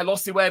think they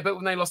lost their way a bit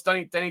when they lost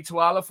Danny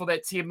Tuala for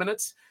that 10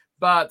 minutes.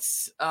 But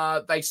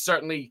they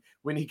certainly,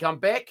 when he come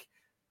back,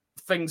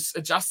 things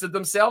adjusted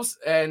themselves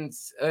and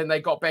they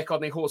got back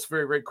on their horse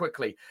very, very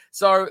quickly.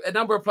 So a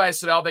number of players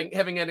today, I think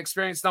having an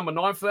experienced number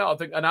 9 for that, I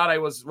think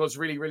Anade was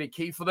really, really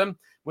key for them.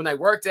 When they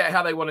worked out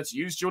how they wanted to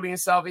use Julian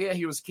Salvia,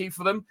 he was key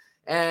for them.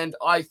 And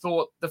I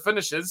thought the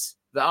finishers,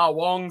 the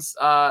Wongs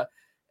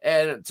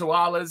and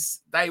Tualas,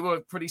 they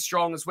were pretty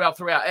strong as well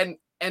throughout. And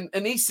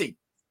Anisi,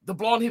 the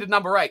blonde-headed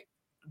number 8,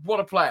 what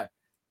a player.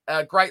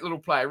 A great little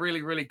player,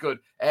 really, really good.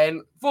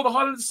 And for the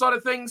Highlanders side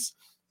of things,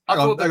 hang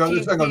on.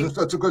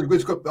 That's a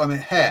good. I mean,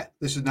 hair.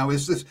 Now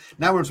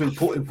we're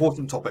into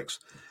important topics.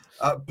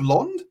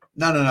 Blonde?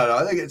 No.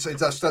 I think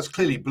that's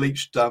clearly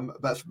bleached.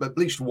 That's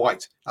bleached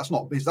white. That's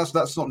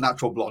not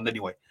natural blonde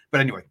anyway.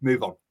 But anyway,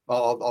 move on.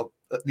 I'll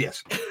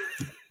yes.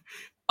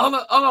 On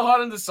the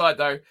Highlanders side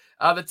though,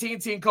 the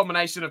 10-10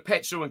 combination of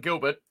Patchell and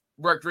Gilbert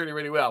worked really,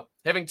 really well.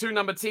 Having 2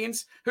 number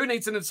 10s, who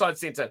needs an inside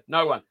centre?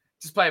 No one.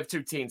 Just play with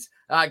 2 10s.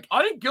 I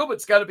think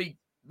Gilbert's going to be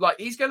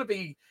he's going to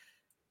be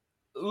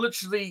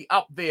literally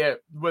up there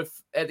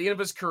with, at the end of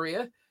his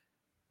career,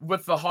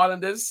 with the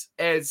Highlanders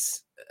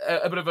as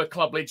a bit of a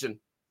club legend,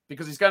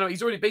 because he's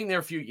already been there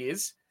a few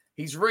years.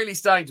 He's really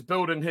starting to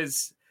build in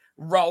his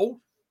role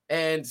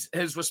and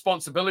his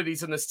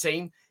responsibilities in this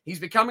team. He's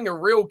becoming a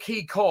real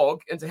key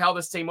cog into how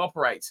this team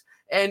operates.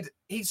 And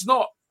he's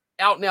not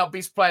out and out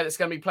best player that's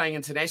going to be playing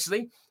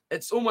internationally.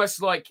 It's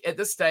almost like at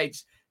this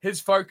stage, his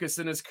focus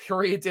and his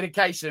career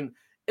dedication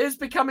is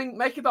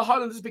making the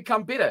Highlanders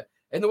become better.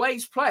 And the way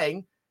he's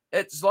playing,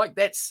 it's like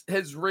that's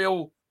his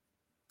real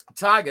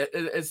target,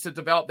 is to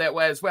develop that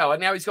way as well. And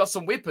now he's got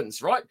some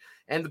weapons, right?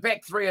 And the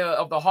back three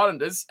of the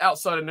Highlanders,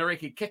 outside of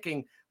Nareki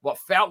kicking what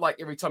felt like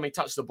every time he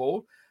touched the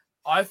ball,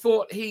 I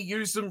thought he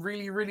used them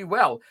really, really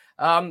well.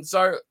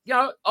 So,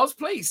 I was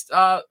pleased.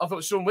 I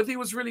thought Sean Withy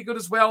was really good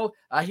as well.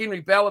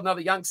 Henry Bell,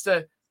 another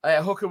youngster,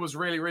 hooker, was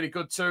really, really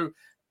good too.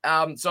 So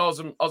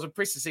I was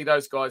impressed to see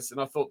those guys, and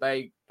I thought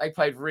they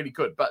played really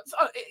good. But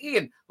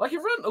again, like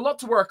everyone, a lot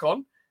to work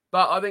on.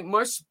 But I think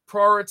most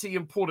priority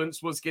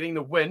importance was getting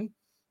the win.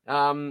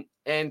 And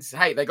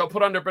hey, they got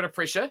put under a bit of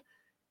pressure,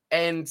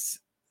 and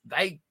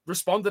they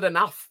responded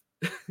enough.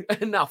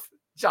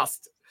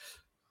 Just.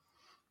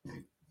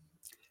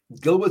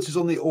 Gilbert is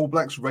on the All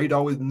Blacks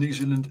radar with New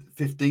Zealand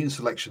 15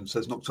 selection,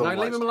 says Nocturnal.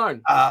 No, leave him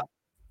alone.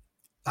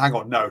 Hang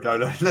on, no.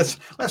 Let's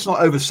not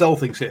oversell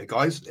things here,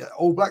 guys.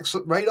 All Blacks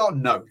radar?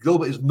 No,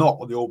 Gilbert is not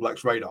on the All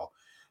Blacks radar.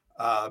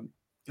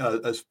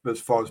 As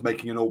far as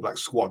making an All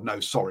Blacks squad, no,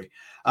 sorry.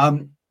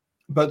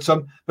 But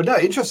no,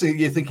 interesting.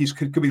 You think he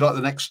could be like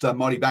the next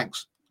Marty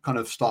Banks kind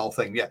of style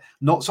thing? Yeah,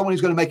 not someone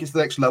who's going to make it to the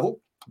next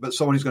level, but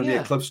someone who's going to be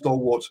a club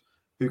stalwart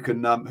who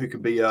can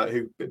be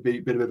a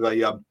bit of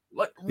a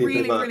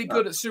really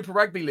good at Super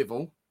Rugby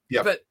level,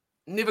 but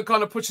never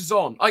kind of pushes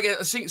on. I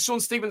think Sean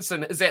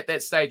Stevenson is at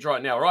that stage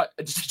right now, right?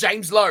 Just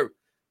James Lowe,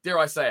 dare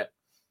I say it?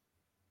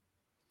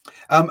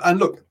 And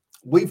look,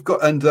 we've got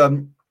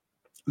talking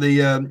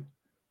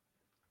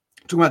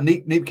about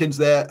Neepkins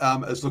there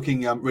as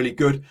looking really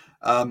good.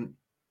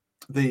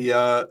 We've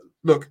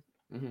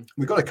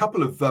got a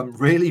couple of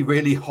really,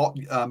 really hot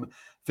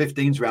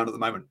 15s around at the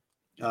moment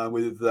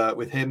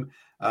with him,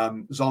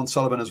 Zahn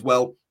Sullivan as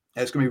well.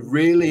 It's going to be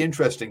really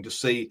interesting to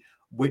see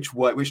which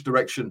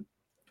direction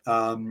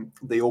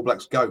the All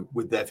Blacks go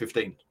with their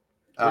 15.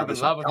 Ruben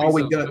Love, if he's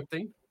a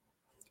 15.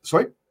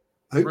 Sorry?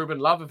 Who? Ruben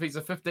Love, if he's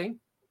a 15.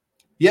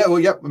 Yeah, well,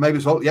 yep, maybe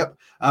as well, yep.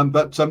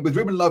 But with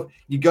Ruben Love,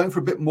 you're going for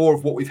a bit more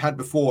of what we've had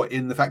before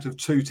in the fact of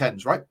 2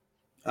 10s, right?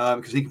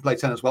 Because he can play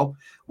 10 as well.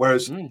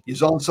 Whereas your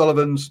Zahn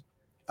Sullivan's,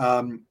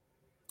 gone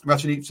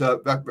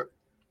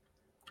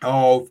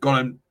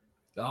and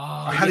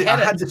I had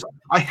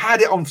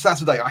it on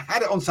Saturday.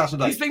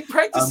 He's been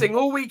practicing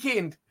all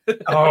weekend.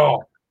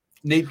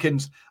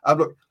 Neepkins.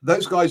 Look,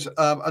 those guys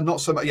are not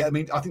so much. Yeah, I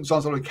mean, I think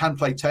Zahn Sullivan can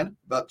play 10,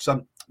 but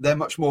they're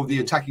much more of the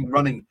attacking,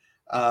 running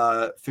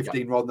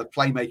 15 rather than the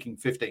playmaking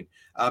 15.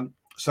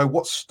 So,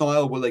 what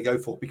style will they go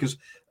for? Because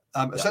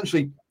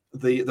essentially,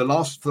 the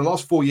last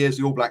 4 years,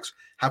 the All Blacks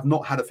have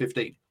not had a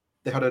 15.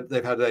 They've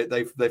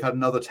had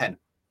another 10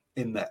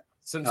 in there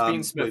since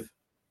Ben Smith.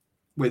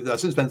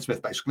 Since Ben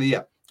Smith, basically,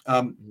 yeah.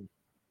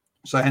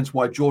 So hence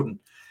why Jordan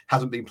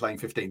hasn't been playing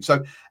 15.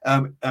 So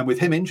and with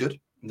him injured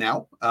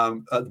now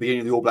at the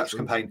beginning of the All Blacks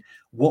campaign,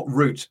 what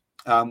route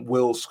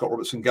will Scott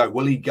Robertson go?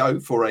 Will he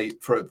go for a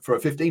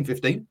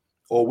 15-15,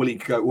 or will he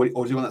go, or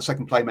does he want that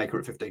second playmaker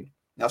at 15?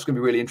 That's going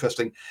to be really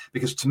interesting,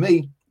 because to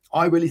me,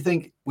 I really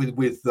think with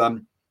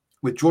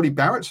Geordie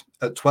Barrett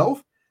at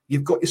 12,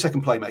 you've got your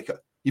second playmaker.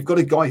 You've got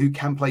a guy who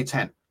can play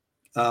 10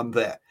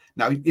 there.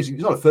 Now, he's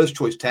not a first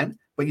choice 10,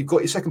 but you've got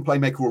your second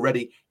playmaker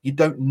already. You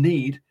don't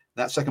need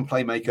that second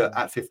playmaker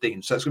at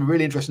 15. So it's going to be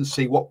really interesting to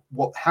see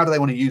how do they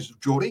want to use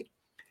Geordie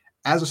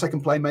as a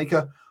second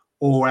playmaker,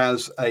 or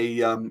as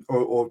a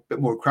or a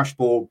bit more crash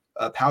ball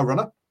power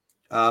runner.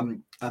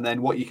 And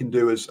then what you can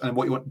do is, and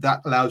what you want,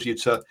 that allows you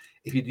to,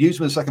 if you use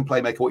him as a second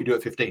playmaker, what you do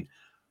at 15.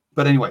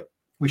 But anyway,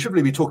 we should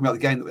really be talking about the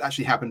game that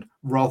actually happened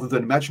rather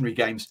than imaginary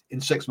games in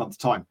 6 months'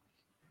 time.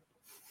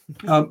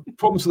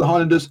 Problems for the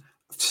Highlanders,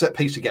 set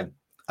piece again.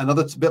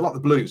 Another bit like the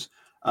Blues.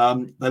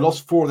 They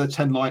lost 4 of their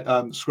 10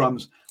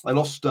 scrums. They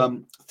lost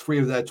 3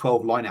 of their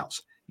 12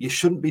 lineouts. You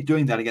shouldn't be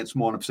doing that against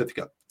Moana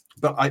Pacifica.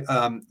 But I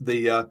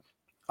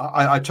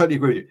totally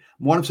agree with you.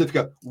 Moana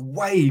Pacifica,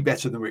 way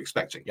better than we were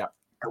expecting. Yeah,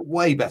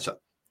 way better.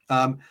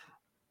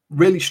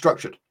 Really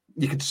structured.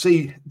 You could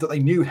see that they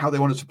knew how they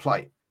wanted to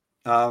play.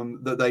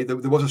 That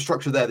there was a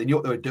structure there. They knew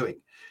what they were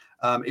doing.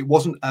 It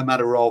wasn't a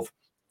matter of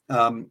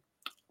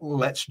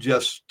let's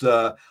just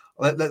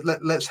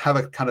let's have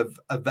a kind of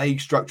a vague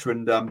structure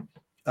and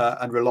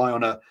rely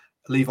on a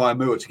Levi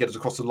Amua to get us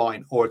across the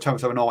line, or a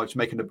Thomas Avenard to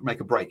make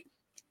a break.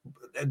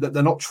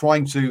 They're not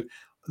trying to.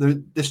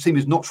 This team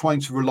is not trying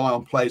to rely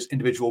on players'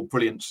 individual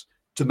brilliance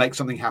to make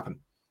something happen.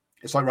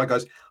 It's like, right,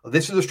 guys,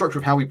 this is the structure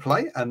of how we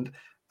play, and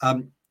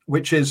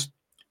which is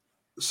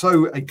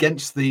so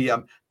against the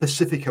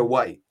Pacifica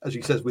way, as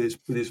he says with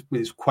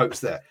his quotes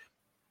there.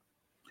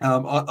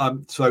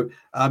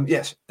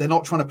 Yes, they're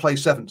not trying to play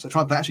sevens. They're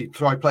trying to actually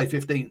play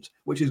 15s,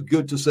 which is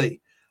good to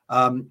see.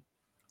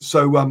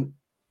 So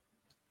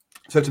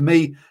to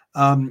me,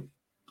 that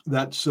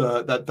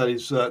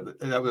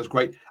was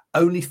great.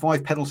 Only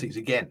 5 penalties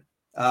again.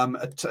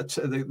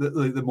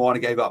 The Moana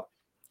gave up.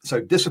 So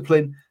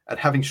discipline and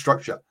having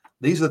structure.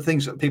 These are the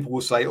things that people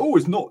will say, oh,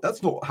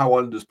 that's not how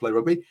Islanders play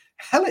rugby.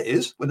 Hell, it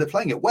is when they're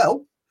playing it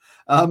well.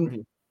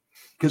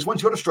 Because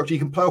once you've got a structure, you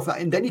can play off that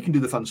and then you can do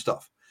the fun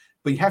stuff.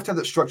 But you have to have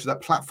that structure,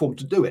 that platform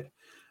to do it.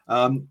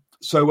 Tano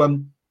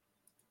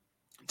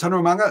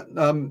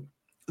Umaga,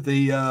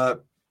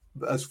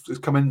 has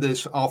come in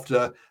this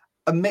after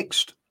a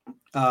mixed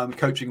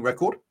coaching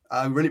record.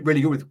 Really,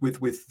 really good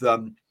with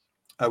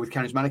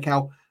Cairns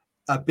Manukau.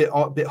 A bit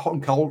hot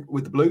and cold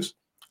with the Blues.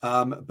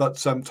 But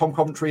Tom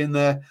Coventry in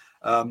there.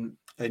 And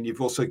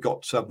you've also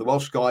got the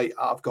Welsh guy.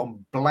 I've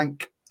gone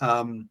blank.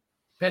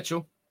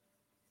 Petchel.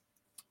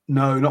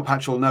 No, not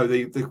Patchell. No,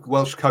 the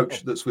Welsh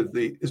coach that's with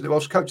the, isn't it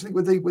Welsh coach? I think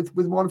with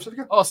Moana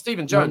Pacifica. Oh,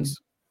 Stephen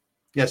Jones.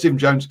 Yeah, Stephen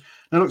Jones.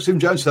 Now look, Stephen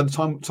Jones had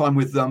time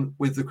with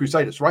the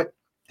Crusaders, right?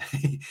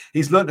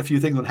 He's learned a few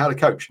things on how to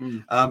coach.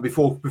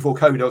 Before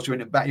COVID, also he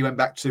went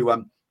back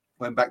to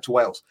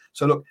Wales.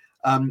 So look,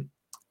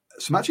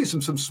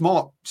 some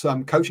smart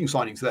coaching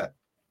signings there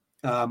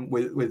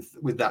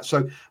with that.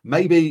 So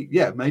maybe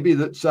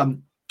that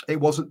it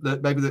wasn't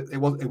that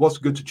it was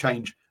good to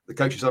change the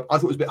coaching setup. I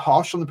thought it was a bit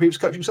harsh on the previous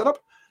coaching setup.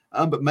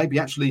 But maybe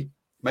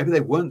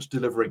they weren't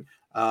delivering.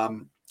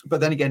 But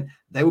then again,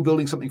 they were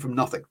building something from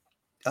nothing.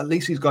 At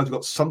least these guys have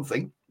got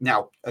something.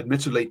 Now,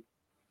 admittedly,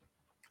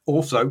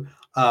 also,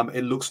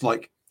 it looks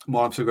like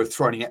Moana Pacifica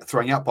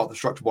throwing out part of the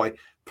structure by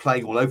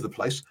playing all over the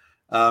place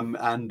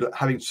and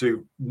having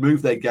to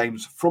move their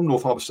games from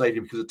North Harbour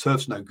Stadium because the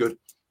turf's no good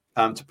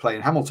to play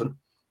in Hamilton,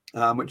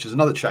 which is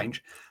another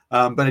change.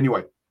 But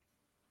anyway,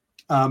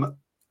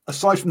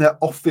 aside from their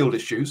off-field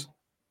issues,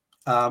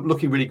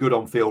 looking really good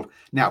on field.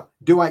 Now,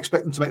 do I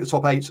expect them to make the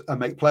top 8 and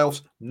make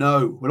playoffs?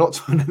 No, we're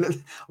not.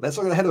 Let's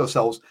not get ahead of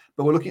ourselves.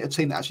 But we're looking at a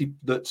team that actually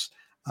that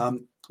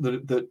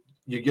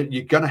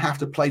you're going to have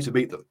to play to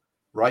beat them,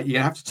 right?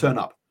 You're going to have to turn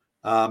up,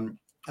 and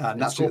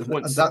that's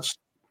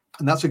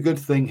a good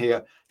thing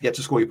here. You get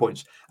to score your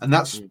points, and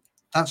that's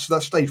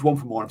stage 1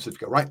 for Moana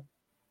Pacifica, right?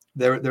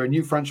 They're a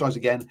new franchise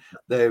again.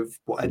 They've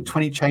had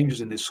 20 changes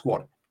in this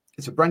squad.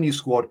 It's a brand new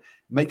squad.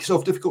 Make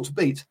yourself difficult to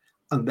beat.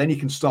 And then you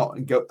can start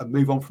and go and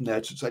move on from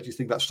there to actually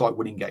think about start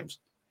winning games.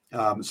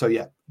 So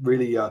yeah,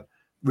 really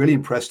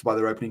impressed by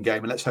their opening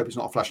game, and let's hope it's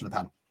not a flash in the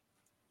pan.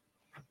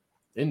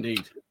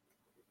 Indeed.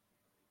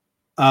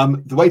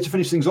 The way to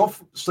finish things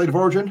off, state of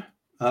origin,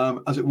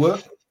 as it were,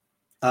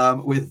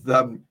 with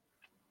the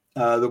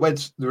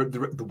Weds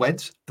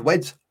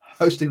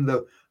hosting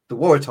the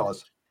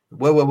Waratahs.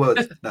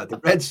 The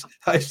Reds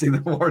hosting the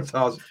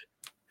Waratahs.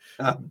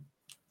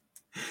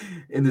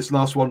 In this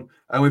last one,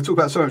 and we've talked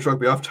about so much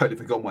rugby, I've totally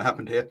forgotten what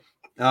happened here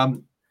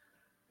on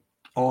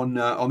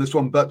this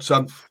one. But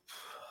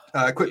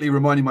quickly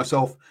reminding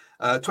myself,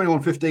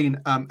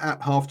 21-15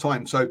 at half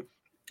time. So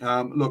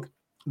look,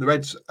 the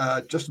Reds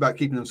just about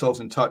keeping themselves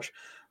in touch,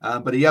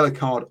 but a yellow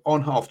card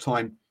on half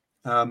time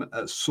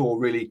saw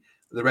really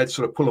the Reds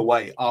sort of pull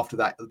away after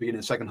that at the beginning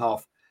of the second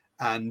half,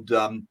 and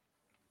the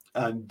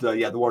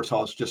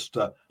Waratahs just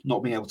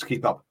not being able to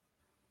keep up.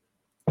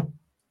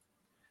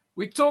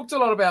 We talked a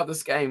lot about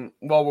this game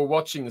while we're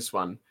watching this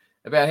one,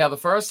 about how the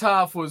first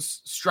half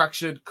was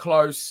structured,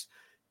 close,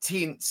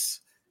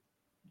 tense,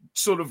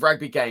 sort of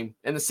rugby game.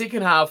 And the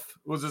second half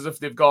was as if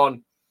they've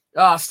gone,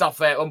 stuff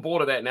that, on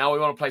board of that now. We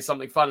want to play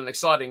something fun and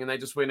exciting. And they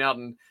just went out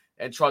and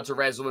tried to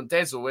razzle and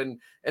dazzle.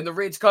 And the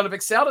Reds kind of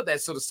excelled at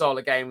that sort of style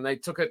of game. And they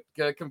took it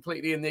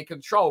completely in their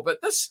control. But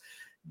this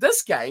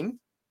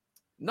game,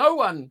 no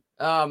one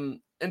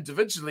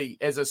individually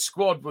as a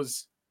squad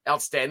was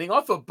outstanding.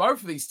 I thought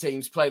both of these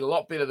teams played a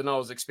lot better than I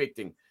was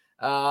expecting.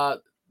 The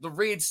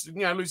Reds,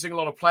 losing a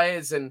lot of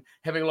players and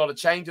having a lot of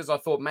changes, I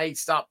thought may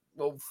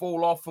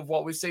fall off of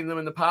what we've seen them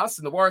in the past.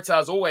 And the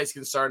Waratahs always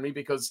concern me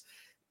because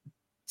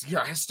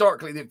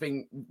historically they've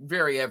been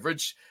very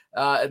average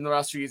in the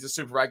last few years of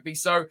Super Rugby.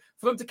 So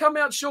for them to come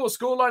out short,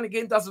 scoreline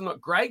again doesn't look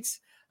great,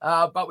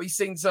 but we've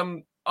seen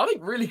some, I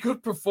think, really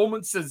good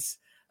performances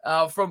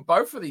from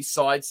both of these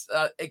sides.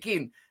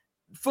 Again,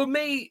 for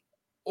me,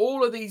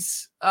 all of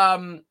these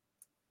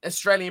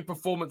Australian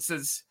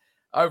performances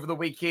over the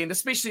weekend,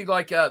 especially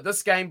like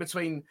this game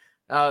between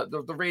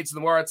the Reds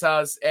and the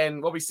Waratahs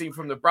and what we've seen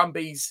from the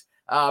Brumbies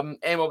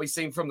and what we've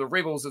seen from the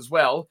Rebels as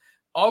well,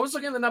 I was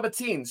looking at the number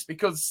 10s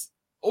because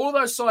all of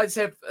those sides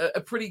have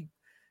a pretty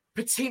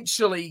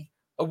potentially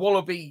a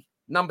Wallaby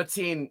number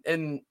 10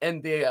 in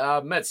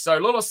their midst. So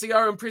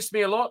Lolosio impressed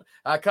me a lot.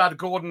 Carter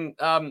Gordon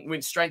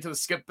went straight to the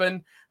skip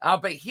bin.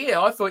 But here,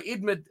 I thought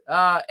Edmund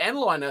and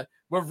Liner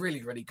were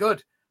really, really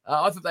good.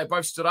 I thought they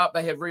both stood up.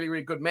 They had really,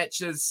 really good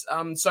matches.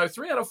 So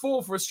 3 out of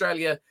 4 for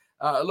Australia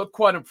looked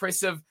quite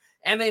impressive.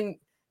 And then,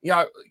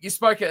 you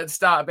spoke at the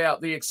start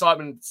about the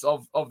excitement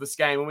of this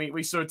game. And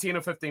we saw a 10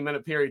 or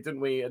 15-minute period, didn't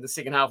we, in the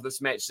second half of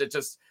this match that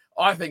just,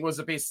 I think, was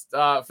the best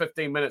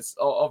 15 minutes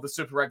of the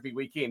Super Rugby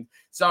weekend.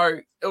 So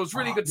it was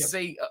really good to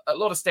see a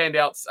lot of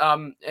standouts.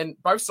 And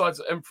both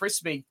sides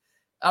impressed me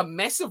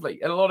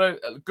massively, and a lot of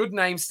good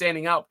names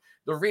standing up.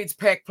 The Reds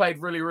pack played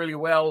really, really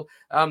well,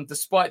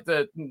 despite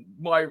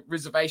my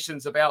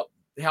reservations about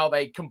how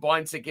they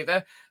combined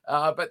together.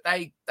 But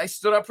they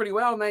stood up pretty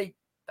well, and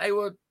they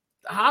were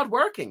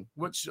hardworking,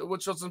 which I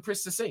was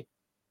impressed to see.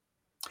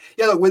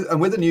 Yeah, look,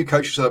 with the new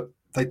coaches,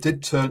 they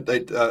did turn. They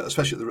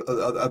especially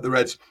at the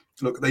Reds.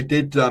 Look, they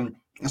did. I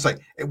say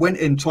it went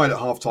in tight at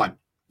half time.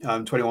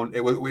 21.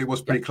 It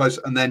was pretty close,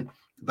 and then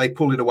they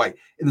pulled it away.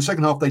 In the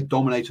second half, they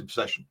dominated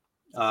possession.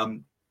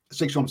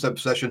 61%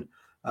 possession,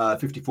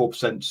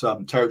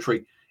 54%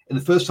 territory. In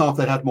the first half,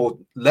 they'd had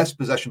less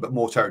possession but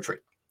more territory.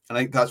 And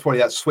I think that's probably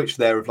that switch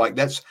there of like,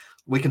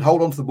 we can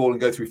hold on to the ball and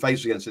go through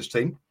phases against this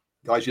team,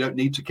 guys. You don't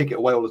need to kick it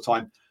away all the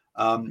time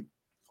on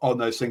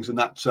those things, and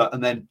that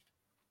and then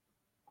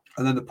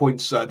the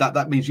points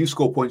that means you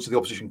score points that the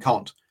opposition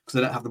can't because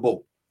they don't have the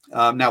ball.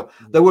 Now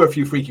there were a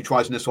few freaky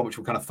tries in this one which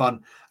were kind of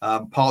fun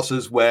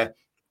passes where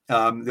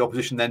the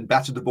opposition then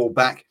batted the ball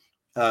back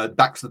to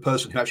the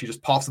person who actually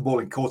just passed the ball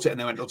and caught it, and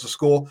they went on to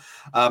score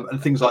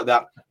and things like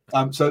that.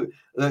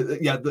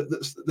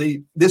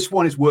 This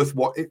one is worth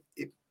what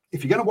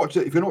if you're going to watch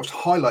it. If you're going to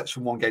watch highlights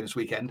from one game this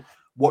weekend,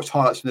 watch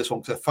highlights from this one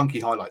because they're funky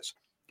highlights.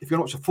 If you're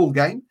going to watch a full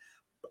game,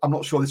 I'm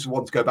not sure this is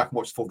one to go back and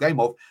watch the full game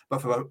of,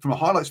 but from a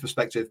highlights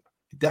perspective,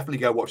 definitely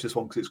go watch this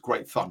one because it's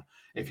great fun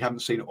if you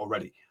haven't seen it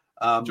already.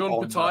 John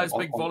Patai's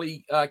big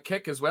volley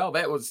kick as well.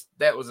 That was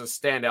a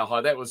standout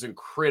high. That was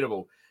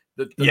incredible.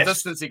 The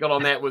distance he got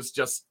on that was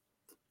just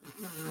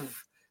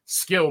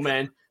skill,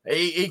 man.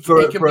 He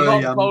can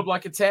be bowled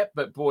like a tap,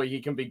 but boy, he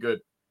can be good.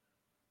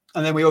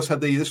 And then we also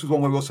had this was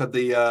one where we also had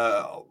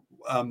the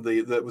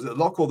was it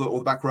Lock or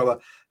the back rower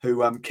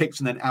who kicked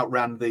and then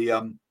outran the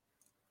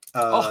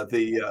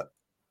tip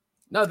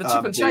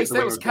and chase.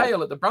 That was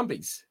Kale at the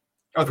Brumbies.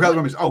 Oh, Kale at the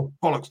Brumbies. Oh,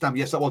 bollocks! Damn,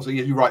 yes, that was.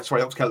 You're right.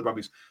 Sorry, that was Kale at the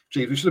Brumbies.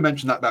 Geez, we should have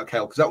mentioned that about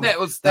Kale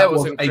because that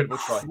was an incredible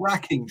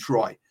cracking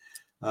try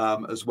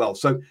as well.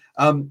 So,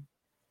 I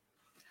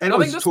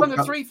think this one,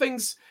 the three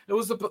things. It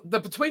was the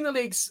between the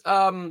legs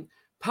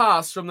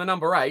pass from the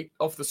number 8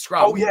 off the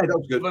scrum. Oh yeah, that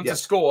was good. To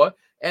score,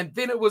 and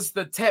then it was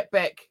the tap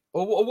back,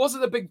 or was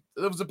it It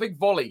was a big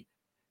volley,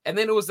 and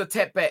then it was the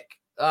tap back.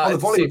 The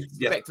volley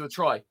back to the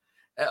try,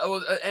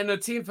 and the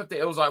 10-50.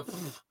 It was like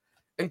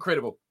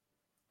incredible.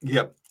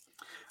 Yep.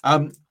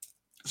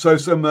 So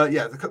some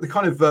the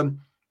kind of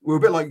we're a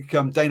bit like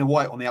Dana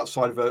White on the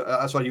outside of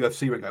outside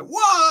UFC ring. Going,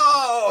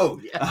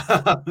 whoa!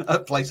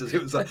 At places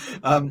it was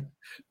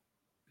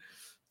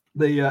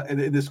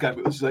in this game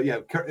it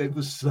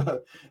was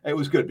it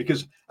was good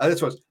because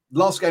this was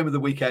last game of the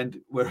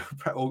weekend. Where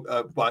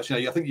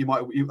actually I think you might.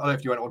 I don't know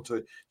if you went on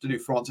to do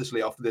France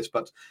Italy after this,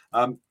 but.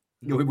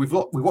 We've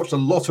watched a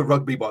lot of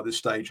rugby by this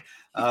stage,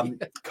 kind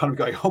of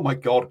going, oh my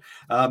god,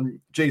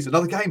 geez,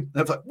 another game. And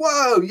I was like,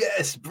 whoa,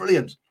 yes,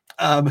 brilliant.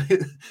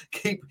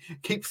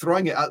 Keep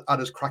throwing it at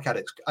us, crack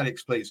addicts,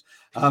 please.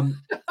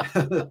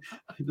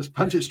 Just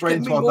punch it straight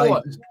into our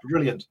veins. It's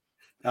brilliant.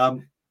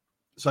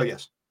 So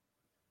yes,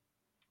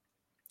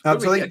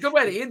 good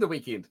way to end the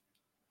weekend.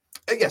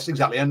 Yes,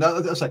 exactly. And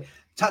as I say,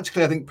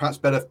 tactically, I think perhaps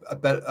better.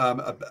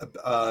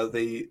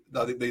 The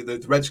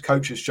Reds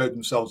coaches showed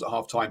themselves at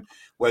half time,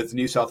 whereas the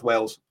New South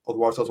Wales or the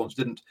Royal Stars ones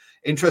didn't.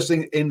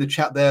 Interesting in the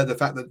chat there, the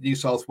fact that New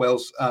South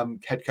Wales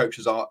head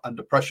coaches are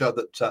under pressure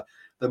that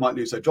they might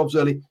lose their jobs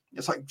early.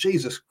 It's like,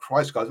 Jesus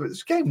Christ, guys!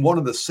 It's game 1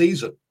 of the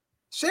season.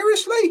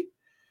 Seriously?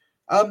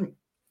 But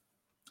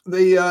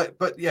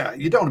yeah,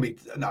 you don't want to be.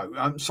 No,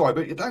 I'm sorry,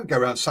 but you don't go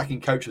around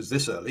sacking coaches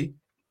this early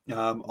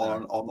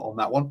on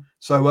that one.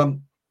 So.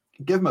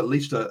 Give them at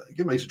least a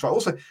try.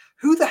 Also,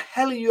 who the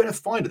hell are you going to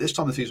find at this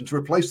time of the season to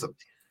replace them?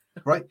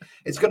 Right?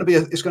 It's going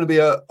to be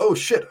a oh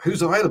shit,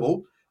 who's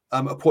available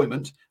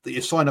appointment that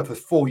you sign up for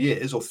 4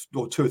 years or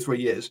 2 or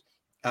 3 years,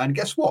 and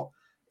guess what?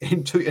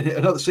 In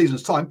another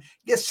season's time,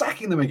 you're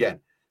sacking them again.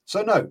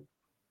 So no,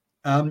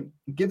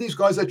 give these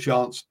guys a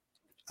chance.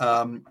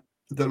 Look,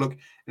 and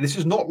this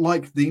is not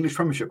like the English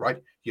Premiership, right?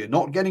 You're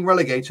not getting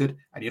relegated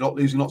and you're not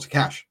losing lots of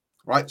cash,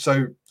 right?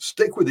 So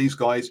stick with these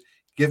guys,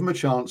 give them a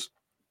chance.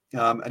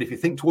 And if you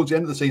think towards the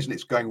end of the season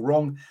it's going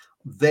wrong,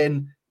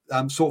 then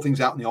sort things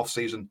out in the off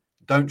season.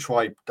 Don't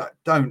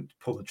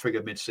pull the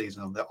trigger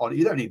mid-season on that.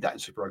 You don't need that in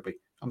Super Rugby.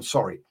 I'm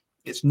sorry,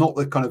 it's not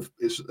the kind of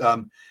it's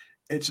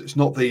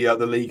not the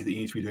league that you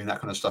need to be doing that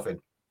kind of stuff in,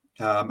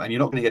 and you're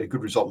not going to get a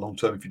good result long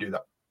term if you do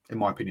that, in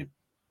my opinion.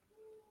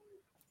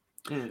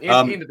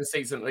 End of the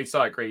season, at least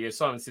I agree. Yeah,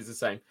 Simon says the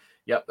same.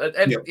 Yep,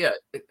 yeah.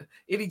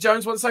 Eddie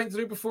Jones wants something to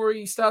do before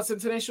he starts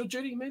international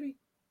duty, maybe.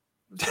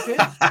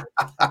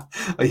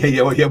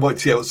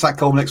 Well, sack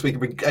Coleman next week and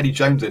bring Eddie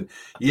Jones in.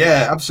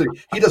 Yeah,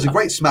 absolutely. He does a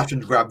great smash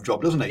and grab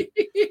job, doesn't he?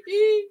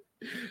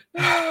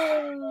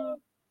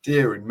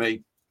 Dearing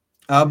me.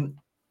 I mean,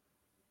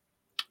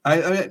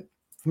 the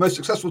most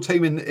successful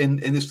team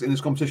in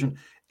this competition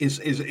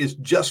is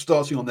just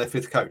starting on their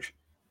 5th coach,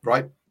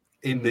 right?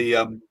 In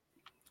the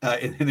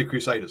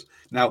Crusaders.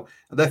 Now,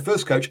 their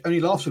first coach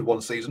only lasted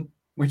 1 season,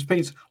 which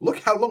means look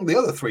how long the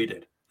other 3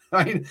 did.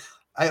 I mean.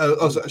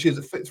 Actually, is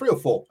it 3 or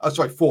 4?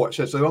 Sorry, 4.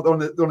 Actually, so they're on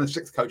the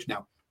 6th coach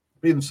now.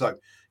 Even so,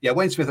 Yeah,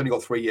 Wayne Smith only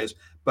got 3 years,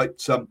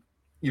 but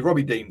your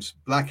Robbie Deans,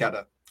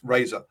 Blackadder,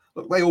 Razor,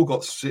 look, they all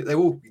got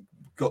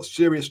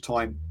serious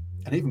time,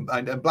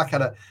 and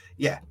Blackadder,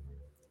 yeah,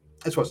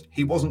 this was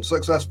he wasn't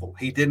successful.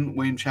 He didn't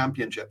win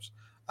championships,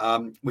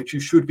 which you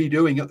should be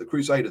doing at the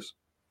Crusaders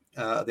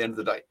at the end of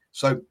the day.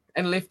 So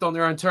and left on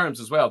their own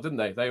terms as well, didn't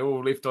they? They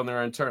all left on their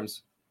own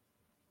terms.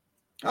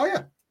 Oh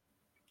yeah,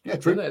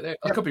 true.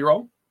 I could be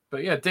wrong,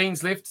 but yeah,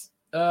 Dean's left.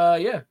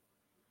 Yeah,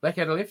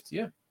 Blackadder left.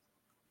 Yeah,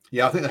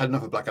 I think they had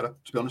enough of Blackadder.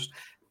 To be honest,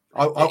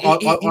 I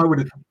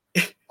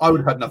would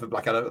have had enough of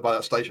Blackadder by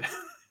that stage.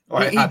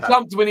 He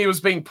jumped when he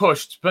was being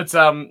pushed, but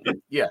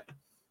yeah,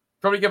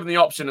 probably given the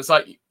option, it's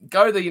like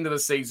go the end of the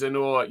season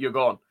or you're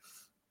gone.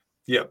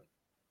 Yeah.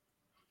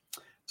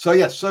 So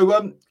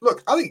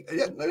look, I think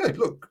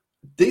look,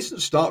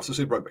 decent start to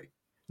Super Rugby.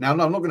 Now,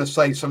 no, I'm not going to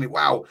say suddenly,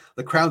 wow,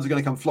 the crowds are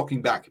going to come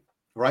flocking back,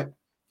 right?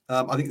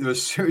 I think there are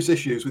serious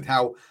issues with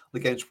how the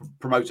game's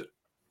promoted.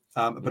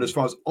 But as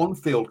far as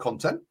on-field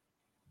content,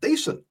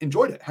 decent.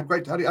 Enjoyed it. Had a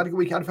good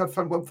weekend. Had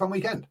a fun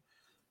weekend.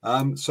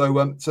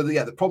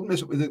 The problem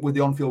is with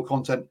the on-field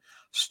content,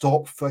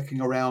 stop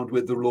fucking around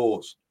with the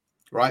laws,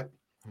 right?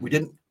 We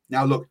didn't.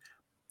 Now look,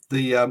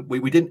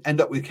 we didn't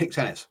end up with kick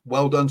tennis.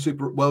 Well done,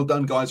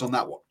 guys, on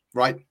that one,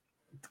 right?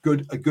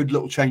 A good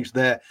little change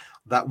there.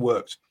 That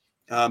worked.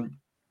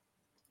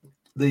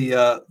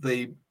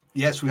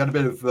 Yes, we had a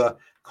bit of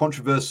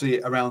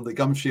controversy around the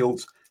gum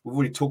shields. We've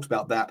already talked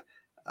about that.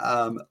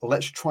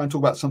 Let's try and talk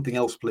about something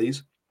else,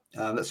 please.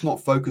 Let's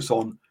not focus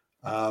on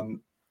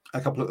a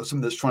couple of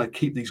something that's trying to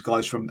keep these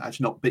guys from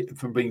actually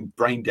from being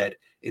brain dead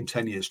in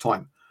 10 years'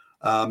 time.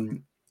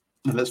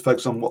 And let's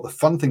focus on what the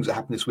fun things that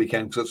happened this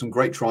weekend. Because some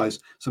great tries,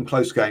 some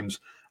close games,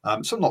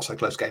 some not so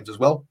close games as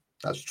well.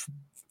 That's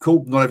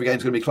cool. Not every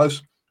game's going to be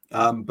close,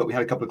 but we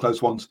had a couple of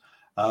close ones,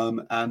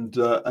 and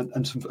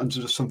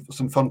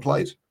some fun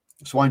plays.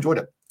 So I enjoyed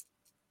it.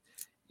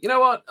 You know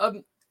what?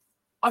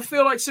 I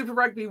feel like Super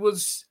Rugby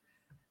was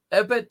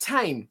a bit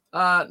tame.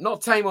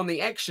 Not tame on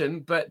the action,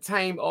 but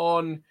tame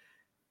on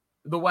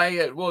the way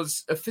it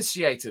was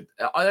officiated.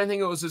 I don't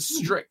think it was as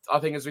strict, I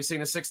think, as we've seen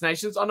in Six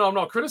Nations. I know I'm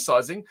not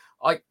criticizing.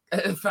 I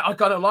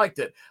kind of liked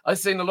it. I've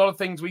seen a lot of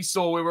things we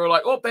saw where we were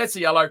like, oh, that's a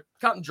yellow,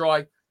 cut and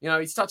dry. You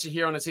know, he's touching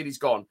here on his head, he's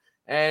gone.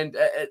 And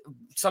it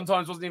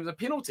sometimes wasn't even a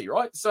penalty,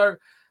 right? So,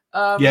 true.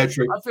 I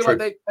feel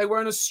like they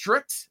weren't as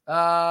strict,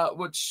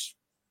 which,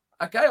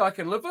 okay, I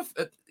can live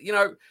with. You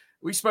know,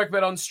 we spoke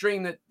about on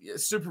stream that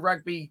Super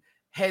Rugby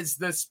has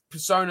this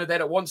persona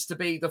that it wants to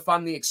be the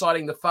fun, the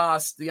exciting, the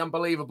fast, the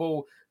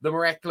unbelievable, the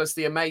miraculous,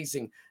 the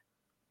amazing.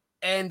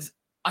 And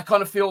I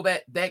kind of feel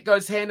that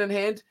goes hand in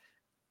hand.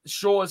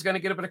 Shaw is going to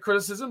get a bit of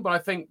criticism, but I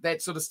think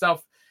that sort of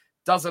stuff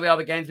does allow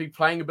the game to be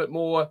playing a bit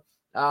more.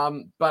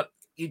 But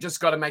you just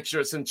got to make sure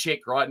it's in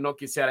check, right? And not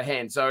gets out of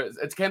hand. So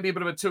it can be a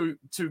bit of a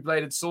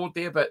two-bladed sword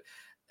there, but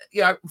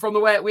you know, from the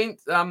way it went,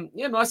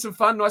 nice and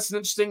fun, nice and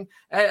interesting.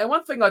 And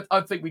one thing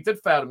I think we did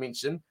fail to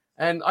mention,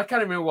 and I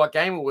can't remember what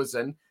game it was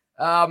in,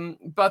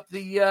 but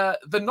the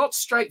not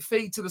straight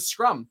feed to the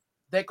scrum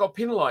that got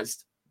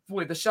penalised.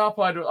 Boy, the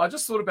sharp-eyed, I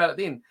just thought about it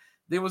then.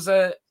 It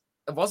wasn't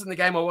the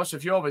game I watched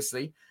with you,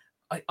 obviously.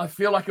 I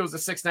feel like it was the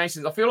Six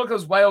Nations. I feel like it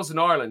was Wales and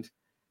Ireland.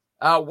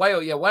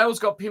 Wales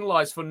got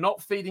penalised for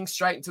not feeding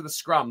straight into the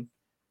scrum.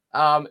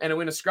 And it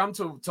went a scrum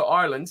to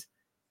Ireland,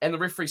 and the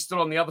referee stood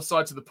on the other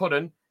side to the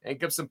put-in, and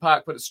Gibson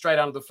Park put it straight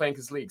under the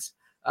flanker's legs.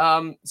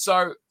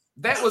 So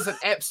that was an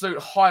absolute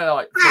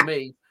highlight for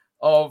me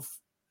of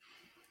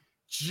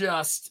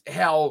just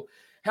how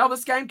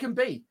this game can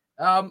be.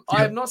 I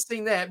have not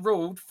seen that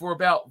ruled for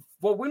about,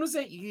 when was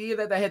that year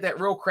that they had that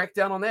real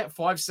crackdown on that?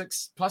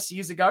 5-6+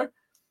 years ago?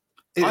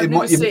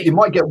 You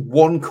might get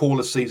one call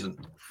a season.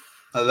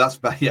 That's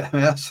bad. Yeah,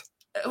 yes.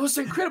 It was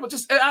incredible,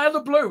 just out of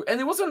the blue. And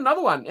there wasn't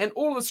another one, and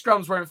all the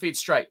scrums weren't fed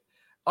straight.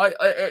 I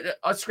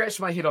scratched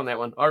my head on that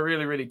one. I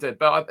really, really did.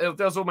 But that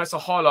was almost a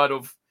highlight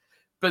of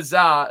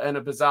bizarre and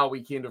a bizarre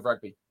weekend of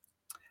rugby.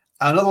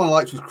 Another one I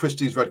liked was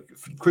Christie's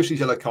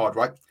yellow card,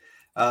 right?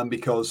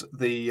 Because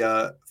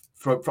I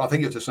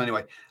think it was just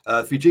anyway.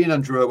 Fijian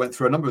and Drua went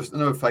through a number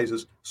of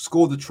phases,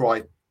 scored the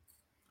try,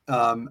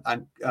 and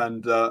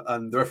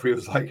the referee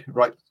was like,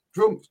 right,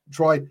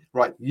 try,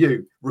 right,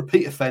 you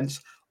repeat offence,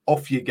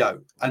 off you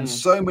go. And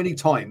so many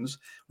times,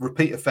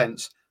 repeat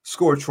offence,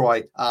 score a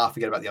try,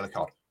 forget about the yellow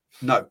card.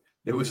 No,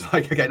 it was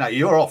like, okay, now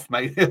you're off,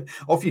 mate.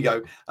 Off you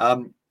go.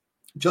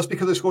 Just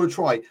because they scored a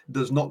try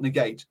does not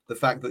negate the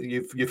fact that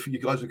you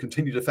guys will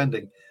continue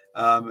defending.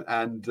 So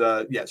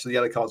the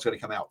yellow card's going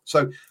to come out.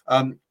 So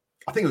I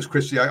think it was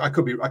Christie. I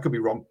could be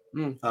wrong.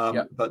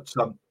 But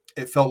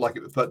it felt like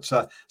it. But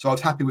so I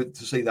was happy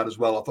to see that as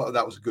well. I thought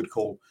that was a good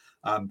call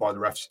by the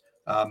refs.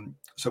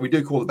 So we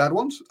do call the bad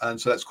ones, and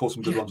so let's call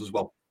some good ones as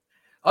well.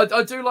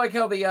 I do like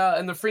how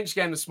in the French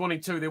game this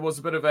morning too, there was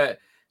a bit of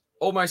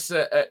almost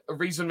a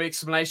reasonable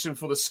explanation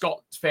for the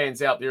Scots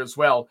fans out there as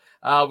well,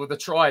 with the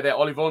try that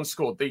Olivon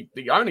scored,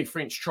 the only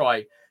French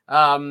try.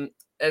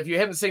 If you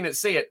haven't seen it,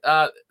 see it.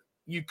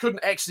 You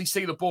couldn't actually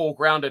see the ball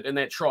grounded in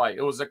that try.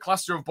 It was a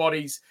cluster of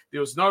bodies.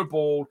 There was no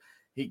ball.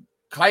 He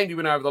claimed he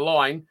went over the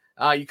line.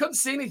 You couldn't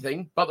see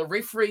anything, but the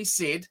referee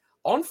said,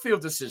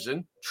 on-field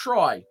decision,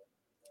 try.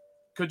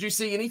 Could you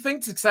see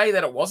anything to say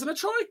that it wasn't a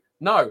try?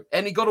 No,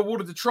 and he got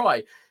awarded the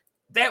try.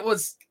 That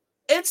was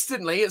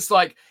instantly, it's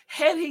like,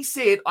 had he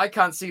said, I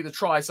can't see the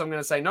try, so I'm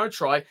going to say no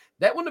try,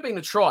 that wouldn't have been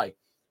a try.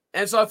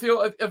 And so I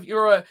feel if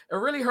you're a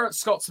really hurt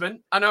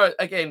Scotsman, I know,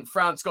 again,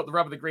 France got the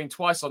rub of the green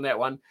twice on that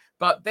one,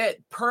 but that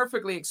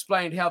perfectly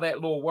explained how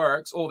that law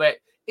works, or that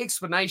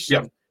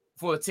explanation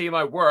for the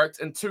TMO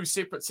worked in two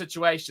separate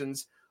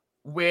situations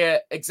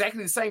where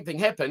exactly the same thing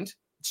happened.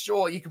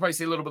 Sure, you can probably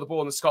see a little bit of the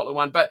ball in the Scotland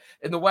one, but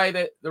in the way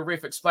that the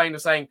ref explained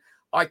of saying,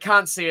 I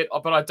can't see it,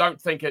 but I don't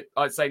think it,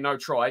 I'd say no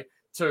try,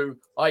 to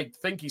I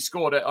think he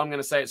scored it, I'm going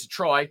to say it's a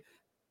try,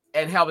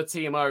 and how the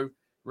TMO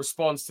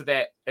responds to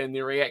that and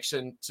their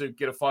reaction to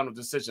get a final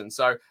decision.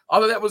 So I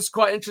thought that was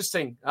quite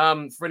interesting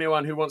for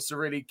anyone who wants to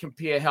really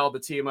compare how the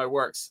TMO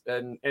works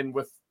and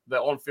with the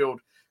on-field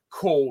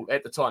call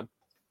at the time.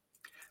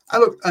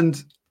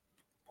 And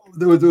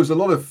there was a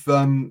lot of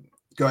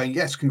going,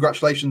 yes,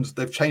 congratulations,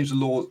 they've changed the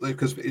law,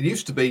 because it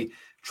used to be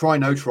try,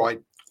 no try,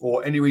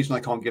 or any reason I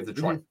can't give the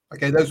try.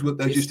 Okay, those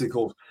used to be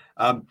called.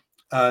 There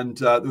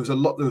was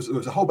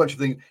a whole bunch of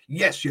things.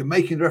 Yes, you're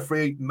making the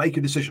referee make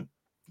a decision,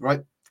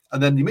 right?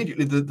 And then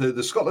immediately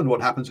the Scotland one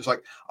happens. It's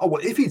like, oh,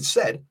 well, if he'd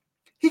said,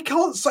 he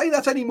can't say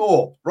that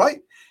anymore, right?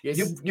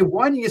 Yes. You're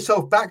winding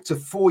yourself back to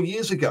 4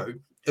 years ago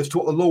as to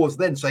what the law was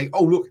then, saying,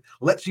 oh, look,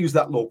 let's use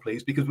that law,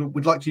 please, because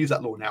we'd like to use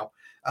that law now.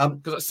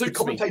 Because the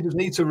commentators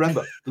need to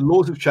remember the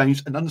laws have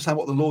changed and understand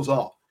what the laws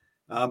are.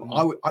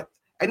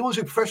 Anyone who's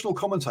a professional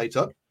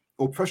commentator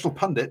or professional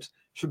pundit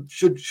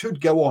should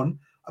go on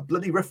a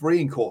bloody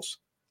refereeing course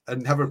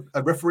and have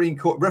a refereeing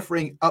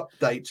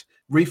update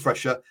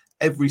refresher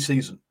every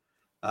season.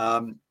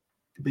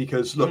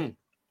 Because look,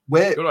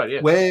 we're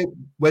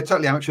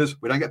totally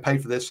amateurs. We don't get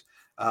paid for this.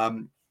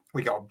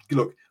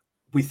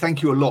 We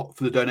thank you a lot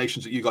for the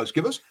donations that you guys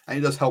give us, and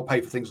it does help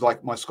pay for things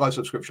like my Sky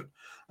subscription.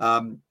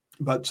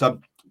 But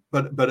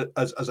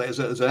as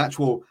an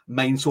actual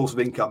main source of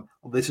income,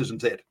 this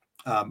isn't it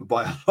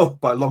by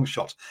a long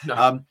shot.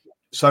 No.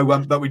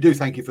 But we do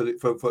thank you for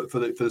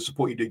the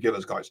support you do give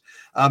us, guys.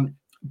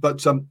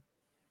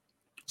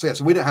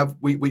 So we don't have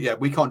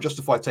we can't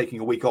justify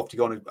taking a week off to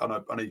go on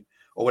a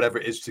or whatever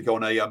it is to go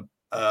on a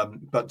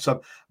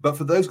but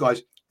for those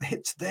guys,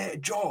 it's their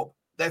job,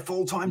 their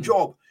full-time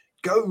job.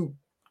 Go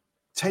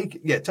take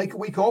a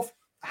week off,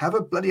 have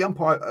a bloody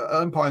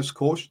umpire's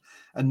course,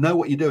 and know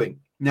what you're doing.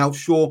 Now,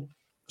 sure,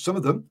 some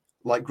of them,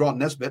 like Grant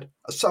Nesbitt,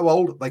 are so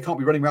old they can't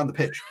be running around the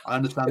pitch. I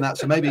understand that.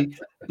 So maybe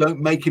don't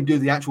make him do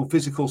the actual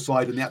physical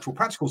side and the actual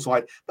practical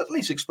side, but at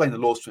least explain the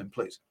laws to him,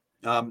 please.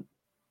 And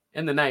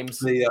the names.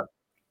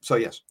 So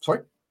yes,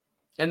 sorry.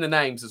 And the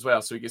names as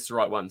well, so he gets the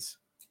right ones.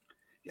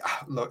 Yeah,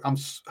 look,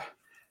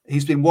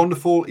 he's been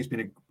wonderful. He's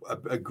been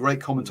a great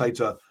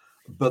commentator,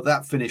 but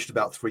that finished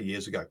about 3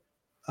 years ago.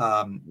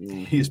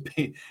 He's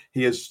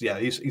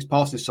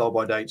passed his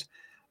sell-by date.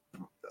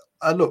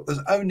 Look, there's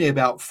only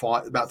about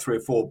 3 or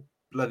 4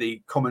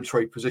 bloody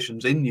commentary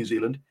positions in New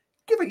Zealand.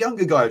 Give a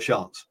younger guy a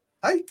chance,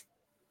 hey?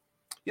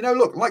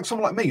 Look, like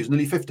someone like me who's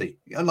nearly 50,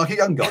 and like a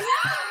young guy.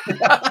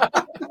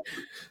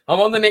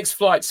 I'm on the next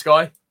flight,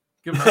 Sky.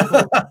 Give me a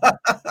call.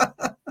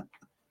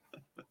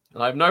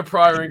 I have no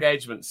prior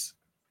engagements.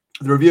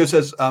 The reviewer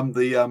says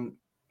the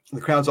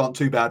crowds aren't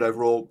too bad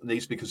overall. It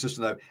needs to be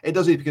consistent, though. It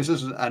does need to be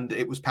consistent, and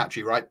it was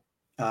patchy, right?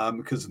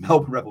 Because the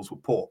Melbourne Rebels were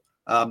poor.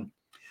 And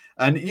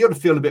you got to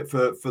feel a bit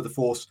for the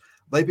Force.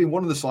 They've been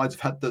one of the sides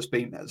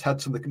that's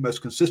had some of the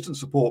most consistent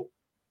support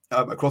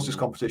across this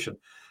competition,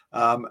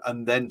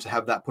 and then to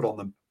have that put on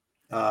them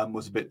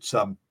was a bit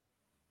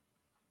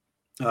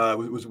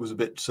was a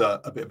bit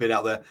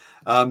out there.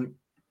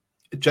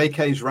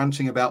 JK's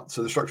ranting about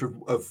the structure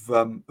of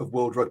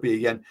World Rugby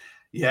again.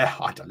 Yeah,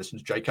 I don't listen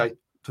to JK,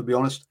 to be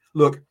honest.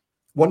 Look,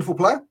 wonderful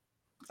player,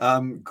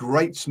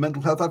 great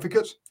mental health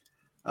advocate,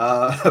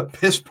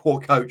 piss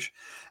poor coach,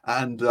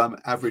 and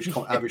average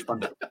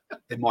pundit,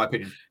 in my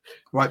opinion.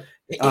 Right?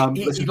 He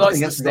likes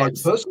the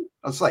steps. Person,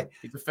 I'd say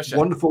he's efficient.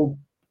 Wonderful.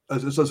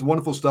 There's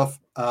wonderful stuff,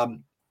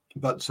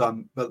 but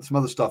some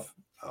other stuff.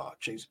 Oh,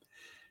 jeez.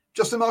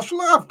 Justin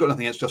Marshall. I've got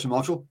nothing against Justin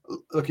Marshall.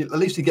 Look, at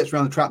least he gets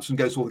around the traps and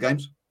goes to all the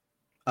games.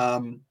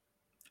 I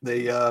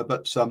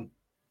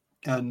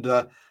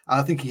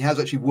think he has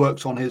actually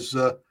worked on his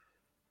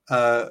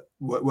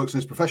works in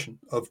his profession,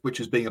 of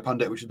which is being a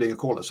pundit, which is being a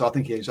caller. So I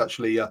think he's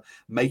actually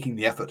making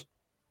the effort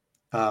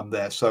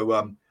there.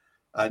 So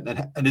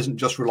and isn't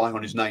just relying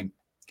on his name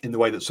in the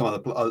way that some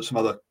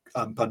other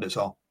pundits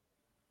are.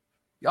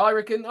 Yeah, I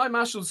reckon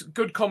Marshall's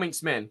good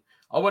comments, man.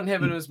 I wouldn't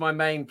have him as my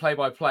main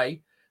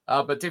play-by-play,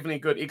 but definitely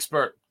good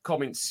expert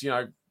comments.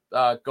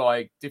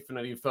 Guy,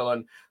 definitely fill in.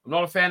 I'm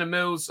not a fan of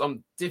Mills.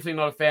 I'm definitely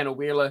not a fan of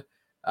Wheeler.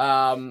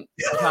 I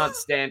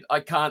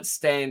can't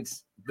stand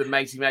the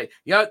matey mate.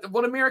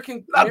 What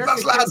American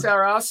kicks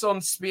our ass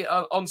on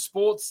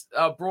sports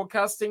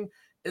broadcasting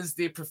is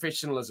their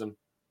professionalism.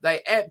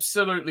 They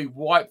absolutely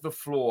wipe the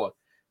floor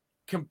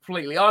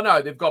completely. I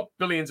know they've got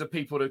billions of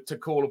people to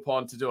call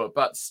upon to do it,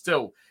 but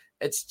still,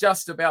 It's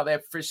just about their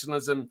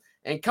professionalism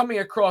and coming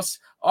across.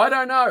 I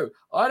don't know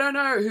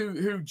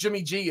who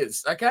Jimmy G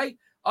is. Okay,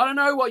 I don't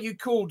know what you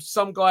called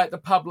some guy at the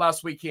pub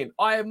last weekend.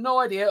 I have no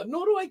idea,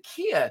 nor do I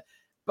care.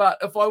 But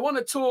if I want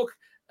to talk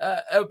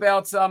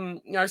about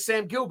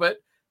Sam Gilbert,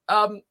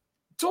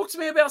 talk to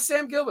me about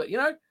Sam Gilbert.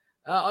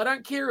 I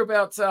don't care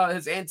about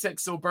his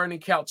antics or burning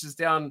couches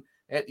down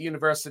at the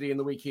university in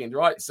the weekend,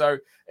 right? So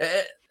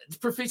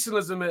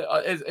professionalism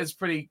is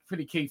pretty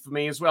key for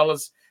me, as well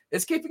as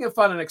it's keeping it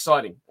fun and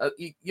exciting.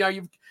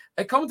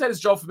 A commentator's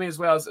job for me as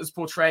well is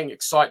portraying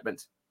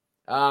excitement.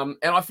 And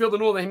I feel the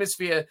Northern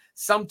Hemisphere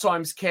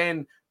sometimes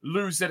can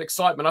lose that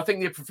excitement. I think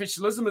their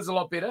professionalism is a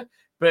lot better,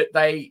 but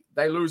they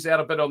lose out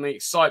a bit on the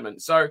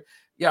excitement. So,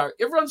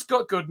 everyone's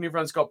got good and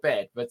everyone's got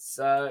bad. But,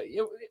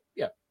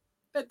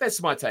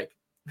 that's my take.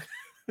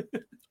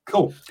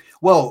 Cool.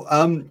 Well,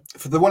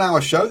 for the 1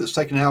 hour show that's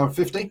taken an hour and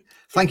 50,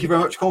 thank you very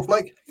much,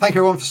 Cornflake. Thank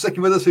you everyone for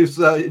sticking with us who's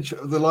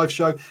the live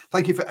show.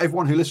 Thank you for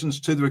everyone who listens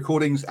to the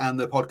recordings and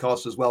the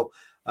podcast as well.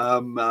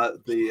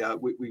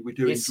 We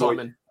do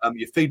enjoy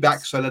your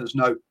feedback, so let us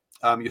know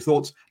your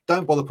thoughts.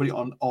 Don't bother putting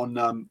it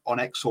on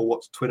X or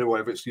what's Twitter or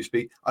whatever it used to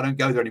be. I don't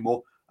go there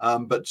anymore,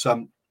 but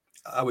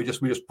we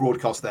just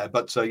broadcast there.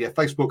 But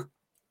Facebook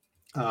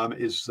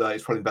is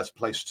probably the best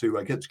place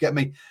to get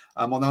me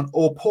on that,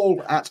 or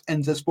Paul at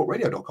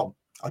nzsportradio.com.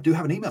 I do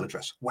have an email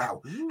address.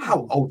 Wow,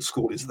 how old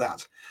school is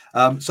that?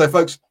 So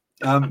folks,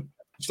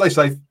 stay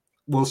safe.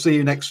 We'll see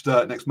you next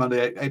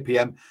Monday at 8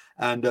 p.m.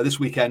 And this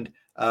weekend,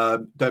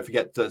 don't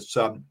forget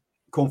that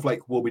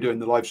Cornflake will be doing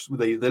the lives with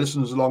the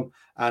listeners along,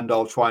 and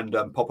I'll try and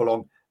pop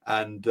along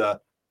and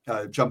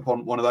jump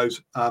on one of those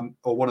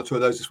or one or two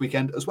of those this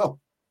weekend as well.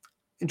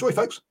 Enjoy,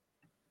 folks.